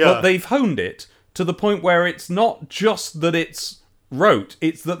style, but they've honed it to the point where it's not just that it's rote,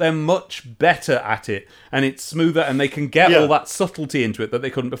 it's that they're much better at it, and it's smoother, and they can get all that subtlety into it that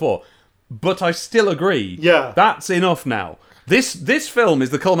they couldn't before. But I still agree, that's enough now. This film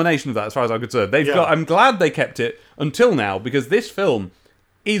is the culmination of that, as far as I'm concerned. I'm glad they kept it until now, because this film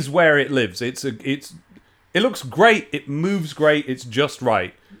is where it lives. It looks great, it moves great, it's just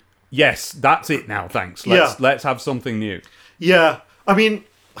right. Yes, that's it now, thanks. Let's have something new. Yeah,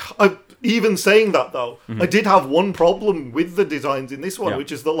 even saying that, though, I did have one problem with the designs in this one,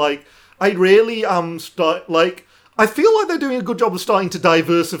 which is that, like, I really am I feel like they're doing a good job of starting to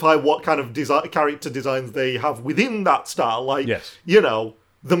diversify what kind of character designs they have within that style. Like,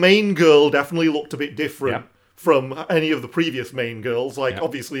 the main girl definitely looked a bit different from any of the previous main girls. Like,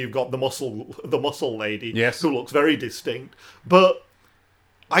 obviously, you've got the muscle lady, who looks very distinct. But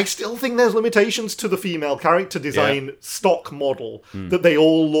I still think there's limitations to the female character design stock model, that they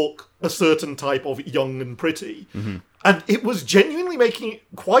all look a certain type of young and pretty. And it was genuinely making it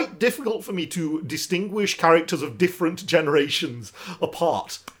quite difficult for me to distinguish characters of different generations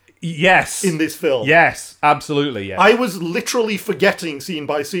apart. Yes. In this film. Yes, absolutely, yes. I was literally forgetting scene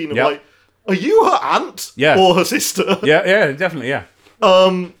by scene of like, are you her aunt? Or her sister? Yeah, definitely, yeah.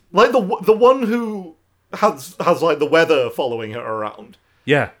 Like the one who has like the weather following her around.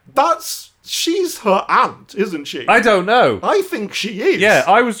 Yeah. She's her aunt, isn't she? I don't know. I think she is. Yeah,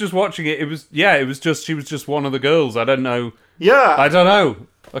 I was just watching it. It was just, she was just one of the girls. I don't know. Yeah. I don't know.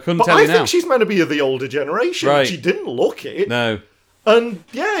 I couldn't tell you now. I think she's meant to be of the older generation. Right. She didn't look it. No. And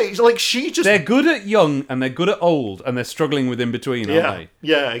it's like she just... They're good at young and they're good at old and they're struggling with in between, aren't they?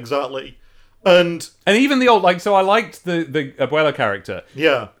 Yeah, exactly. And even the old, so I liked the Abuela character.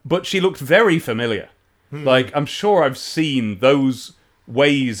 Yeah. But she looked very familiar. Like, I'm sure I've seen those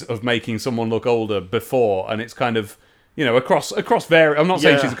ways of making someone look older before, and it's kind of, across I'm not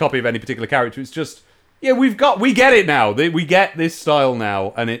saying she's a copy of any particular character, it's just, we get it now, we get this style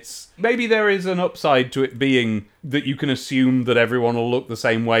now, and it's, maybe there is an upside to it being that you can assume that everyone will look the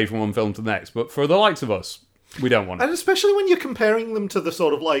same way from one film to the next, but for the likes of us, we don't want it. And especially when you're comparing them to the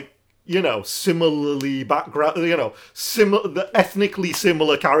sort of, like, similarly background, the ethnically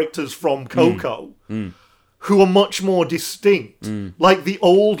similar characters from Coco, who are much more distinct. Like the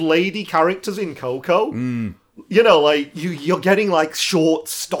old lady characters in Coco, like you're getting like short,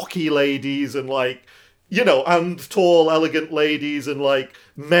 stocky ladies and like, and tall, elegant ladies and like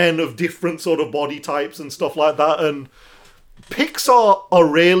men of different sort of body types and stuff like that. And Pixar are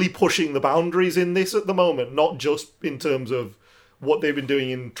really pushing the boundaries in this at the moment, not just in terms of what they've been doing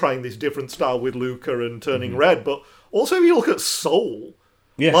in trying this different style with Luca and Turning Red, but also if you look at Soul.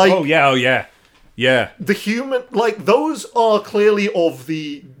 Yeah. Like, oh yeah. Yeah. The human, like, those are clearly of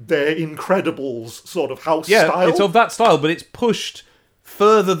their Incredibles sort of house style. Yeah, it's of that style, but it's pushed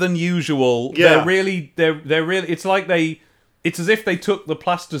further than usual. Yeah. They're really, it's like it's as if they took the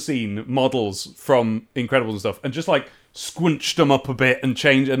plasticine models from Incredibles and stuff and just like squinched them up a bit and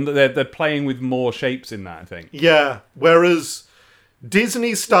changed, and they're playing with more shapes in that, I think. Yeah, whereas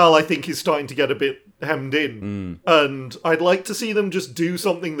Disney's style, I think, is starting to get a bit hemmed in, and I'd like to see them just do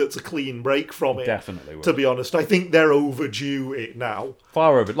something that's a clean break from it. Definitely would. To be honest, I think they're overdue it now.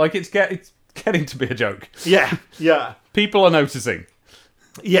 Far over. Like, it's getting to be a joke. Yeah. People are noticing.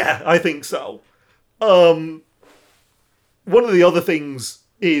 Yeah, I think so. One of the other things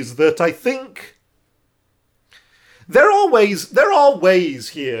is that I think there are ways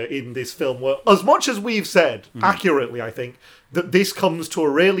here in this film where, as much as we've said, accurately, I think, that this comes to a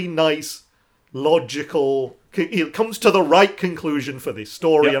really nice, logical, it comes to the right conclusion for this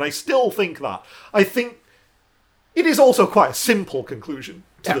story, and I still think that. I think it is also quite a simple conclusion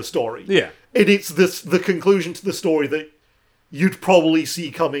to the story. Yeah. And it's the conclusion to the story that you'd probably see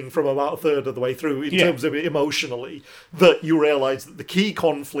coming from about a third of the way through in terms of it emotionally, that you realise that the key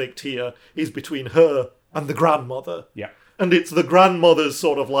conflict here is between her and the grandmother. Yeah. And it's the grandmother's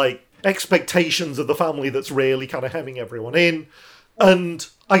sort of like expectations of the family that's really kind of hemming everyone in. And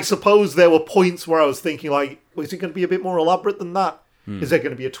I suppose there were points where I was thinking like, well, is it going to be a bit more elaborate than that? Is there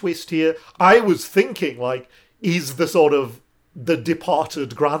going to be a twist here? I was thinking like, is the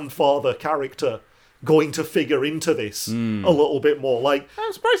departed grandfather character going to figure into this a little bit more? Like,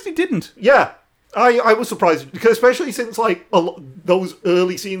 I'm surprised he didn't. Yeah, I was surprised, because especially since like those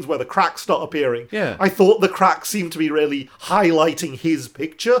early scenes where the cracks start appearing. Yeah. I thought the cracks seemed to be really highlighting his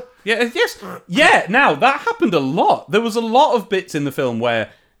picture. Yeah. Yes. Yeah. Now that happened a lot. There was a lot of bits in the film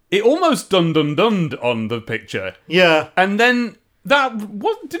where it almost dunned on the picture. Yeah, And then that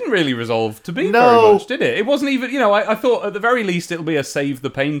didn't really resolve to be No. very much, did it? It wasn't even, I thought at the very least it'll be a save the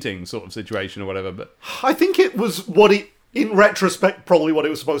painting sort of situation or whatever, but... I think it was in retrospect, probably what it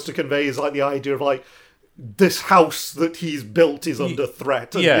was supposed to convey is like the idea of like, this house that he's built is under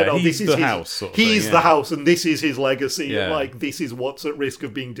threat. And, Yeah, this he's is the his house sort of He's thing, the yeah. house, and this is his legacy. Yeah. And, like, this is what's at risk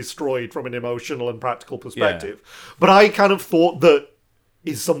of being destroyed from an emotional and practical perspective. But I kind of thought that,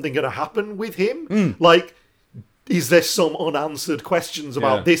 is something going to happen with him? Like, is there some unanswered questions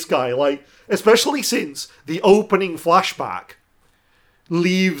about this guy? Like, especially since the opening flashback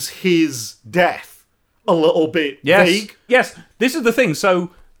leaves his death a little bit vague. Yes, this is the thing.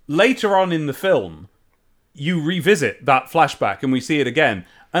 So later on in the film, you revisit that flashback and we see it again.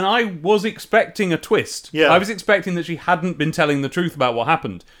 And I was expecting a twist. Yeah. I was expecting that she hadn't been telling the truth about what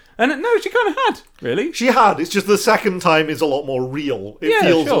happened. And no, she kind of had, really. She had. It's just the second time is a lot more real. It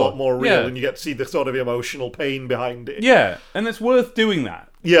feels a lot more real, Yeah. and you get to see the sort of emotional pain behind it. Yeah, and it's worth doing that.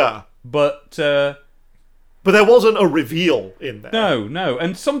 Yeah. But But there wasn't a reveal in there. no,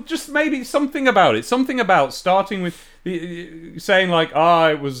 and just maybe something about it. Something about starting with saying like,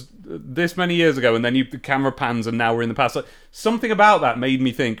 it was this many years ago, and then the camera pans, and now we're in the past. Like, something about that made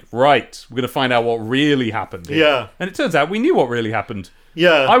me think, right, we're going to find out what really happened here. Yeah. And it turns out we knew what really happened.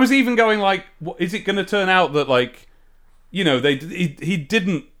 Yeah. I was even going like, is it going to turn out that like, he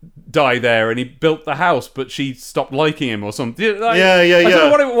didn't die there and he built the house, but she stopped liking him or something. Like, I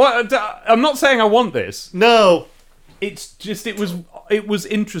don't know I'm not saying I want this. No. It's just it was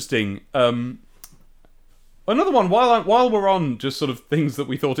interesting. Another one while we're on just sort of things that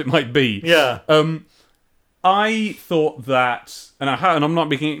we thought it might be. Yeah. I thought that, and I'm not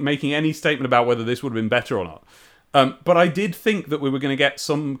making any statement about whether this would have been better or not. But I did think that we were going to get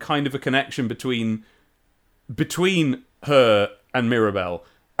some kind of a connection between her and Mirabelle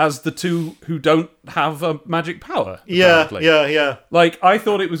as the two who don't have a magic power. Apparently. Yeah. Like, I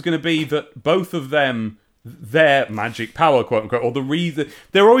thought it was going to be that both of them, their magic power, quote unquote, or the reason...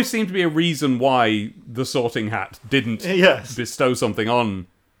 There always seemed to be a reason why the Sorting Hat didn't bestow something on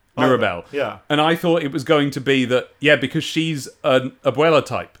Mirabelle. Yeah. And I thought it was going to be that, because she's an Abuela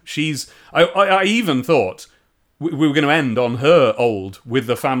type. I even thought we were going to end on her old with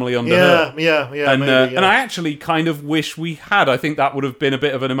the family under her. Yeah. And maybe, and I actually kind of wish we had. I think that would have been a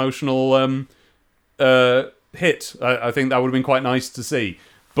bit of an emotional hit. I think that would have been quite nice to see.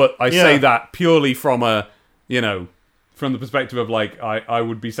 But I say that purely from a, from the perspective of like, I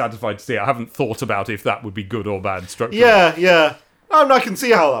would be satisfied to see it. I haven't thought about if that would be good or bad structurally. Yeah. I can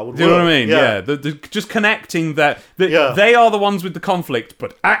see how that would work. Do you know what I mean? Yeah. Just connecting that they are the ones with the conflict,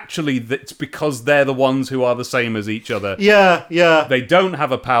 but actually it's because they're the ones who are the same as each other. Yeah. They don't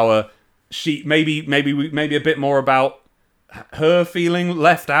have a power. She maybe a bit more about her feeling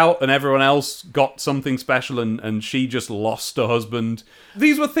left out and everyone else got something special and she just lost a husband.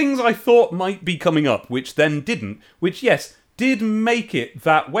 These were things I thought might be coming up, which then didn't, which, yes, did make it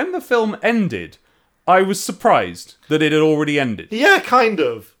that when the film ended, I was surprised that it had already ended. Yeah, kind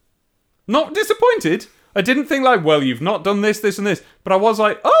of. Not disappointed. I didn't think like, well, you've not done this, this, and this. But I was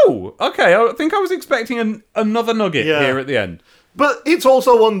like, oh, okay, I think I was expecting another nugget here at the end. But it's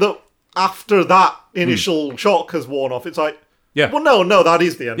also one that, after that initial shock has worn off, it's like, well, no, that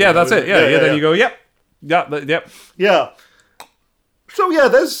is the end. Yeah, that's it. Yeah, then you go, yep. Yeah. So, yeah,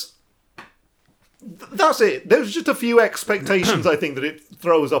 that's it. There's just a few expectations, I think, that it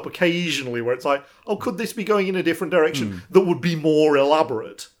throws up occasionally where it's like, oh, could this be going in a different direction that would be more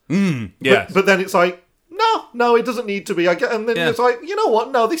elaborate? Yes. But then it's like, no, it doesn't need to be. And then it's like, you know what?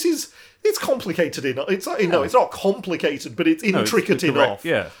 No, it's complicated enough. It's not complicated, but it's intricate enough.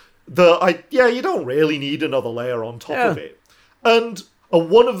 Yeah. You don't really need another layer on top of it. And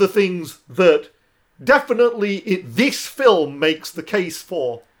one of the things that definitely this film makes the case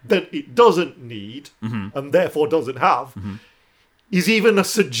for that it doesn't need, and therefore doesn't have, is even a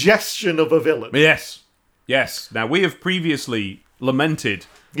suggestion of a villain. Yes. Now, we have previously lamented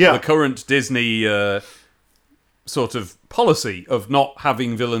the current Disney sort of policy of not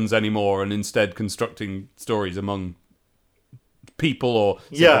having villains anymore and instead constructing stories among people or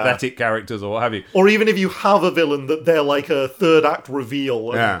sympathetic characters or what have you. Or even if you have a villain, that they're like a third act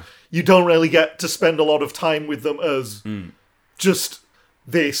reveal, and you don't really get to spend a lot of time with them as just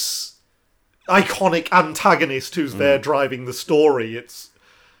this iconic antagonist who's there driving the story.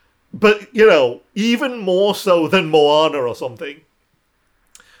 But, even more so than Moana or something,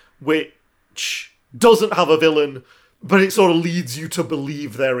 which doesn't have a villain, but it sort of leads you to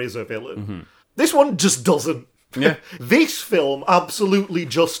believe there is a villain. This one just doesn't. Yeah. This film absolutely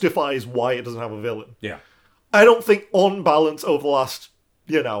justifies why it doesn't have a villain. Yeah. I don't think, on balance, over the last,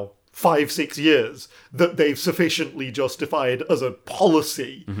 5-6 years, that they've sufficiently justified as a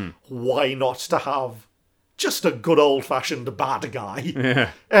policy why not to have just a good old-fashioned bad guy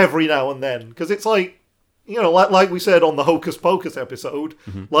every now and then. Because it's like, like we said on the Hocus Pocus episode,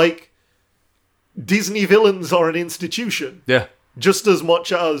 like, Disney villains are an institution. Yeah. Just as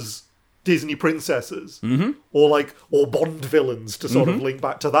much as Disney princesses. Or Bond villains, to sort of link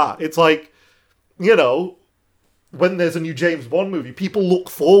back to that. It's like, when there's a new James Bond movie, people look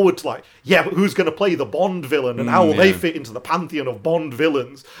forward to but who's going to play the Bond villain and how will they fit into the pantheon of Bond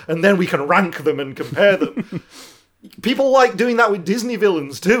villains? And then we can rank them and compare them. People like doing that with Disney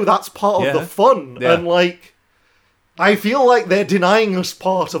villains too. That's part of the fun. Yeah. And I feel like they're denying us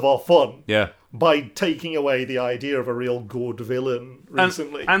part of our fun. Yeah. By taking away the idea of a real good villain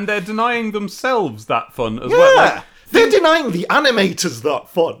recently. And they're denying themselves that fun as well. Yeah! They're denying the animators that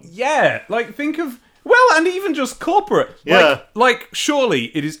fun. Yeah, think of... Well, and even just corporate. Yeah.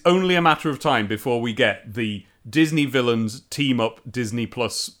 Surely it is only a matter of time before we get the Disney villains team up Disney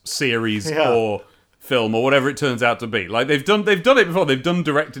Plus series or film or whatever it turns out to be. They've done it before. They've done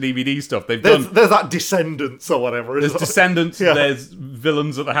direct-to-DVD stuff. There's that Descendants or whatever. There's Descendants, there's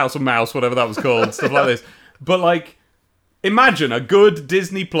Villains at the House of Mouse, whatever that was called, stuff like this. But, imagine a good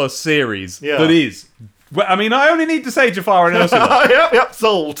Disney Plus series that is... I mean, I only need to say Jafar and Ursula. Yep,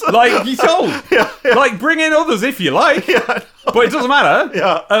 sold. You sold. Bring in others if you like. But it doesn't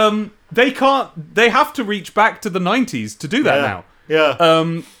matter. They have to reach back to the 90s to do that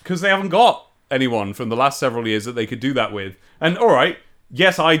now. Because they haven't got anyone from the last several years that they could do that with. And alright,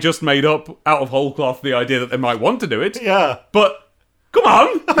 yes, I just made up out of whole cloth the idea that they might want to do it. Yeah. But, come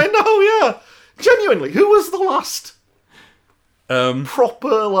on! I know, Genuinely, who was the last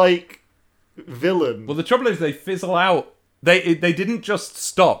proper, villain? Well, the trouble is they fizzle out. They didn't just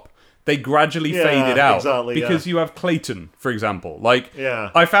stop. They gradually faded out. Exactly, because you have Clayton, for example.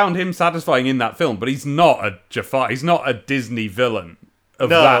 I found him satisfying in that film, but he's not a Jafar. He's not a Disney villain of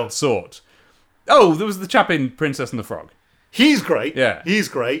that sort. Oh, there was the chap in Princess and the Frog. He's great. Yeah. He's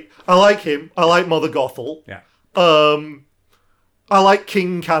great. I like him. I like Mother Gothel. Yeah. I like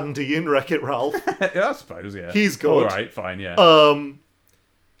King Candy in Wreck-It Ralph. I suppose, yeah. He's good. All right, fine, yeah.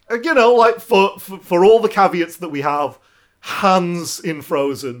 you know, like for all the caveats that we have, Hans in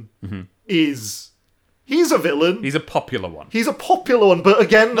Frozen he's a villain. He's a popular one. He's a popular one, but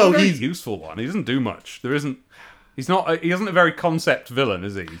again, Not no, a very he's useful one. He doesn't do much. He isn't a very concept villain,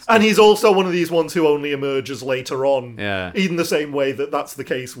 is he? and he's also one of these ones who only emerges later on. Yeah. In the same way that that's the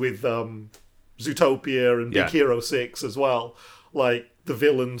case with Zootopia and Big Yeah. Hero 6 as well. Like, the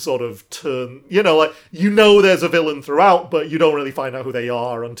villain sort of turn... You know, like, you know there's a villain throughout, but you don't really find out who they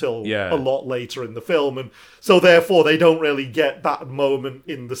are until Yeah. a lot later in the film. And so, therefore, they don't really get that moment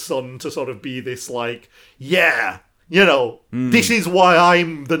in the sun to sort of be this, like, yeah... You know, this is why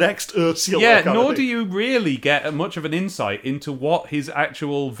I'm the next Ursula. Yeah, kind nor of do thing. you really get much of an insight into what his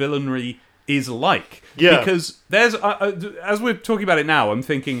actual villainry is like. Yeah. Because there's, as we're talking about it now, I'm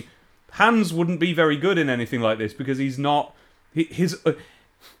thinking Hans wouldn't be very good in anything like this because he's not...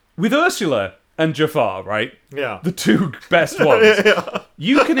 with Ursula and Jafar, right? Yeah. The two best ones.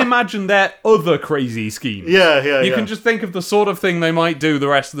 You can imagine their other crazy schemes. Yeah. You can just think of the sort of thing they might do the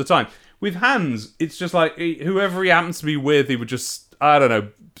rest of the time. With Hans, it's just like whoever he happens to be with, he would just, I don't know,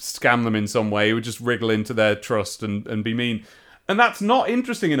 scam them in some way. He would just wriggle into their trust and be mean. And that's not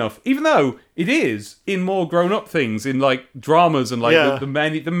interesting enough, even though it is in more grown-up things, in like dramas and like Yeah.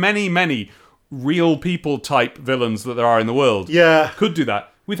 the many real people type villains that there are in the world. Yeah. Could do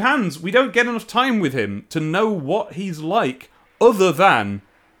that. With Hans, we don't get enough time with him to know what he's like other than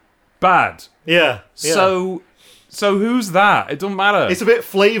bad. Yeah. So who's that? It doesn't matter. It's a bit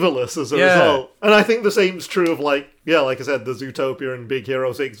flavourless as a Yeah. result. And I think the same's true of, like I said, the Zootopia and Big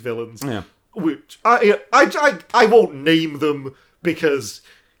Hero 6 villains. Yeah. Which, I won't name them because,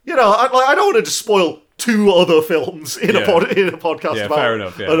 you know, I don't want to just spoil two other films in a podcast Yeah, fair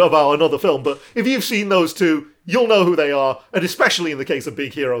enough, yeah. about another film. But if you've seen those two, you'll know who they are. And especially in the case of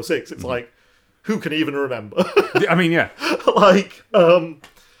Big Hero 6, it's like, who can even remember? I mean, yeah. Like, and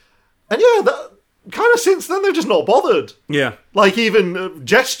yeah, kind of since then they've just not bothered. Yeah. Like, even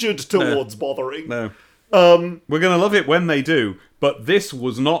gestured towards bothering. No. We're going to love it when they do, but this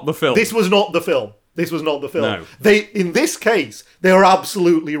was not the film. This was not the film. No. In this case, they are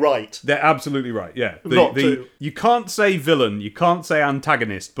absolutely right. They're absolutely right, yeah. Not to. You can't say villain, you can't say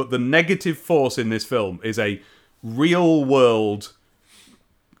antagonist, but the negative force in this film is a real-world,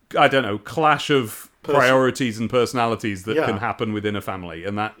 I don't know, clash of priorities and personalities that can happen within a family,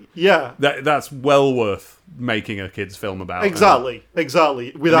 and that's well worth making a kid's film about. Exactly.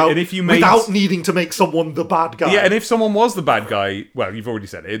 Without And if you without needing to make someone the bad guy. Yeah, and if someone was the bad guy, well, you've already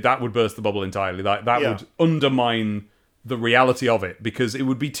said it, that would burst the bubble entirely. That would undermine the reality of it, because it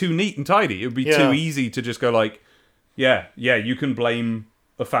would be too neat and tidy. It would be too easy to just go like, yeah, you can blame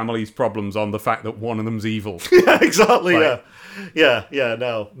a family's problems on the fact that one of them's evil. Yeah, exactly, no.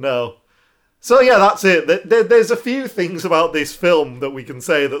 So yeah, that's it. There's a few things about this film that we can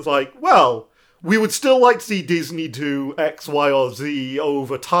say that's like, well, we would still like to see Disney do X, Y, or Z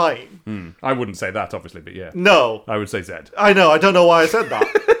over time. I wouldn't say that, obviously, but yeah. No. I would say Z. I know, I don't know why I said that.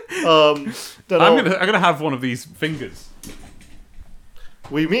 Don't know. I'm gonna have one of these fingers.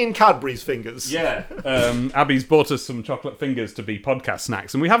 We mean Cadbury's fingers. Yeah. Abby's bought us some chocolate fingers to be podcast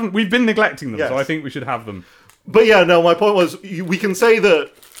snacks, and we've been neglecting them, so I think we should have them. But yeah, no, my point was, we can say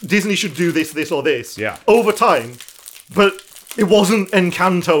that Disney should do this, or this over time, but it wasn't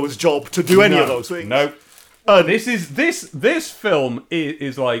Encanto's job to do any of those things. No. This film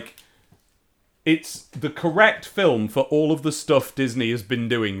is like, it's the correct film for all of the stuff Disney has been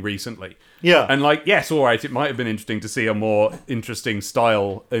doing recently. Yeah. And like, yes, all right, it might have been interesting to see a more interesting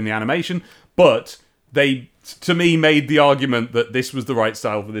style in the animation, but they, to me, made the argument that this was the right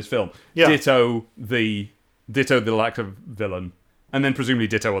style for this film. Yeah. Ditto the lack of villain, and then presumably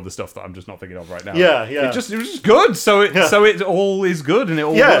ditto other stuff that I'm just not thinking of right now. Yeah. It was just good. So it all is good, and it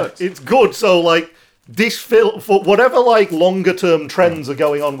all works. It's good. So like, this film, for whatever like longer term trends are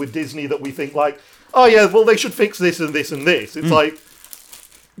going on with Disney that we think like, oh yeah, well they should fix this and this and this. It's like,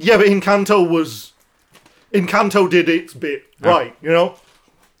 yeah, but Encanto did its bit right, you know.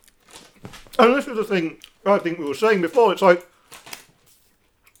 And this is the thing I think we were saying before. It's like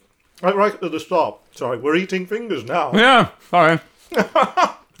right at the start. Sorry, we're eating fingers now. Yeah, sorry.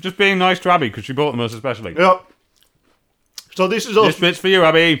 Just being nice to Abby because she bought them us especially. Yeah. So this is us. This bit's for you,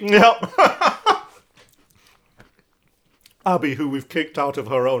 Abby. Yeah. Abby, who we've kicked out of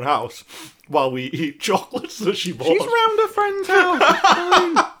her own house while we eat chocolates that she bought. She's round a friend's house.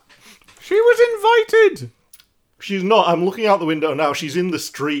 She was invited. She's not. I'm looking out the window now. She's in the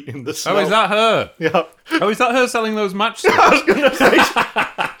street in the snow. Oh, is that her? Yeah. Oh, is that her selling those matchsticks? I was going to say,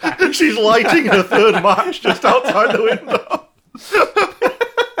 she's lighting her third match just outside the window.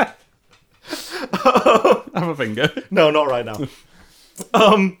 Have a finger. No, not right now.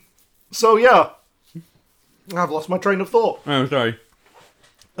 So yeah, I've lost my train of thought. Oh, sorry.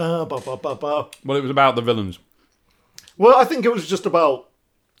 Ba, ba, ba, ba. Well, it was about the villains. Well, I think it was just about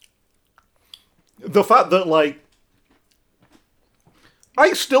the fact that, like,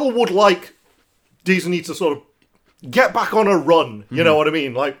 I still would like Disney to sort of get back on a run. You know what I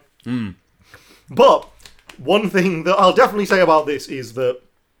mean? Like, but one thing that I'll definitely say about this is that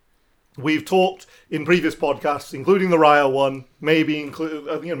we've talked in previous podcasts, including the Raya one, maybe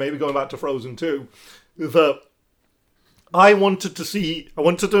going back to Frozen 2, that I wanted to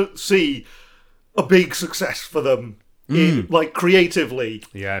see a big success for them, like creatively,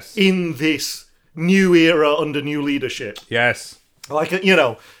 Yes. in this new era under new leadership. Yes. Like, you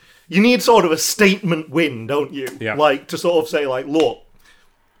know, you need sort of a statement win, don't you? Yeah. Like, to sort of say, like, look,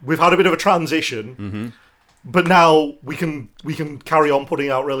 we've had a bit of a transition, but now we can carry on putting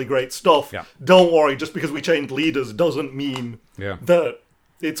out really great stuff. Yeah. Don't worry, just because we changed leaders doesn't mean that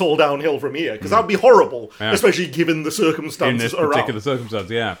it's all downhill from here, because that'd be horrible, especially given the In circumstances this particular circumstance,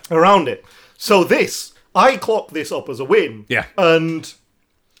 yeah. around it. So I clock this up as a win. Yeah. And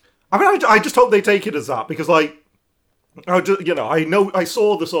I mean, I just hope they take it as that, because, like, I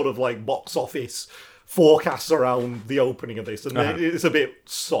saw the sort of, like, box office forecasts around the opening of this, and it's a bit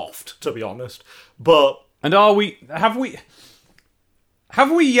soft, to be honest. But And have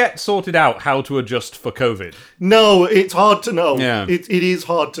we yet sorted out how to adjust for COVID? no, it's hard to know. Yeah. It is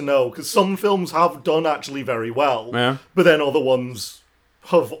hard to know, because some films have done actually very well, Yeah. but then other ones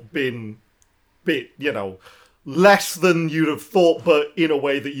have been bit, less than you'd have thought, but in a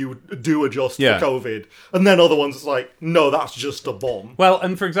way that you do adjust Yeah. for COVID. And then other ones, it's like, no, that's just a bomb. Well,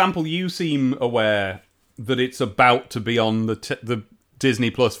 and for example, you seem aware that it's about to be on the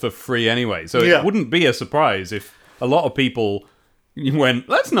Disney Plus for free anyway, so it wouldn't be a surprise if a lot of people went,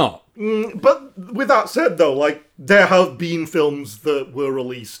 let's not. But with that said, though, like, there have been films that were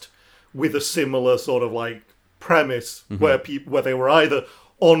released with a similar sort of, like, premise, where they were either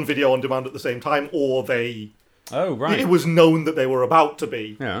on video on demand at the same time, or Oh, right. it was known that they were about to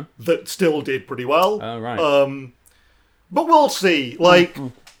be, Yeah. that still did pretty well. Oh, right. But we'll see. Like,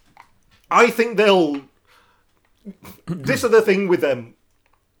 I think they'll... This is the thing with them.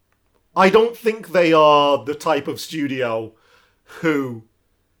 I don't think they are the type of studio who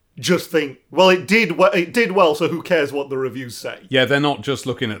just think, well, it did well, so who cares what the reviews say? Yeah, they're not just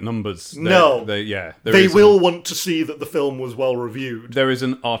looking at numbers. No. They will want to see that the film was well reviewed. There is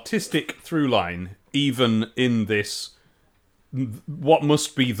an artistic through line, even in this, what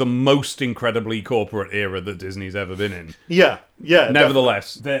must be the most incredibly corporate era that Disney's ever been in. Yeah.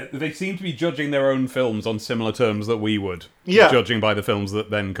 Nevertheless, they seem to be judging their own films on similar terms that we would, judging by the films that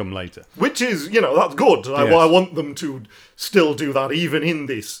then come later. Which is, that's good. I want them to still do that, even in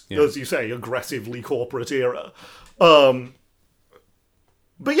this, as you say, aggressively corporate era. But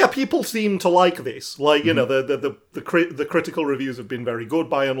yeah, people seem to like this. Like, the critical reviews have been very good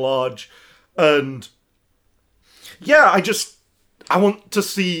by and large. And yeah, I want to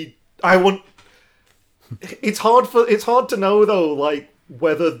see... It's hard to know, though, like,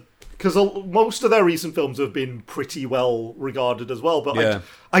 whether... Because most of their recent films have been pretty well regarded as well, but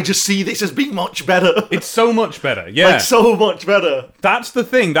I just see this as being much better. It's so much better, yeah. Like, so much better. That's the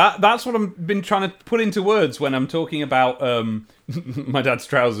thing. That's what I've been trying to put into words when I'm talking about My Dad's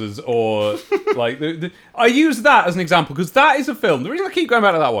Trousers, or like I use that as an example because that is a film. The reason I keep going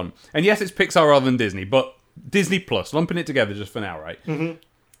back to that one, and yes, it's Pixar rather than Disney, but Disney Plus, lumping it together just for now, right? Mm-hmm.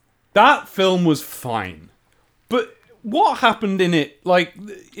 That film was fine, but what happened in it? Like,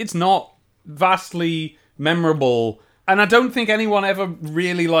 it's not vastly memorable. And I don't think anyone ever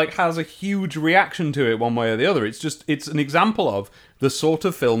really has a huge reaction to it one way or the other. It's an example of the sort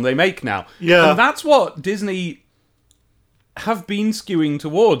of film they make now. Yeah. And that's what Disney have been skewing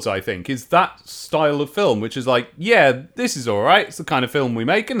towards, I think, is that style of film, which is like, yeah, this is all right. It's the kind of film we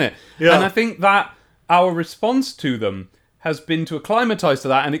make, isn't it? Yeah. And I think that our response to them has been to acclimatise to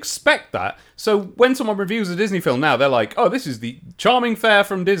that and expect that. So when someone reviews a Disney film now, they're like, oh, this is the charming fare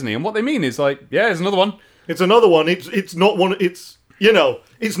from Disney. And what they mean is like, yeah, here's another one. It's another one. It's not one. It's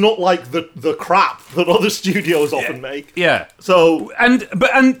it's not like the crap that other studios often make. Yeah. So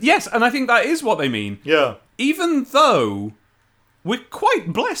and yes, and I think that is what they mean. Yeah. Even though we're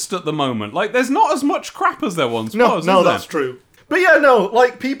quite blessed at the moment, like there's not as much crap as there once was. No, is there? that's true. But yeah, no,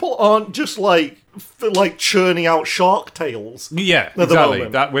 like people aren't just like churning out shark tales. Yeah, at the exactly.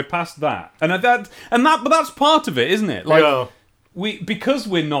 moment. That we're past that, but that's part of it, isn't it? Like, Yeah. because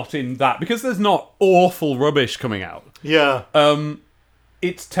we're not in that, because there's not awful rubbish coming out. Yeah.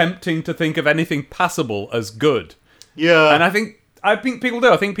 It's tempting to think of anything passable as good. Yeah. And I think people do.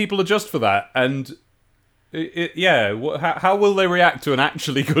 I think people adjust for that. And How will they react to an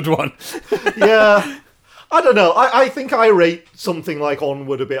actually good one? Yeah. I don't know. I think I rate something like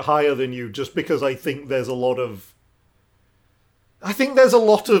Onward a bit higher than you, just because I think there's a lot of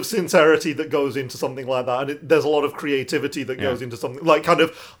sincerity that goes into something like that, and there's a lot of creativity that goes into something like kind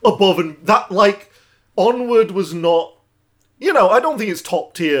of above and that. Like Onward was not, I don't think it's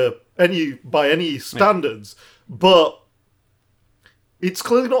top tier by any standards, but it's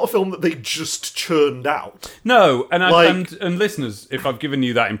clearly not a film that they just churned out. No, and listeners, if I've given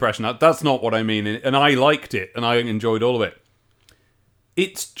you that impression, that's not what I mean. And I liked it, and I enjoyed all of it.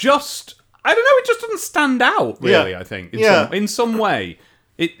 It's just, I don't know, it just doesn't stand out, really, I think, in some way.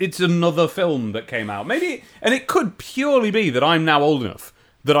 It's another film that came out. Maybe, and it could purely be that I'm now old enough,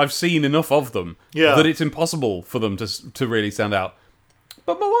 that I've seen enough of them, that it's impossible for them to really stand out.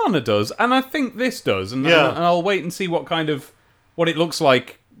 But Moana does, and I think this does, and I'll wait and see what it looks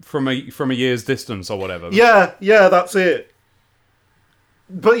like from a year's distance or whatever. Yeah, that's it.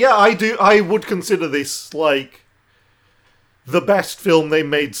 But yeah, I would consider this like the best film they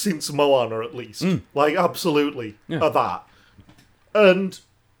made since Moana, at least. Like, absolutely, at that. And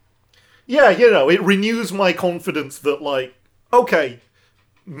yeah, it renews my confidence that, like, okay,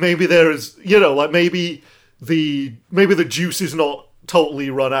 maybe there is, like, maybe the juice is not totally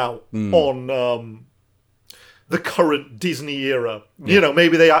run out on the current Disney era.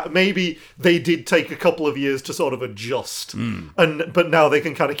 Maybe they did take a couple of years to sort of adjust, but now they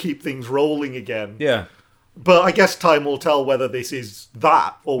can kind of keep things rolling again. Yeah. But I guess time will tell whether this is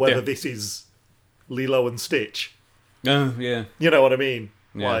that or whether this is Lilo and Stitch. Oh, yeah. You know what I mean?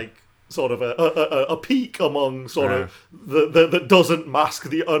 Yeah. Like sort of a peak among sort of that doesn't mask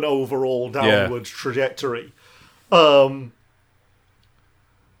an overall downward trajectory. But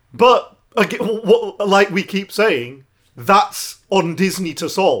again, like we keep saying, that's on Disney to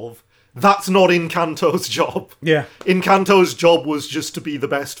solve. That's not Encanto's job. Yeah. Encanto's job was just to be the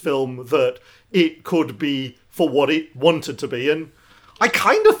best film that it could be for what it wanted to be, and I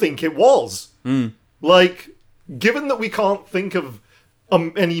kind of think it was. Like, given that we can't think of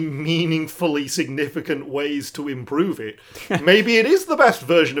any meaningfully significant ways to improve it, maybe it is the best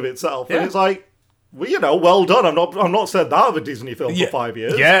version of itself. And it's like, well, well done. I'm not said that of a Disney film for 5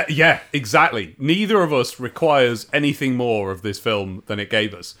 years. Yeah, exactly. Neither of us requires anything more of this film than it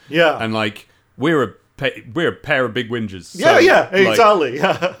gave us. Yeah, and like we're a pair of big whingers. So, exactly.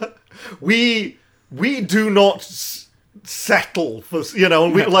 We do not settle for,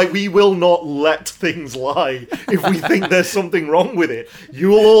 we will not let things lie if we think there's something wrong with it.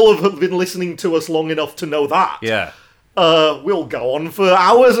 You all have been listening to us long enough to know that. Yeah. We'll go on for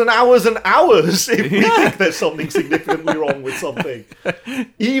hours and hours and hours if we think there's something significantly wrong with something.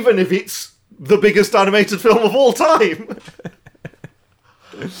 Even if it's the biggest animated film of all time.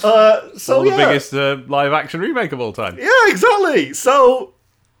 The biggest live-action remake of all time. Yeah, exactly. So,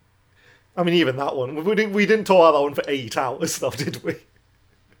 I mean, even that one. We didn't talk about that one for 8 hours, though, did we?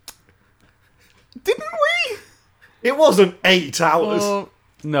 Didn't we? It wasn't 8 hours.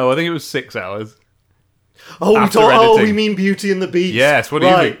 No, I think it was 6 hours. We mean Beauty and the Beast. Yes, what do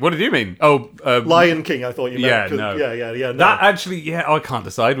you mean? What did you mean? Lion King, I thought you meant. No. No. That actually, I can't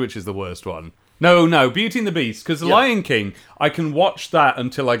decide which is the worst one. No, Beauty and the Beast, because The Lion King, I can watch that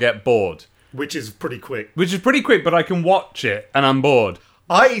until I get bored. Which is pretty quick. But I can watch it and I'm bored.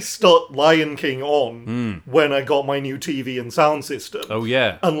 I stuck Lion King on when I got my new TV and sound system. Oh,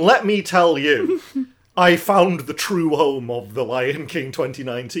 yeah. And let me tell you, I found the true home of The Lion King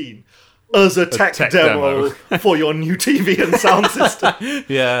 2019 as a tech demo for your new TV and sound system.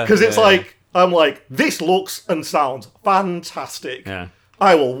 Yeah. Because it's I'm like, this looks and sounds fantastic. Yeah.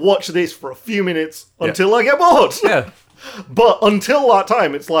 I will watch this for a few minutes until I get bored. Yeah. But until that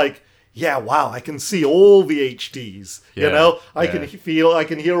time, it's like, yeah, wow, I can see all the HDs. I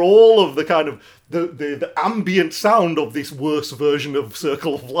can hear all of the kind of the ambient sound of this worse version of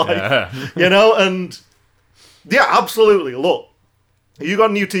Circle of Life. And yeah, absolutely. Look, you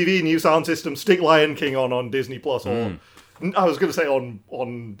got a new TV, new sound system, stick Lion King on Disney Plus, or I was going to say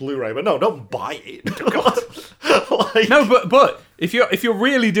on Blu-ray, but no, don't buy it. No, but if you're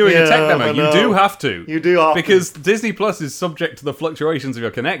really doing a tech demo, you do have to. You do have because Disney Plus is subject to the fluctuations of your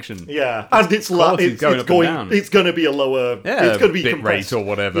connection. Yeah, and it's going to be a lower. It's going to be bit rate or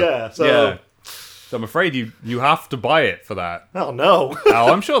whatever. Yeah, so I'm afraid you have to buy it for that. Oh no!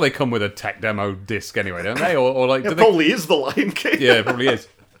 I'm sure they come with a tech demo disc anyway, don't they? Or like it probably is the Lion King. Yeah, it probably is.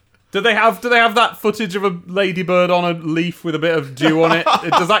 Do they have that footage of a ladybird on a leaf with a bit of dew on it?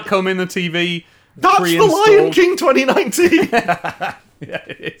 Does that come in the TV? That's the Lion King 2019. Yeah,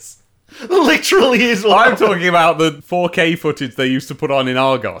 it is. Literally is what I'm talking about the 4K footage they used to put on in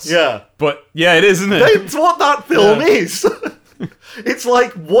Argos. Yeah. But, yeah, it is, isn't it? It's what that film is. It's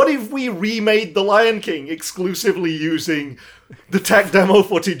like, what if we remade The Lion King exclusively using the tech demo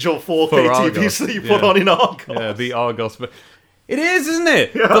footage of 4K For TVs Argos, that you put yeah. on in Argos? Yeah, the Argos. But it is, isn't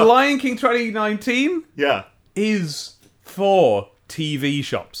it? Yeah. The Lion King 2019 Yeah. is for TV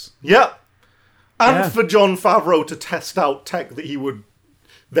shops. Yeah. And Yeah. for Jon Favreau to test out tech that he would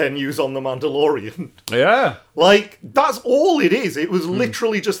then use on The Mandalorian. Yeah. Like, that's all it is. It was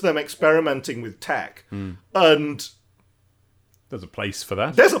literally just them experimenting with tech. And There's a place for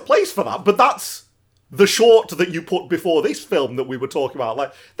that. there's a place for that, but that's the short that you put before this film that we were talking about.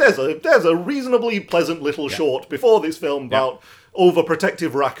 Like, there's a reasonably pleasant little short before this film about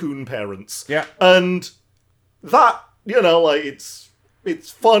overprotective raccoon parents. Yeah. And that, you know, like, it's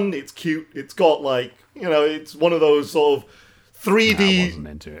fun, it's cute, it's got, like, you know, it's one of those sort of 3D... I wasn't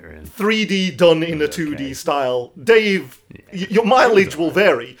into it, really. 3D done in a 2D style. Dave, your mileage will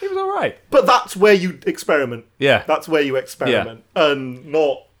vary, It was alright. but that's where you experiment. Yeah. That's where you experiment, and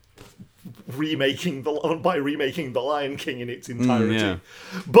not remaking the Lion King in its entirety. yeah.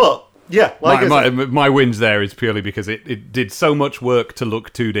 But yeah, like I said, My whinge there is purely because it did so much work to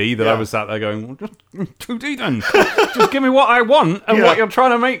look 2D that I Yeah. was sat there going, well, just 2D then. Just give me what I want and Yeah. what you're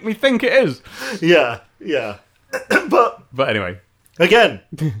trying to make me think it is. yeah. But But anyway, again,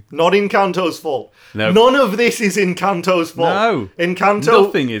 not Encanto's fault. No. None of this is Encanto's fault. no. Encanto.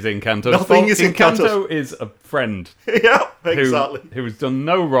 Nothing is Encanto's Nothing fault. is Encanto's- Encanto is a friend Yeah, who, exactly. who has done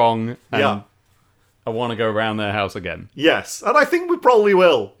no wrong and Yeah. I want to go around their house again. Yes, and I think we probably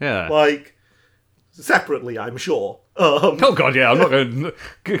will. Yeah. Like, separately, I'm sure. Oh god, yeah, I'm not going to...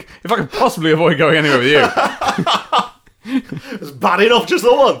 If I can possibly avoid going anywhere with you. It's bad enough just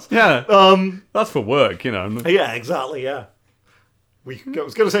the once. Yeah. That's for work, you know. Yeah, exactly, yeah. I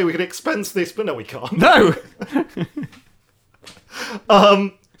was going to say we could expense this, but no, we can't. No!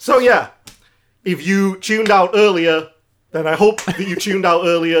 So, yeah, if you tuned out earlier, then I hope that you tuned out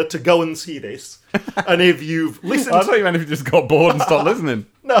earlier to go and see this. And if you've listened... I thought you meant if you just got bored and stopped listening.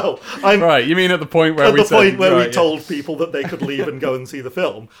 No, I'm... Right, you mean at the point where At we the said... point where right, we told people that they could leave and go and see the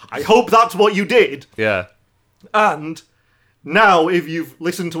film. I hope that's what you did. Yeah. And now, if you've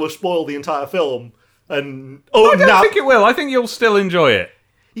listened to us spoil the entire film, and I don't think it will. I think you'll still enjoy it.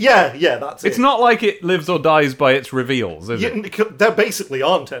 yeah, that's It's it. not like it lives or dies by its reveals, is it? There basically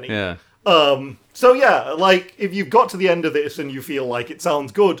aren't any. Yeah. So yeah, like if you've got to the end of this and you feel like it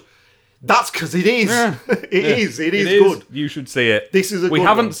sounds good, that's because it is. Yeah. It is It good. You should see it. This is a We good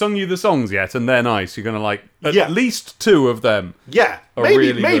haven't one. sung you the songs yet, and they're nice. You're going to like at Yeah. least 2 of them. Yeah, Are maybe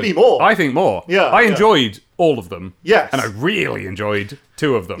really maybe good. more. I think more. Yeah, I yeah. enjoyed all of them. Yes. And I really enjoyed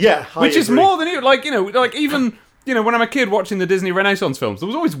 2 of them. Yeah, I which is agree. more than you like. You know, like even when I'm a kid watching the Disney Renaissance films, there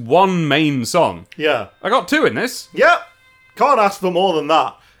was always one main song. Yeah, I got 2 in this. yeah. Can't ask for more than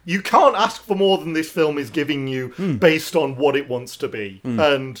that. You can't ask for more than this film is giving you based on what it wants to be.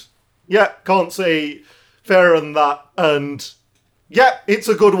 And yeah, can't say fairer than that. And yeah, it's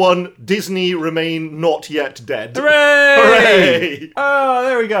a good one. Disney remain not yet dead. Hooray! Hooray! Oh,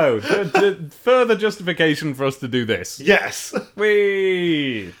 there we go. Further justification for us to do this. Yes.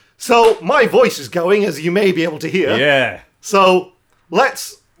 Whee! So my voice is going, as you may be able to hear. Yeah. So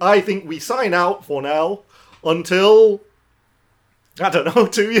I think we sign out for now until, I don't know,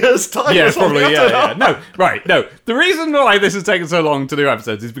 2 years' time Yeah, or something. probably, I don't yeah. know. No, right, no. The reason why this has taken so long to do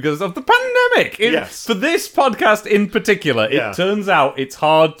episodes is because of the pandemic. Yes. For this podcast in particular, Yeah. it turns out it's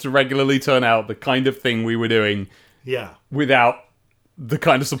hard to regularly turn out the kind of thing we were doing Yeah. without the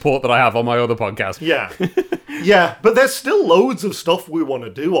kind of support that I have on my other podcast. Yeah. Yeah, but there's still loads of stuff we want to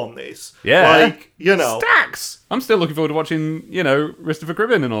do on this. Yeah. Like, you know, Stacks! I'm still looking forward to watching, Christopher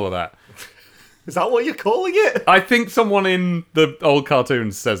Cribbin and all of that. is that what you're calling it? I think someone in the old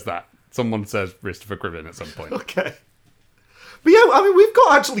cartoons says that. Someone says Christopher Cribbin at some point. Okay. But yeah, I mean, we've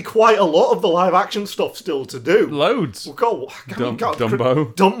got actually quite a lot of the live action stuff still to do. Loads. We've got,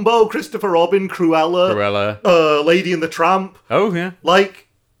 Dumbo. Dumbo, Christopher Robin, Cruella, Cruella. Lady and the Tramp. Oh, yeah. Like,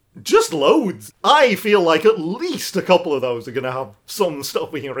 just loads. I feel like at least a couple of those are going to have some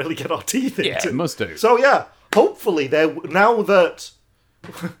stuff we can really get our teeth into. Yeah, it must do. So yeah, hopefully now that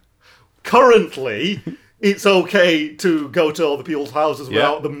currently it's okay to go to other people's houses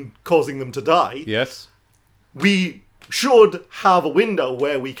without them causing them to die, Yes. we should have a window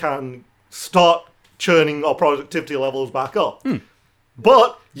where we can start churning our productivity levels back up.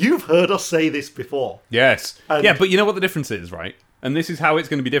 But you've heard us say this before. Yes. And- Yeah, but you know what the difference is, right? And this is how it's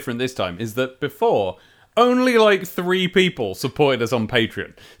going to be different this time, is that before, only like 3 people supported us on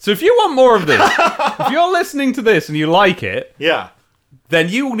Patreon. So if you want more of this, if you're listening to this and you like it, Yeah. then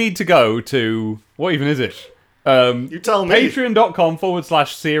you will need to go to... What even is it? You tell me.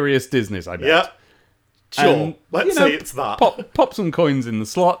 Patreon.com/Serious Disney, I bet. Yeah. Sure. And, Let's say it's that. Pop some coins in the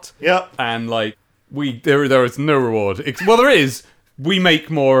slot. Yeah. And, like, there is no reward. Well, there is. We make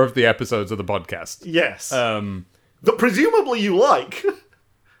more of the episodes of the podcast. Yes. That presumably you like.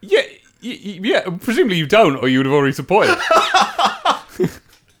 Yeah, yeah. Presumably you don't, or you would have already supported it.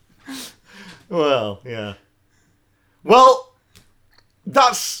 Well, yeah. Well,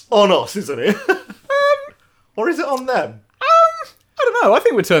 that's on us, isn't it? Or is it on them? I don't know. I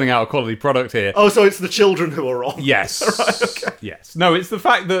think we're turning out a quality product here. Oh, so it's the children who are wrong. Yes. Right, okay. Yes. No, it's the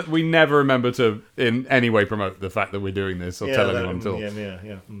fact that we never remember to in any way promote the fact that we're doing this or tell anyone at all.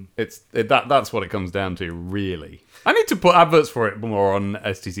 Yeah. That's what it comes down to, really. I need to put adverts for it more on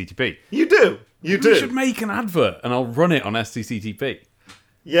STCTP. You do. We should make an advert and I'll run it on STCTP.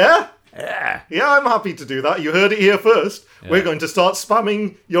 Yeah? Yeah. Yeah, I'm happy to do that. You heard it here first. Yeah. We're going to start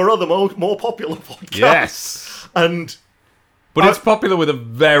spamming your other more popular podcast. Yes. But it's popular with a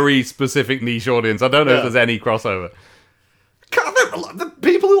very specific niche audience. I don't know if there's any crossover. The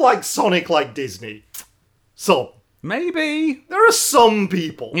people who like Sonic like Disney. So. Maybe. There are some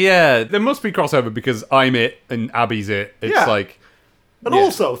people. Yeah, there must be crossover because I'm it and Abby's it. It's like... And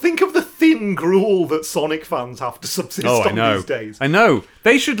also, think of the thin gruel that Sonic fans have to subsist on these days. I know.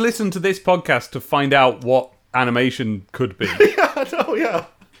 They should listen to this podcast to find out what animation could be. Yeah.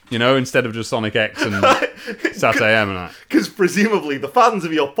 You know, instead of just Sonic X and Sat AM and that. Because presumably the fans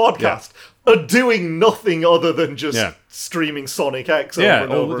of your podcast are doing nothing other than just streaming Sonic X over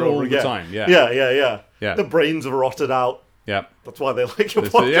and over all again. the time. Yeah. Yeah. The brains have rotted out. Yeah. That's why they like your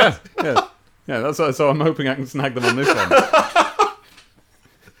podcast. Yeah. So I'm hoping I can snag them on this one.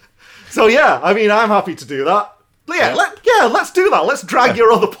 So yeah, I mean, I'm happy to do that. Let's do that. Let's drag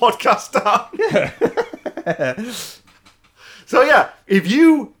your other podcast down. Yeah. So yeah, if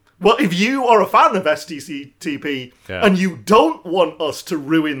you are a fan of STCTP and you don't want us to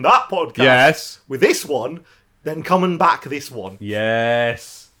ruin that podcast with this one, then come and back this one.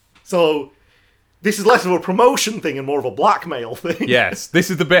 Yes. So this is less of a promotion thing and more of a blackmail thing. Yes. This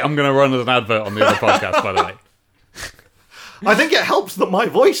is the bit I'm going to run as an advert on the other podcast, by the way. I think it helps that my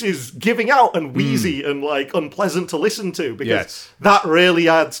voice is giving out and wheezy and like unpleasant to listen to because that really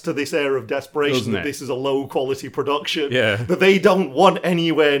adds to this air of desperation that this is a low quality production that they don't want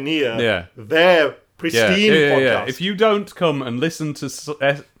anywhere near their pristine podcast. Yeah. If you don't come and listen to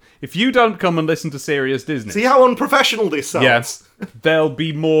Serious Disney, see how unprofessional this sounds. Yes, there'll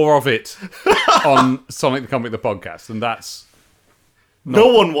be more of it on Sonic the Comic the podcast, and that's no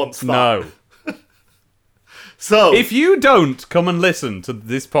one wants that. No. So, if you don't come and listen to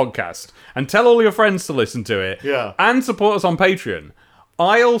this podcast and tell all your friends to listen to it and support us on Patreon,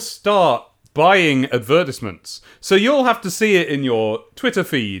 I'll start buying advertisements. So you'll have to see it in your Twitter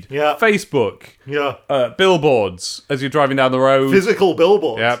feed, Facebook, billboards as you're driving down the road. Physical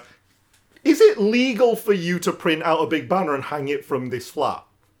billboards. Yep. Is it legal for you to print out a big banner and hang it from this flat?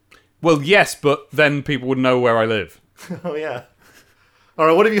 Well, yes, but then people would know where I live. Oh, yeah. All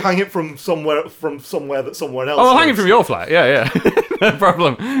right, what if you hang it from somewhere that someone else I'll hang it from your flat. Yeah. No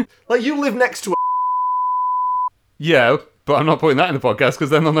problem. Like, you live next to a... Yeah, but I'm not putting that in the podcast because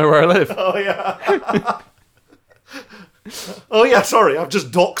then they'll know where I live. Oh, yeah. Oh, yeah, sorry, I've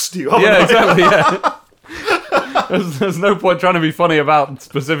just doxed you. Yeah, exactly, There's no point trying to be funny about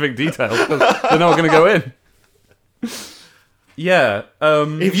specific details because they're not going to go in. Yeah.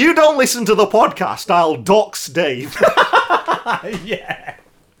 If you don't listen to the podcast, I'll dox Dave. Yeah.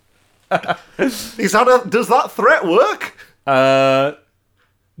 Does that threat work? No,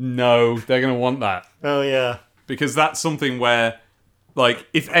 they're going to want that. Oh, yeah. Because that's something where, like,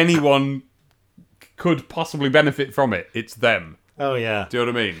 if anyone could possibly benefit from it, it's them. Oh, yeah. Do you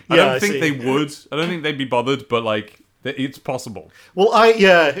know what I mean? Yeah, I don't think they would. I don't think they'd be bothered, but, like, it's possible. Well,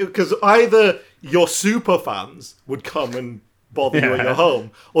 because either your super fans would come and bother you at your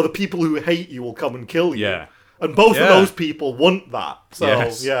home, or the people who hate you will come and kill you. Yeah. And both of those people want that. So,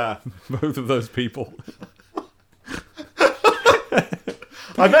 yeah. Both of those people.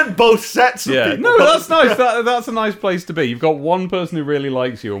 I meant both sets of people. No, that's nice. That's a nice place to be. You've got one person who really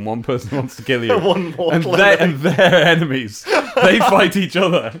likes you and one person who wants to kill you. One more and they're enemies. They fight each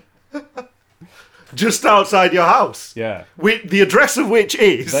other. Just outside your house. Yeah. The address of which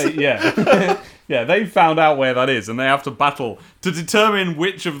is... Yeah, they've found out where that is and they have to battle to determine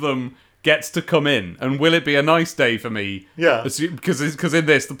which of them gets to come in, and will it be a nice day for me? Yeah. Because in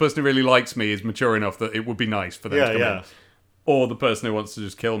this, the person who really likes me is mature enough that it would be nice for them to come in. Or the person who wants to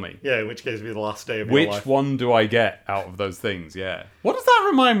just kill me. Yeah, in which case it'd be the last day of your life. Which one do I get out of those things? Yeah. What does that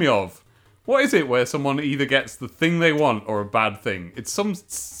remind me of? What is it where someone either gets the thing they want or a bad thing? It's some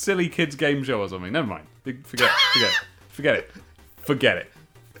silly kids game show or something. Never mind. Forget it.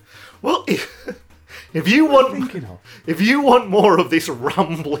 Well, if you want more of this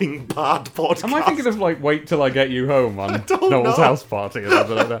rambling bad podcast, Am I thinking of like Wait Till I Get You Home on don't Noel's know. House Party or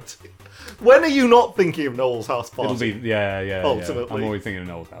something like that? when are you not thinking of Noel's House Party? It'll be yeah. Ultimately. I'm always thinking of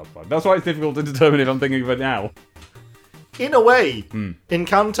Noel's House Party. That's why it's difficult to determine if I'm thinking of it now. In a way,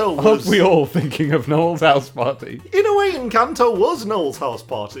 Encanto was. Aren't we all thinking of Noel's House Party? In a way, Encanto was Noel's House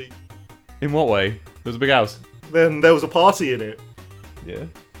Party. In what way? There's a big house. Then there was a party in it, Yeah.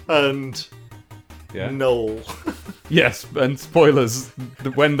 and Yeah. Noel. Yes, and spoilers.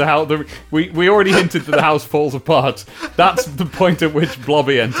 When the house, we already hinted that the house falls apart. That's the point at which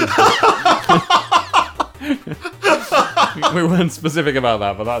Blobby enters. We weren't specific about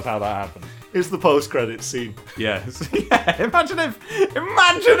that, but that's how that happened. It's the post-credits scene. Yes. Yeah. Imagine if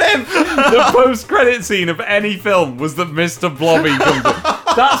the post-credit scene of any film was that Mr. Blobby comes in.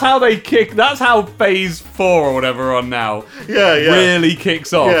 That's how they kick. That's how Phase 4 or whatever we're on now. Yeah. Really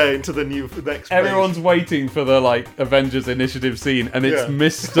kicks off. Yeah, into the next phase. Everyone's waiting for the Avengers Initiative scene, and it's Yeah.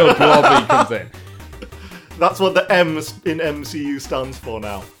 Mr. Blobby comes in. That's what the M in MCU stands for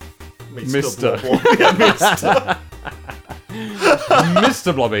now. Mr. Blobby. Yeah, Mr.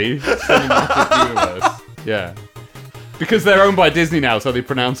 Mr. Blobby Cinematic Universe. Yeah. Because they're owned by Disney now, so they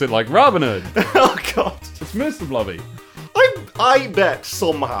pronounce it like Robin Hood. Oh god. It's Mr. Blobby. I bet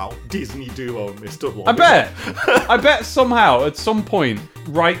somehow Disney do own Mr. Blobby. I bet somehow, at some point,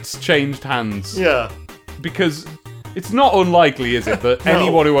 rights changed hands. Yeah. Because it's not unlikely, is it, that No.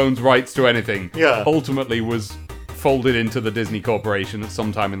 anyone who owns rights to anything Yeah. ultimately was folded into the Disney Corporation at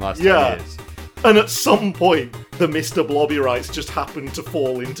some time in the last 10 Yeah. years. And at some point, the Mr. Blobby rights just happened to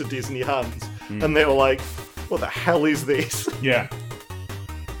fall into Disney hands. And they were like, what the hell is this? Yeah.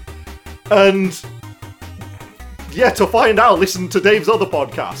 And yeah, to find out, listen to Dave's other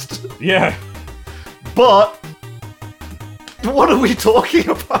podcast. Yeah. But what are we talking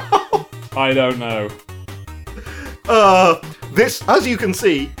about? I don't know. This, as you can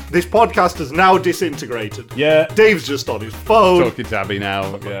see, this podcast is now disintegrated. Yeah. Dave's just on his phone, Talking to Abby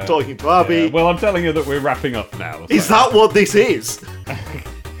now. Yeah. talking to Abby. Yeah. Well, I'm telling you that we're wrapping up now. Is so- that what this is?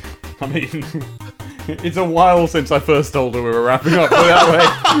 I mean, it's a while since I first told her we were wrapping up. Put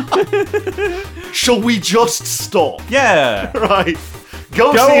it that way. Shall we just stop? Yeah. Right.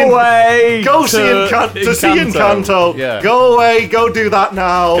 Go Go see away. Go see to see Encanto. Yeah. Go away. Go do that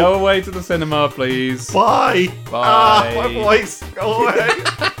now. Go away to the cinema, please. Bye. Bye. My voice. Go away.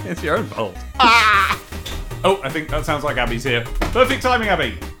 It's your own fault. Oh, I think that sounds like Abby's here. Perfect timing,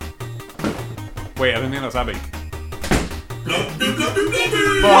 Abby. Wait, I don't think that's Abby. Blah, blah, blah, blah,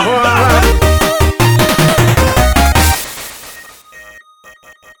 blah, blah. Bye.